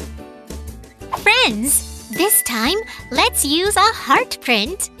 Friends, this time let's use a heart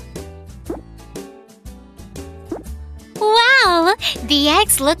print. Wow! The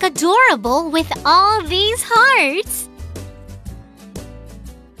eggs look adorable with all these hearts.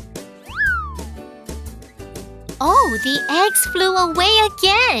 Oh, the eggs flew away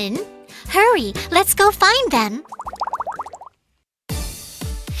again. Hurry, let's go find them.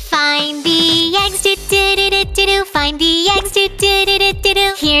 Find the eggs, do-do-do-do-do. Find the eggs,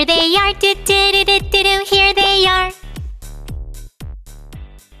 do-do-do-do-do. Here they are, do-do-do-do-do. Here they are.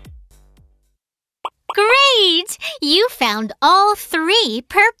 Great! You found all 3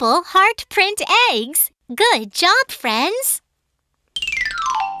 purple heart print eggs. Good job, friends.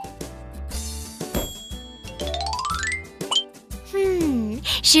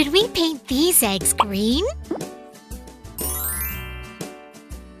 Should we paint these eggs green?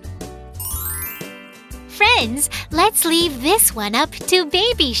 Friends, let's leave this one up to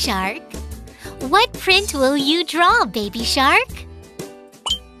Baby Shark. What print will you draw, Baby Shark?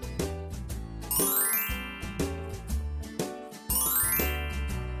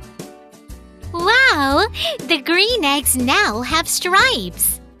 Wow! The green eggs now have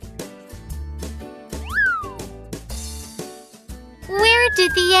stripes. Where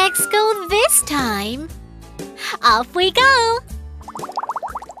did the eggs go this time? Off we go!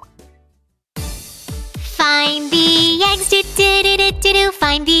 Find the eggs, do-do-do-do-do.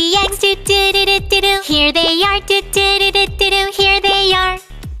 Find the eggs, do-do-do-do-do. Here they are, do-do-do-do-do. Here they are.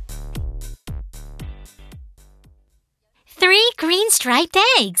 3 green striped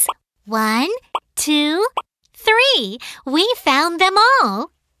eggs. 1, 2, 3. We found them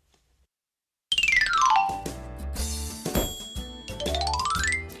all.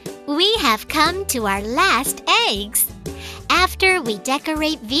 We have come to our last eggs. After we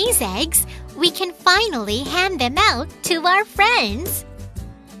decorate these eggs, we can finally hand them out to our friends.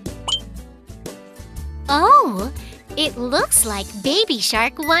 Oh, it looks like Baby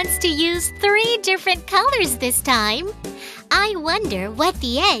Shark wants to use 3 different colors this time. I wonder what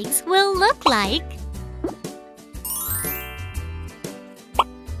the eggs will look like.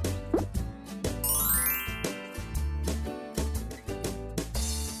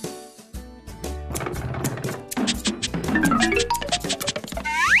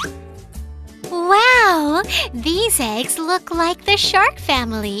 Wow! These eggs look like the shark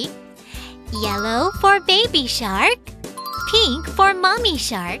family. Yellow for Baby Shark, pink for Mommy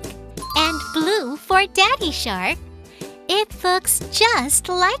Shark, and blue for Daddy Shark. It looks just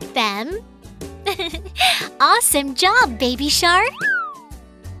like them. Awesome job, Baby Shark!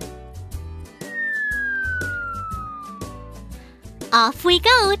 Off we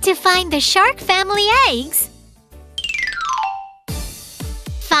go to find the shark family eggs.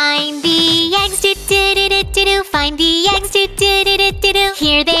 Find the eggs, do-do-do-do-do-do. Find the eggs, do-do-do-do-do-do.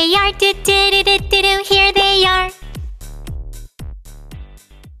 Here they are, do-do-do-do-do-do. Here they are.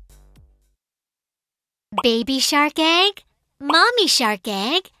 Baby shark egg, mommy shark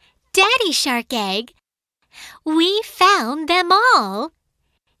egg, daddy shark egg. We found them all.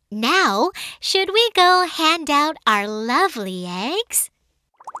 Now, should we go hand out our lovely eggs?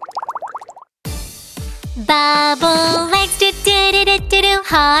 Bubble eggs, do-do-do-do-do-do.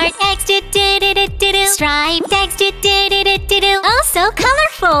 Heart eggs, do-do-do-do-do-do. Striped eggs, do-do-do-do-do-do. Oh, so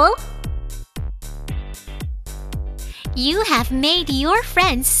colorful! You have made your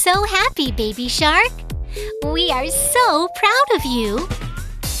friends so happy, Baby Shark. We are so proud of you.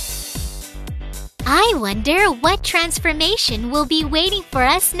 I wonder what transformation will be waiting for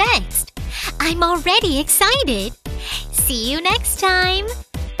us next. I'm already excited. See you next time.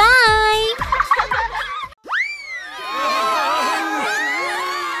 Bye!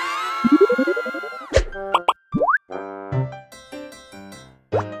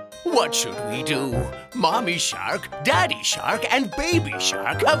 What should we do? Mommy Shark, Daddy Shark, and Baby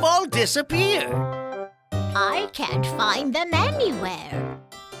Shark have all disappeared. I can't find them anywhere.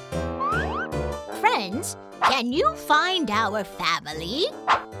 Friends, can you find our family?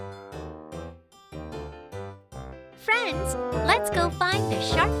 Friends, let's go find the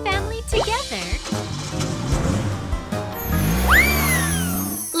shark family together.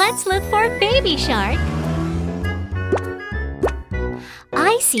 Let's look for Baby Shark.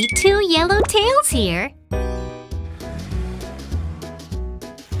 I see 2 yellow tails here.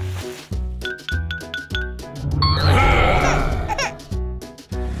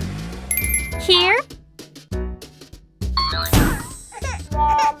 Here.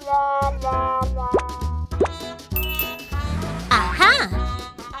 Aha!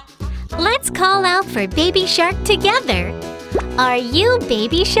 Let's call out for Baby Shark together. Are you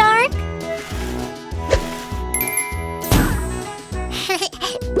Baby Shark?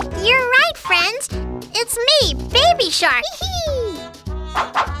 You're right, friends. It's me, Baby Shark.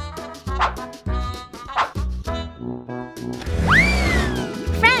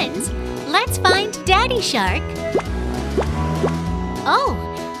 Friends, let's find Daddy Shark. Oh,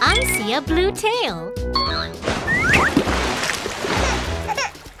 I see a blue tail.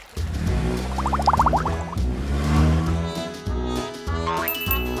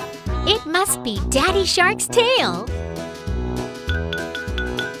 It must be Daddy Shark's tail.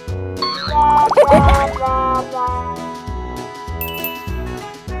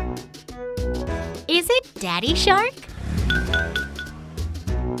 Is it Daddy Shark?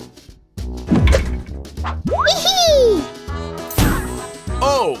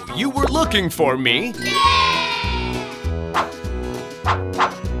 Oh, you were looking for me?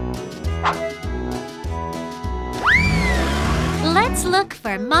 Let's look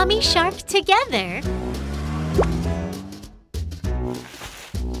for Mommy Shark together.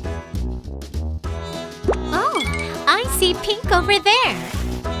 Oh, I see Pink over there.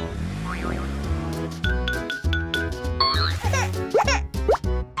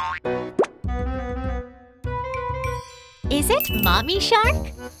 Is it Mommy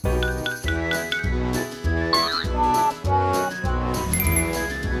Shark?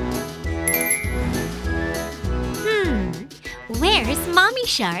 Where's Mommy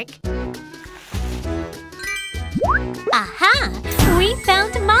Shark? Aha! We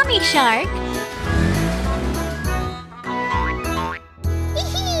found Mommy Shark!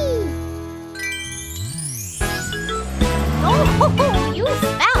 Oh, you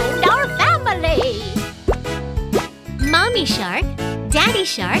found our family! Mommy Shark, Daddy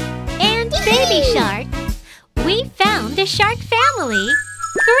Shark, and Baby Shark. We found the shark family.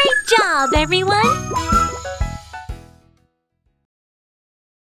 Great job, everyone!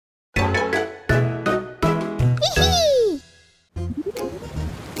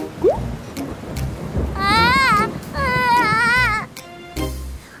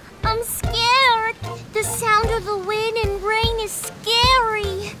 I'm scared. The sound of the wind and rain is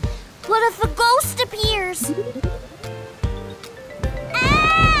scary. What if a ghost appears?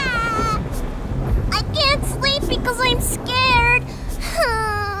 I can't sleep because I'm scared.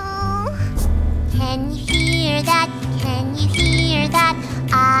 Can you hear that? Can you hear that?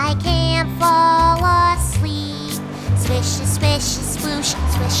 I can't fall asleep. Swish, swish, swoosh,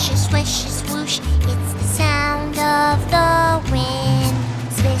 swish, swish, swoosh. It's the sound of the wind.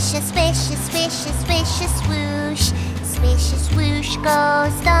 Swish, swish. swish, swish, swoosh. Swish, swoosh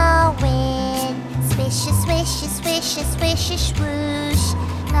goes the wind. Swish, swish, swish, swish, swoosh.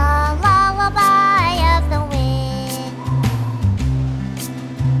 The lullaby of the wind.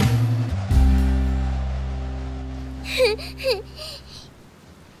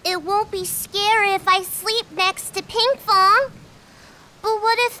 It won't be scary if I sleep next to Pinkfong. But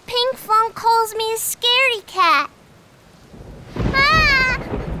what if Pinkfong calls me a scaredy cat? Ah!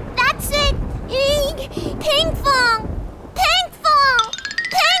 That's it! Pinkfong! Pinkfong!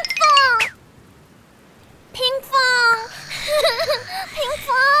 Pinkfong! Pinkfong!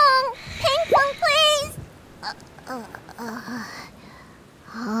 Pinkfong! Pinkfong, please!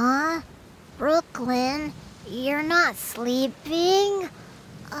 Huh? Brooklyn, you're not sleeping?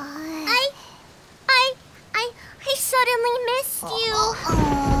 I suddenly missed you.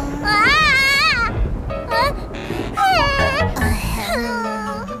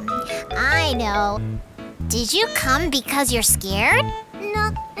 I know. Did you come because you're scared?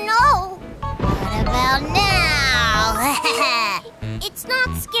 No. What about now? It's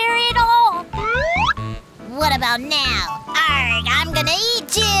not scary at all. What about now? Arg, I'm gonna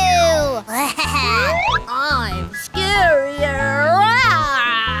eat you! I'm scarier.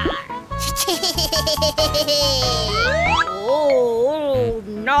 Oh,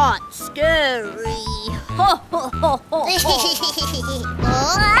 not scary.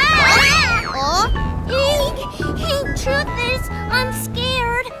 Hey, truth is, I'm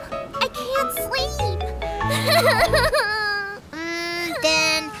scared. I can't sleep.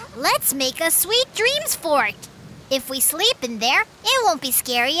 Then let's make a sweet dreams fort. If we sleep in there, it won't be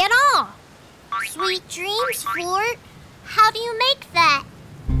scary at all. Sweet dreams fort? How do you make that?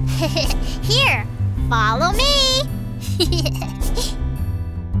 Here, follow me.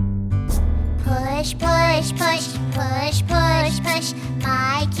 Push, push, push, push, push, push,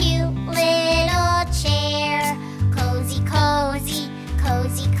 my cute little chair. Cozy, cozy,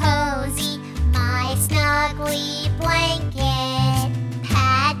 cozy, cozy, my snuggly blanket.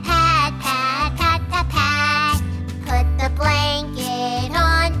 Pat, pat, pat, pat, pat, pat, put the blanket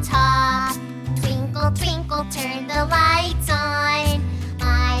on top. Twinkle, twinkle, turn the lights on.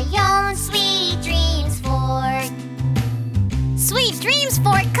 My own sweet dreams fort. Sweet dreams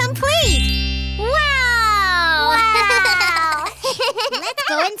fort complete. Wow! Let's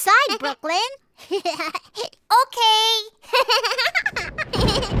go inside, Brooklyn. Okay.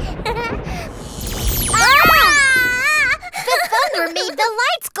 The thunder made the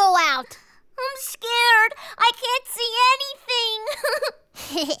lights go out. I'm scared. I can't see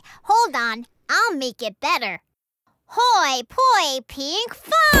anything. Hold on, I'll make it better. Hoi poi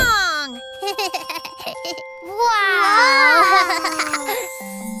pinkfong! Wow!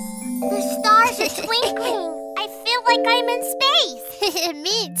 The stars are twinkling. I feel like I'm in space.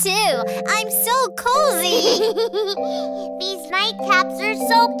 Me too. I'm so cozy. These nightcaps are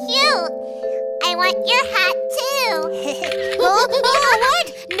so cute. I want your hat too. Oh, what?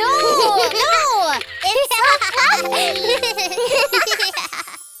 No! It's so fluffy.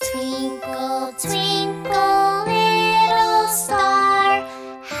 Twinkle, twinkle, little star,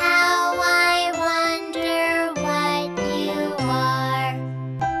 how I wonder what you are.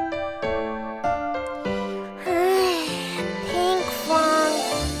 Pinkfong,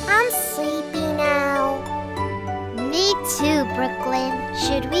 I'm sleepy now. Me too, Brooklyn.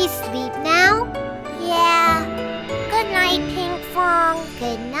 Should we sleep now? Yeah. Good night, Pinkfong.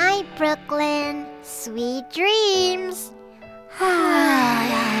 Good night, Brooklyn. Sweet dreams.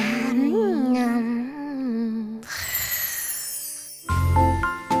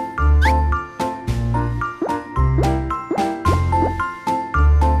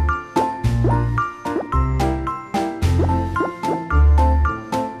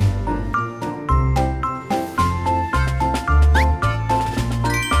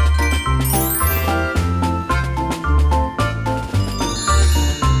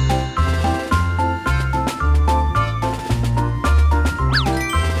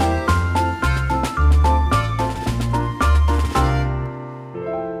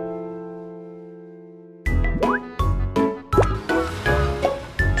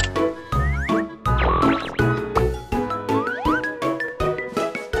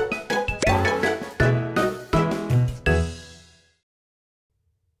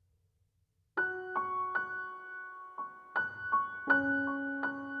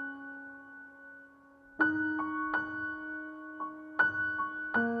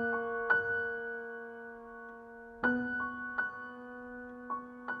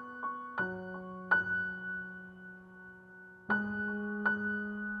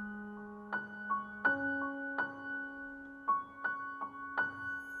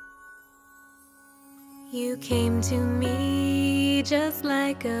 You came to me just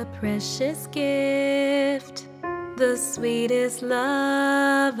like a precious gift, the sweetest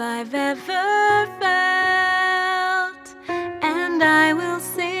love I've ever felt. And I will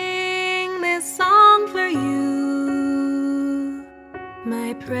sing this song for you,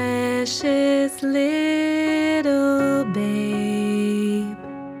 my precious little babe.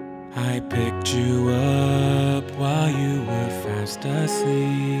 I picked you up while you were fast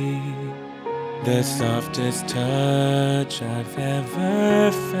asleep, the softest touch I've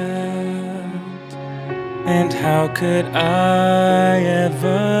ever felt. And how could I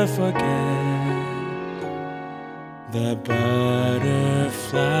ever forget the butterflies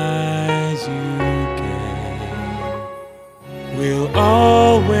you gave? We'll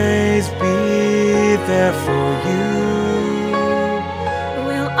always be there for you.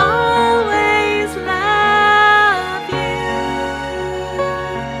 We'll always love you.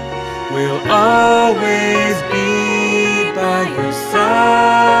 We'll always be by your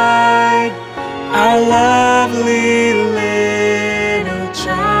side, our lovely little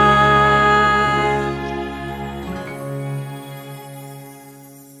child.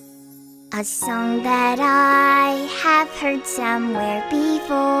 A song that I have heard somewhere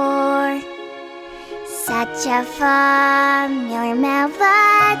before, such a familiar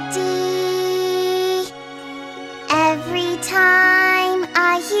melody. Every time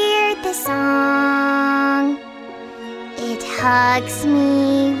I hear the song, it hugs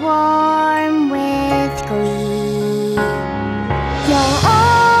me warm with glee. You'll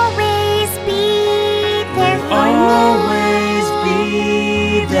always be there for me. Always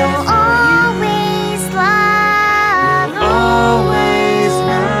be there You'll for always love me. always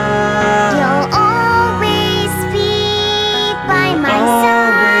love. You'll always be by my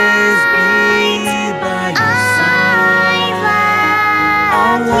Always side. be by your side, I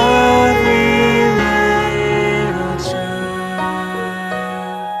our love you. lovely little child.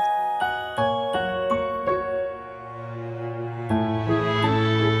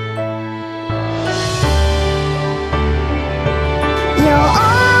 You'll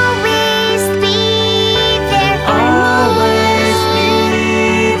always be there for Always me. be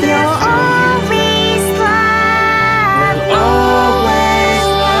there You'll for you. always love me. Always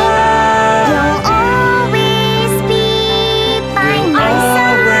love. You'll always be by my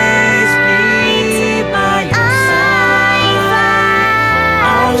Always be by your side,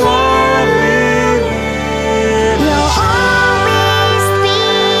 our side. lovely little You'll always be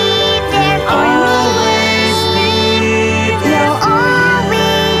there for me. Always be there You'll for you.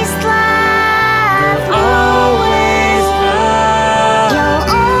 always love me. Always love. You'll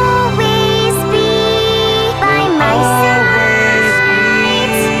always be by my Always be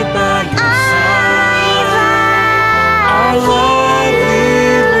side. by your side, our I love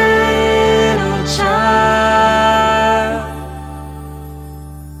lovely little child.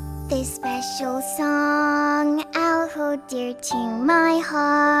 this special song I'll hold dear to my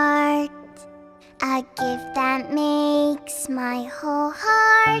heart, a gift that makes my whole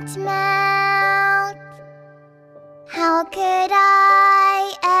heart melt. How could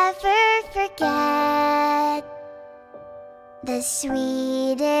I ever forget the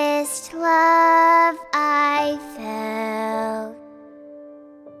sweetest love I felt?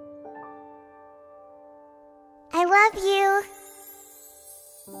 I love you.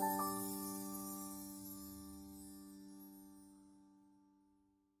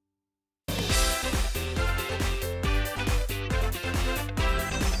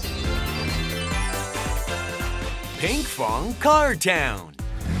 Pinkfong Car Town.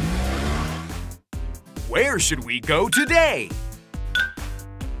 Where should we go today?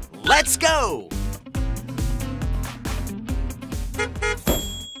 Let's go!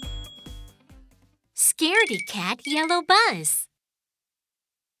 Scaredy Cat Yellow Bus.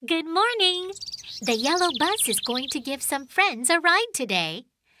 Good morning. The yellow bus is going to give some friends a ride today.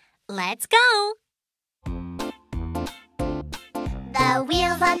 Let's go. The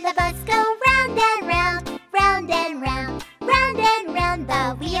wheels on the bus go round and round, round and round, round and round.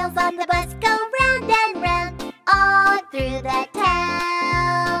 The wheels on the bus go round and round, all through the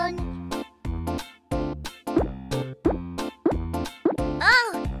town.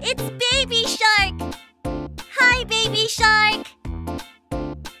 Oh, it's Baby Shark! Hi, Baby Shark!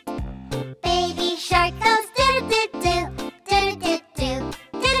 Baby Shark goes do-do-do-do, do-do-do-do,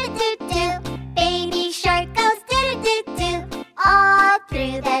 do-do-do-do. Baby Shark goes do-do-do-do, all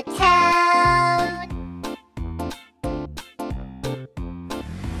through the town.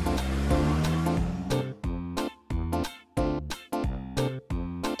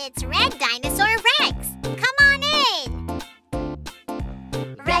 It's Red Dinosaur Rex. Come on in.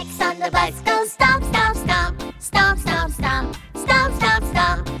 Rex on the bus goes stomp, stomp, stomp.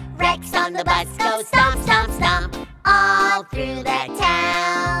 on the bus go stomp, stomp, stomp, all through the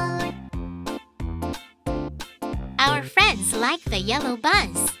town. Our friends like the yellow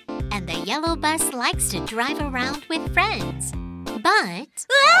bus, and the yellow bus likes to drive around with friends. But...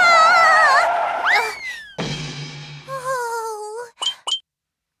 Oh.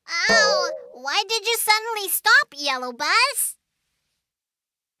 Ow! Why did you suddenly stop, Yellow Bus?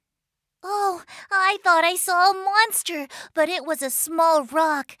 Oh, I thought I saw a monster, but it was a small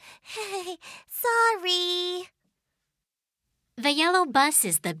rock. Sorry. The yellow bus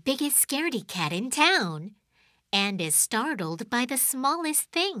is the biggest scaredy cat in town and is startled by the smallest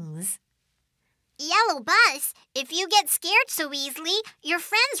things. Yellow Bus, if you get scared so easily, your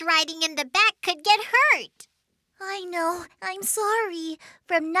friends riding in the back could get hurt. I know. I'm sorry.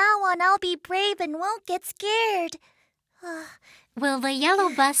 From now on, I'll be brave and won't get scared. Will the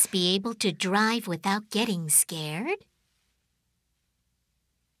yellow bus be able to drive without getting scared?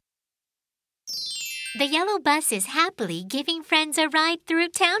 The yellow bus is happily giving friends a ride through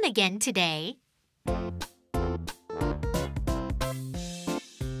town again today.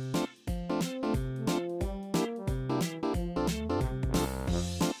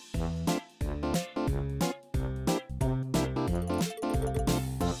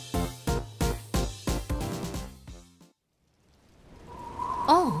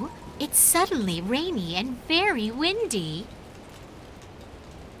 Oh, it's suddenly rainy and very windy.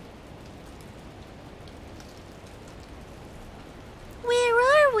 Where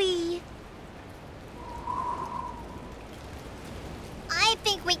are we? I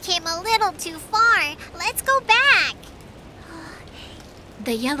think we came a little too far. Let's go back.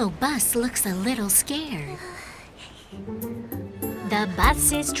 The yellow bus looks a little scared. The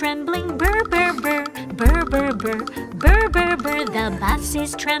bus is trembling, burr, burr, burr, burr, burr, burr, burr, burr, burr. The bus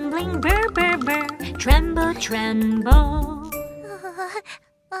is trembling, burr, burr, burr, tremble, tremble.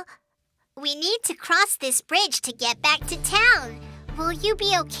 We need to cross this bridge to get back to town. Will you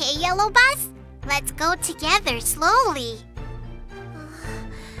be okay, Yellow Bus? Let's go together slowly.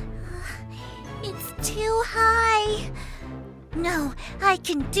 It's too high. No, I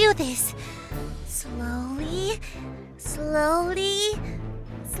can do this. Slowly, slowly,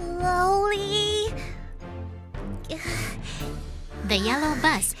 slowly. The yellow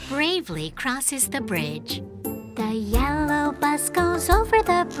bus bravely crosses the bridge. The yellow bus goes over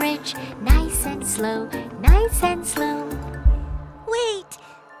the bridge, nice and slow, nice and slow. Wait,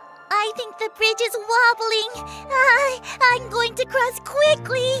 I think the bridge is wobbling. I'm going to cross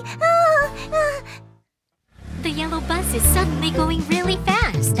quickly. The yellow bus is suddenly going really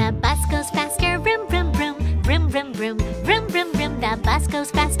fast. The bus goes faster, vroom, vroom, vroom, vroom, vroom, vroom, vroom, vroom, vroom. The bus goes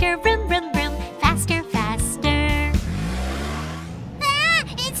faster, vroom, vroom, vroom, faster, faster.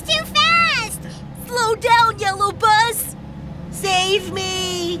 It's too fast! Slow down, Yellow Bus! Save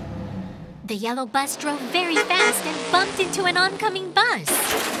me! The yellow bus drove very fast and bumped into an oncoming bus.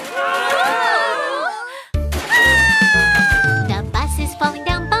 The bus is falling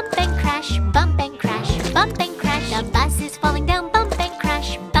down, bump and crash, bump and crash, bump and crash. The bus is falling down, bump and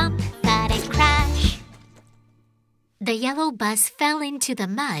crash, bump, thud and crash. The yellow bus fell into the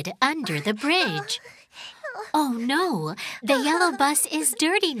mud under the bridge. Oh no, the yellow bus is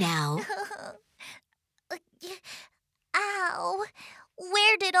dirty now. Ow!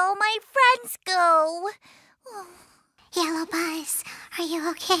 Where did all my friends go? Yellow Bus, are you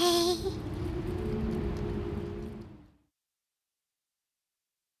okay?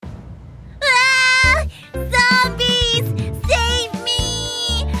 Ah! Zombies! Save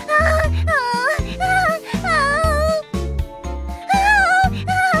me!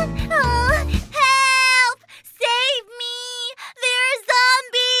 Help! Save me! There are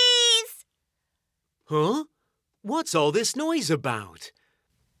zombies! Huh? What's all this noise about?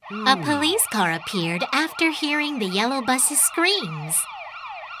 A police car appeared after hearing the yellow bus's screams.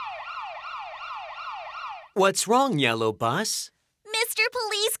 What's wrong, yellow bus? Mr.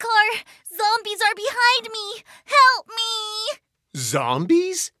 Police Car, zombies are behind me! Help me!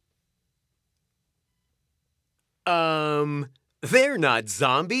 Zombies? They're not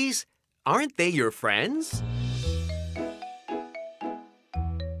zombies. Aren't they your friends?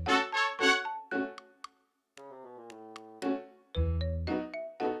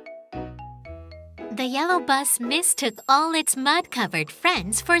 The yellow bus mistook all its mud-covered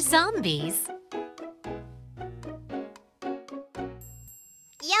friends for zombies.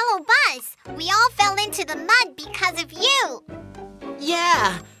 Yellow Bus, we all fell into the mud because of you.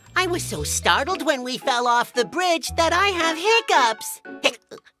 Yeah, I was so startled when we fell off the bridge that I have hiccups.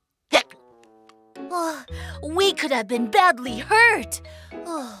 Oh, we could have been badly hurt.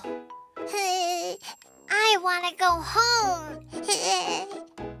 Oh. I want to go home.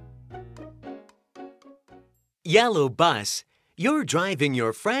 Yellow bus, you're driving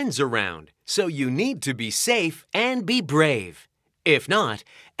your friends around, so you need to be safe and be brave. If not,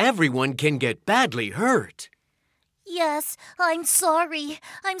 everyone can get badly hurt. Yes, I'm sorry.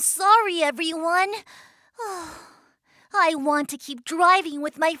 I'm sorry, everyone. I want to keep driving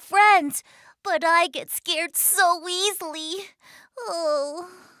with my friends, but I get scared so easily. Oh.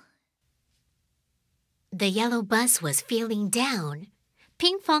 The yellow bus was feeling down.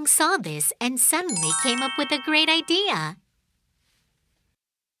 Pinkfong saw this and suddenly came up with a great idea.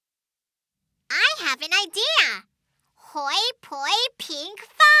 I have an idea! Hoi poi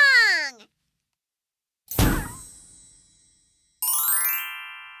pinkfong!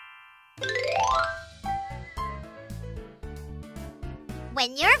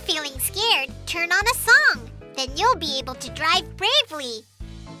 When you're feeling scared, turn on a song. Then you'll be able to drive bravely.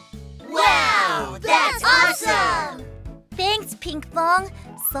 Wow, that's awesome! Thanks, Pinkfong.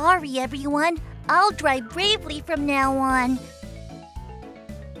 Sorry, everyone. I'll drive bravely from now on.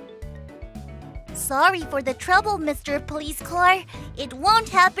 Sorry for the trouble, Mr. Police Car. It won't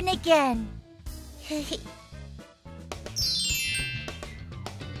happen again.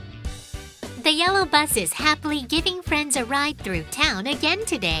 The yellow bus is happily giving friends a ride through town again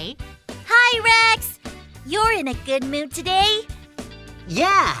today. Hi, Rex! You're in a good mood today?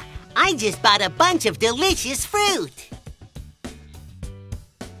 Yeah, I just bought a bunch of delicious fruit.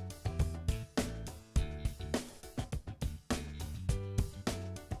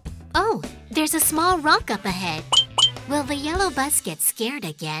 Oh, there's a small rock up ahead. Will the yellow bus get scared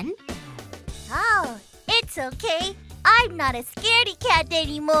again? Oh, it's okay. I'm not a scaredy cat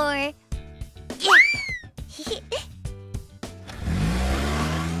anymore.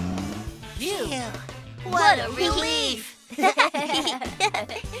 Phew, what a relief!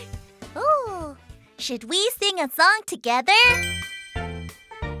 Ooh, should we sing a song together?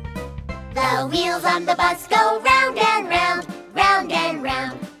 The wheels on the bus go round and round, round and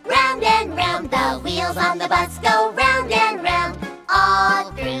round, round and round. The wheels on the bus go round and round,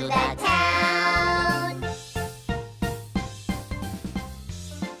 all through the town.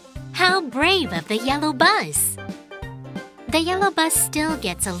 How brave of the yellow bus! The yellow bus still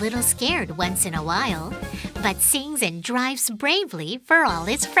gets a little scared once in a while, but sings and drives bravely for all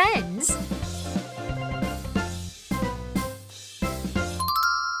his friends.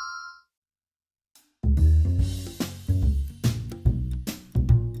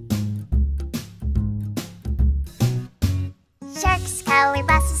 Shark's color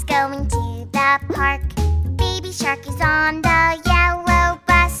bus is going to the park. Baby shark is on the yellow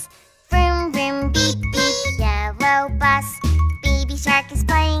bus. Vroom, vroom, beep, beep, yellow bus. Baby shark is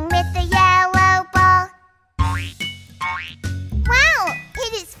playing with the yellow ball. Wow,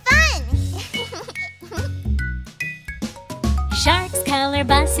 it is fun! Shark's color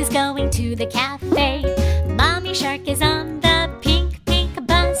bus is going to the cafe. Mommy shark is on the pink, pink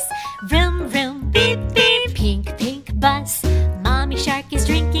bus. Vroom, vroom, beep, beep, pink, pink bus. Mommy shark is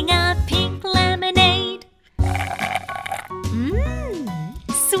drinking a pink lemonade.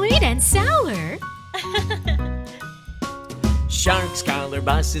 Sweet and sour. Shark's color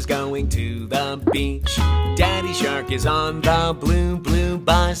bus is going to the beach. Daddy shark is on the blue, blue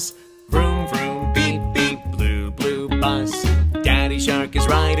bus. Vroom, vroom, beep, beep, blue, blue bus. Daddy shark is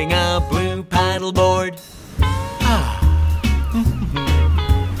riding a blue paddleboard.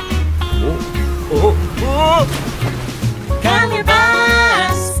 Color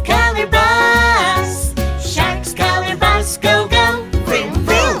bus, color bus. Shark's color bus, go, go. Vroom,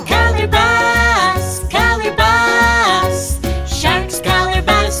 vroom. Color bus, color bus. Shark's color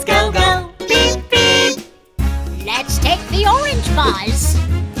bus, go, go. Beep, beep. Let's take the orange bus.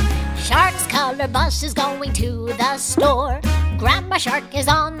 Shark's color bus is going to the store. Grandma Shark is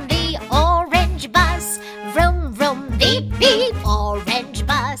on the orange bus. Vroom, vroom, beep, beep, orange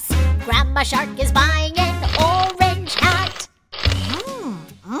bus. Grandma Shark is buying an orange hat.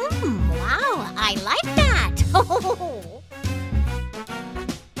 Wow, I like that.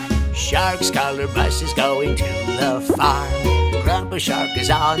 Shark's color bus is going to the farm. Grandpa Shark is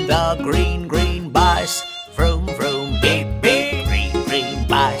on the green, green bus. Vroom, vroom, beep, beep, green, green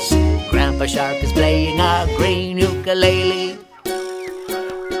bus. Grandpa Shark is playing a green ukulele.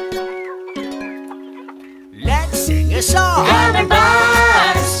 Let's sing a song. Color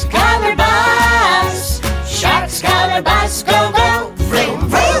bus, color bus. Shark's color bus, go, go. Vroom,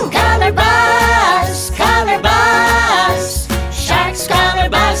 vroom. Color bus, color bus. Shark's color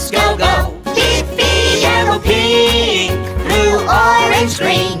bus, go, go. Beep, beep. Yellow, pink, blue, orange,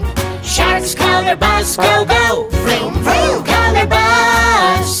 green. Shark's color bus, go, go. Vroom, vroom. Color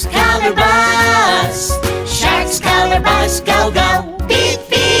bus, color bus. Shark's color bus, go, go. Beep,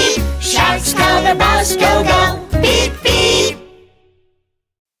 beep. Shark's color color bus, go, go. Beep, beep.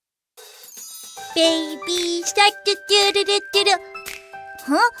 Baby shark, do-do-do-do-do.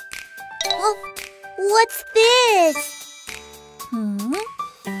 Huh? Oh, what's this? Oh,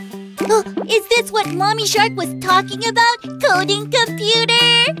 is this what Mommy Shark was talking about? Coding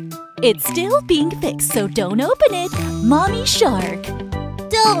computer? It's still being fixed, so don't open it. Mommy Shark.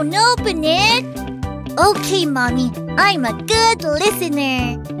 Don't open it. Okay, Mommy, I'm a good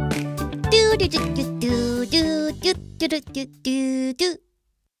listener. Do-do-do-do-do-do-do-do-do-do.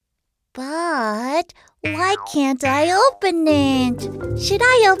 But why can't I open it? Should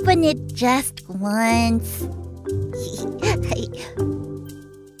I open it just once?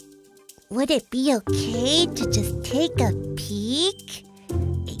 Would it be okay to just take a peek?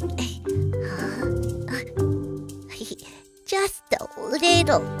 Just a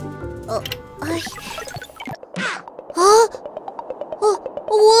little. Oh,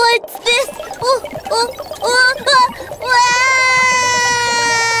 what's this?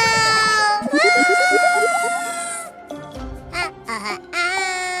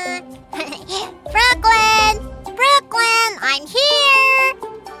 Brooklyn, I'm here.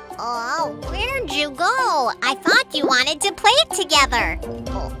 Oh, where'd you go? I thought you wanted to play together.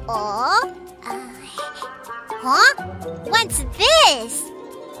 Huh? What's this?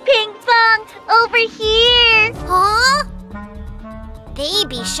 Pinkfong, over here. Huh?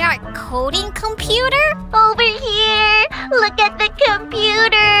 Baby Shark coding computer? Over here. Look at the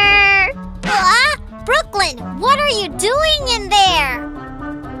computer. Brooklyn, what are you doing in there?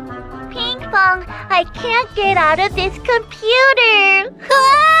 Pinkfong, I can't get out of this computer.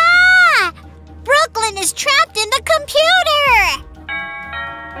 Brooklyn is trapped in the computer.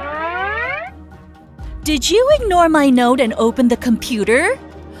 Did you ignore my note and open the computer?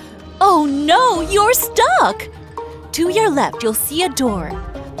 Oh no, you're stuck! To your left, you'll see a door.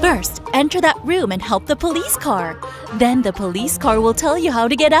 First, enter that room and help the police car. Then the police car will tell you how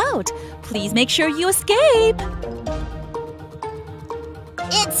to get out. Please make sure you escape.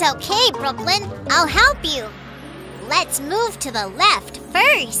 It's okay, Brooklyn. I'll help you. Let's move to the left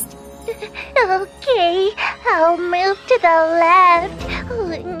first. Okay, I'll move to the left.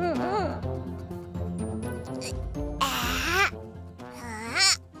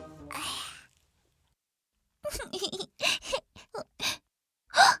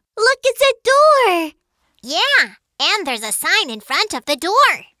 Look, it's a door! Yeah, and there's a sign in front of the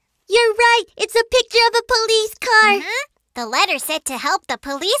door. You're right, it's a picture of a police car. The letter said to help the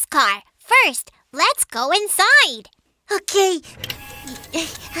police car. First, let's go inside. Okay.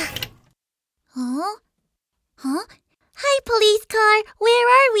 Huh? Hi, police car. Where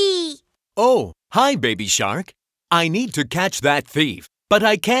are we? Oh, hi, Baby Shark. I need to catch that thief, but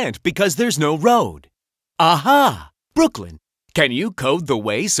I can't because there's no road. Aha! Brooklyn, can you code the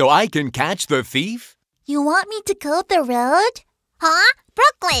way so I can catch the thief? You want me to code the road? Huh?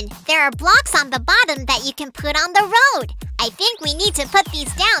 Brooklyn, there are blocks on the bottom that you can put on the road. I think we need to put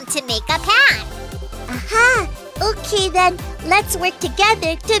these down to make a path. Aha! Okay then, let's work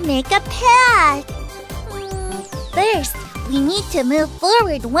together to make a path. First, we need to move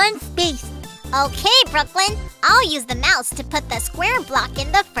forward one space. Okay, Brooklyn. I'll use the mouse to put the square block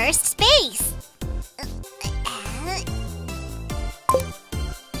in the first space.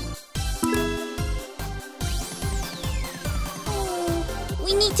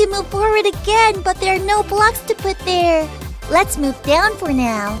 We need to move forward again, but there are no blocks to put there. Let's move down for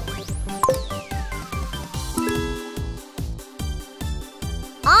now.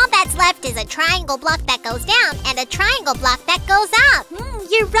 All that's left is a triangle block that goes down and a triangle block that goes up.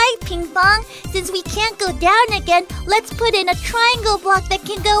 You're right, Pinkfong. Since we can't go down again, let's put in a triangle block that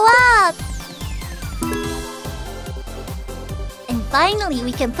can go up. And finally,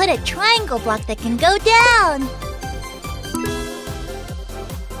 we can put a triangle block that can go down.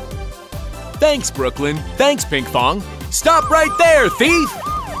 Thanks, Brooklyn. Thanks, Pinkfong. Stop right there, thief!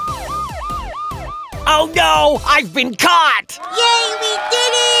 Oh no! I've been caught! Yay, we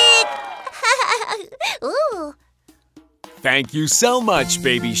did it! Ooh. Thank you so much,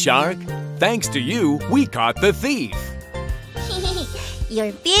 Baby Shark. Thanks to you, we caught the thief.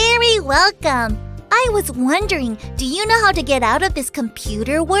 You're very welcome. I was wondering, do you know how to get out of this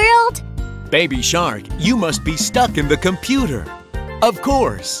computer world? Baby Shark, you must be stuck in the computer. Of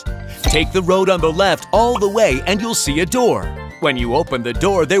course. Take the road on the left all the way and you'll see a door. When you open the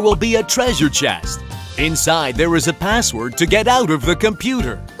door, there will be a treasure chest. Inside, there is a password to get out of the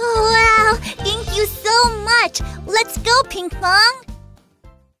computer. Wow! Thank you so much! Let's go, Pinkfong!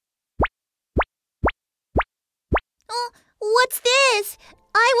 Oh, what's this?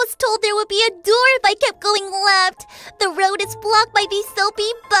 I was told there would be a door if I kept going left. The road is blocked by these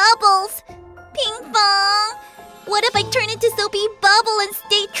soapy bubbles. Pinkfong! What if I turn into Soapy Bubble and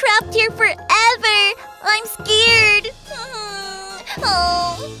stay trapped here forever? I'm scared.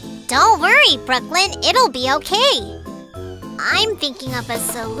 Oh. Don't worry, Brooklyn. It'll be okay. I'm thinking of a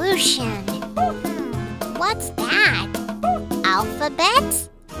solution. What's that? Alphabets?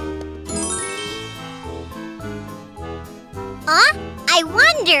 Huh? I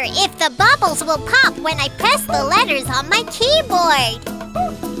wonder if the bubbles will pop when I press the letters on my keyboard.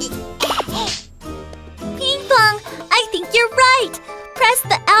 Pinkfong, I think you're right. Press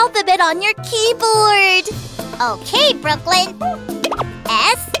the alphabet on your keyboard. Okay, Brooklyn.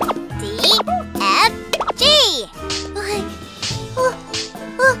 S, D, F, G.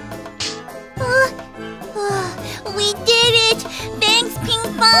 We did it! Thanks,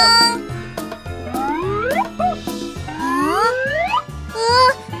 Pinkfong!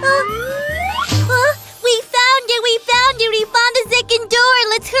 We found it! We found it! We found the second door!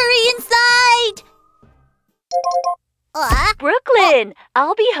 Let's hurry inside! Brooklyn,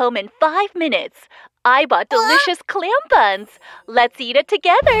 I'll be home in 5 minutes. I bought delicious clam buns. Let's eat it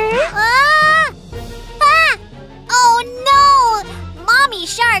together. Oh no! Mommy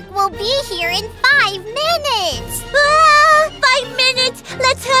Shark will be here in 5 minutes! 5 minutes!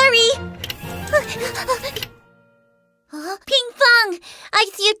 Let's hurry! Pinkfong! I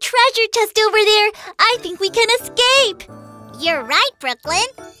see a treasure chest over there! I think we can escape! You're right, Brooklyn.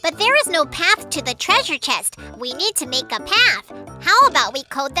 But there is no path to the treasure chest. We need to make a path. How about we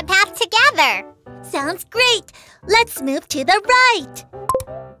code the path together? Sounds great! Let's move to the right!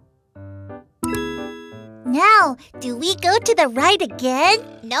 Now, do we go to the right again?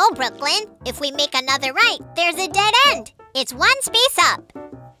 No, Brooklyn. If we make another right, there's a dead end. It's 1 space up.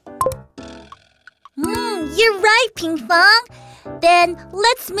 You're right, Pinkfong. Then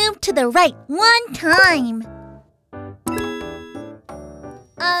let's move to the right 1 time.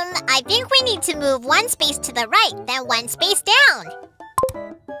 I think we need to move 1 space to the right, then 1 space down.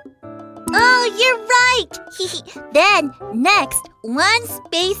 Oh, you're right! Then, next, 1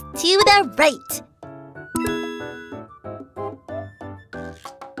 space to the right.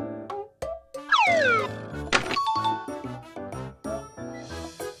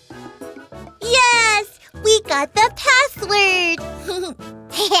 Yes! We got the password!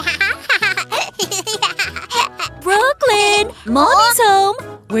 Brooklyn! Mommy's home!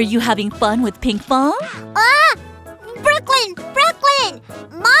 Were you having fun with Pinkfong? Brooklyn! Brooklyn!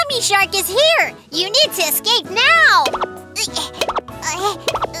 Mommy Shark is here! You need to escape now!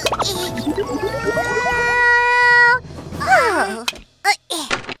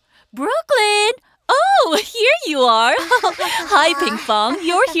 Brooklyn! Oh, here you are! Hi, Pinkfong.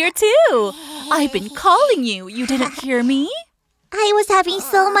 You're here too. I've been calling you. You didn't hear me? I was having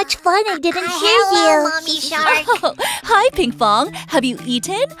so much fun I didn't hear Hello, you. Mommy Shark. Oh, hi, Pinkfong. Have you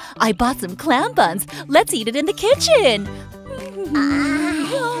eaten? I bought some clam buns. Let's eat it in the kitchen.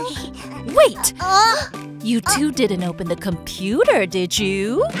 Wait! You two didn't open the computer, did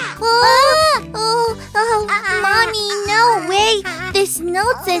you? Mommy, no way! This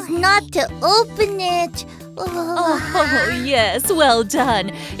note says not to open it. Oh, yes, well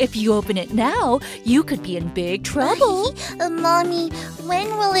done. If you open it now, you could be in big trouble. Mommy, when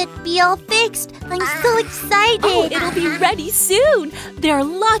will it be all fixed? I'm so excited. Oh, it'll be ready soon. There are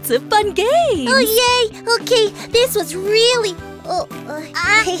lots of fun games. Oh, yay! Okay, this was really...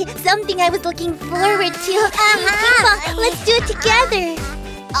 something I was looking forward to. Let's do it together.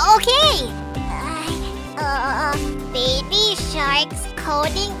 Okay. Baby Shark's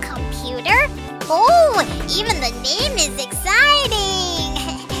coding computer? Oh, even the name is exciting.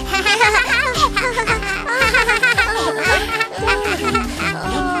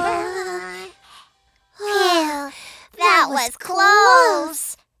 That was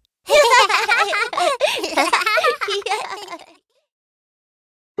close.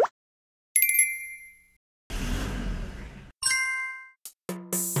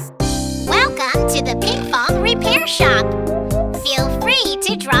 Welcome to the Pinkfong Repair Shop. Feel free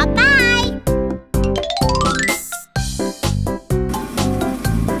to drop by.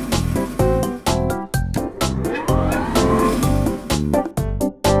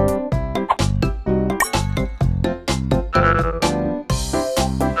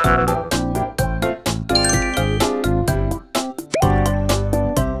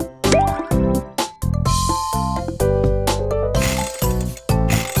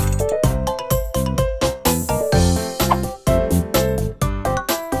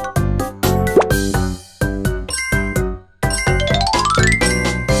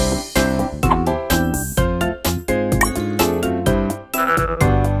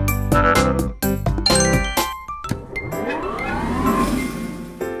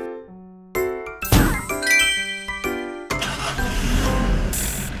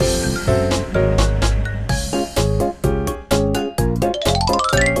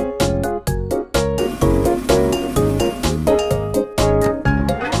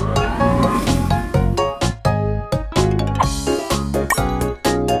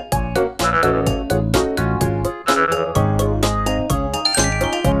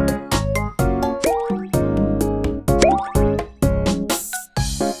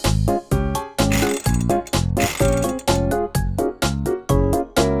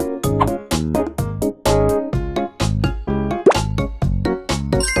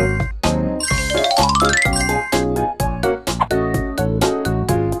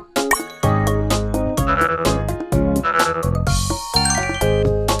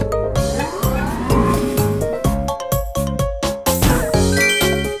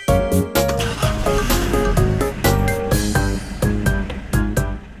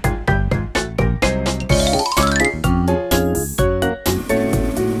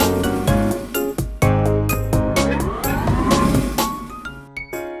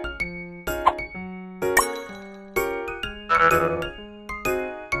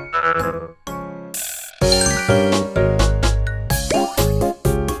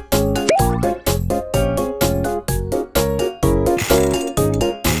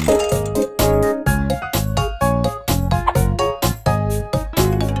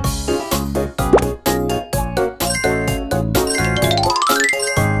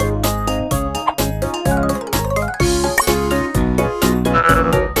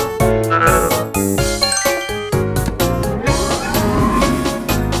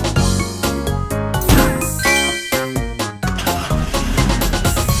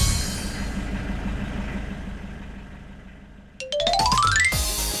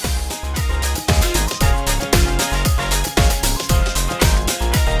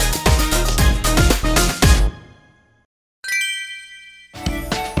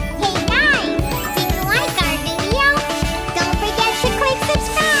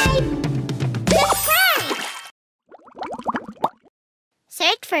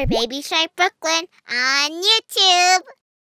 Search for Baby Shark Brooklyn on YouTube.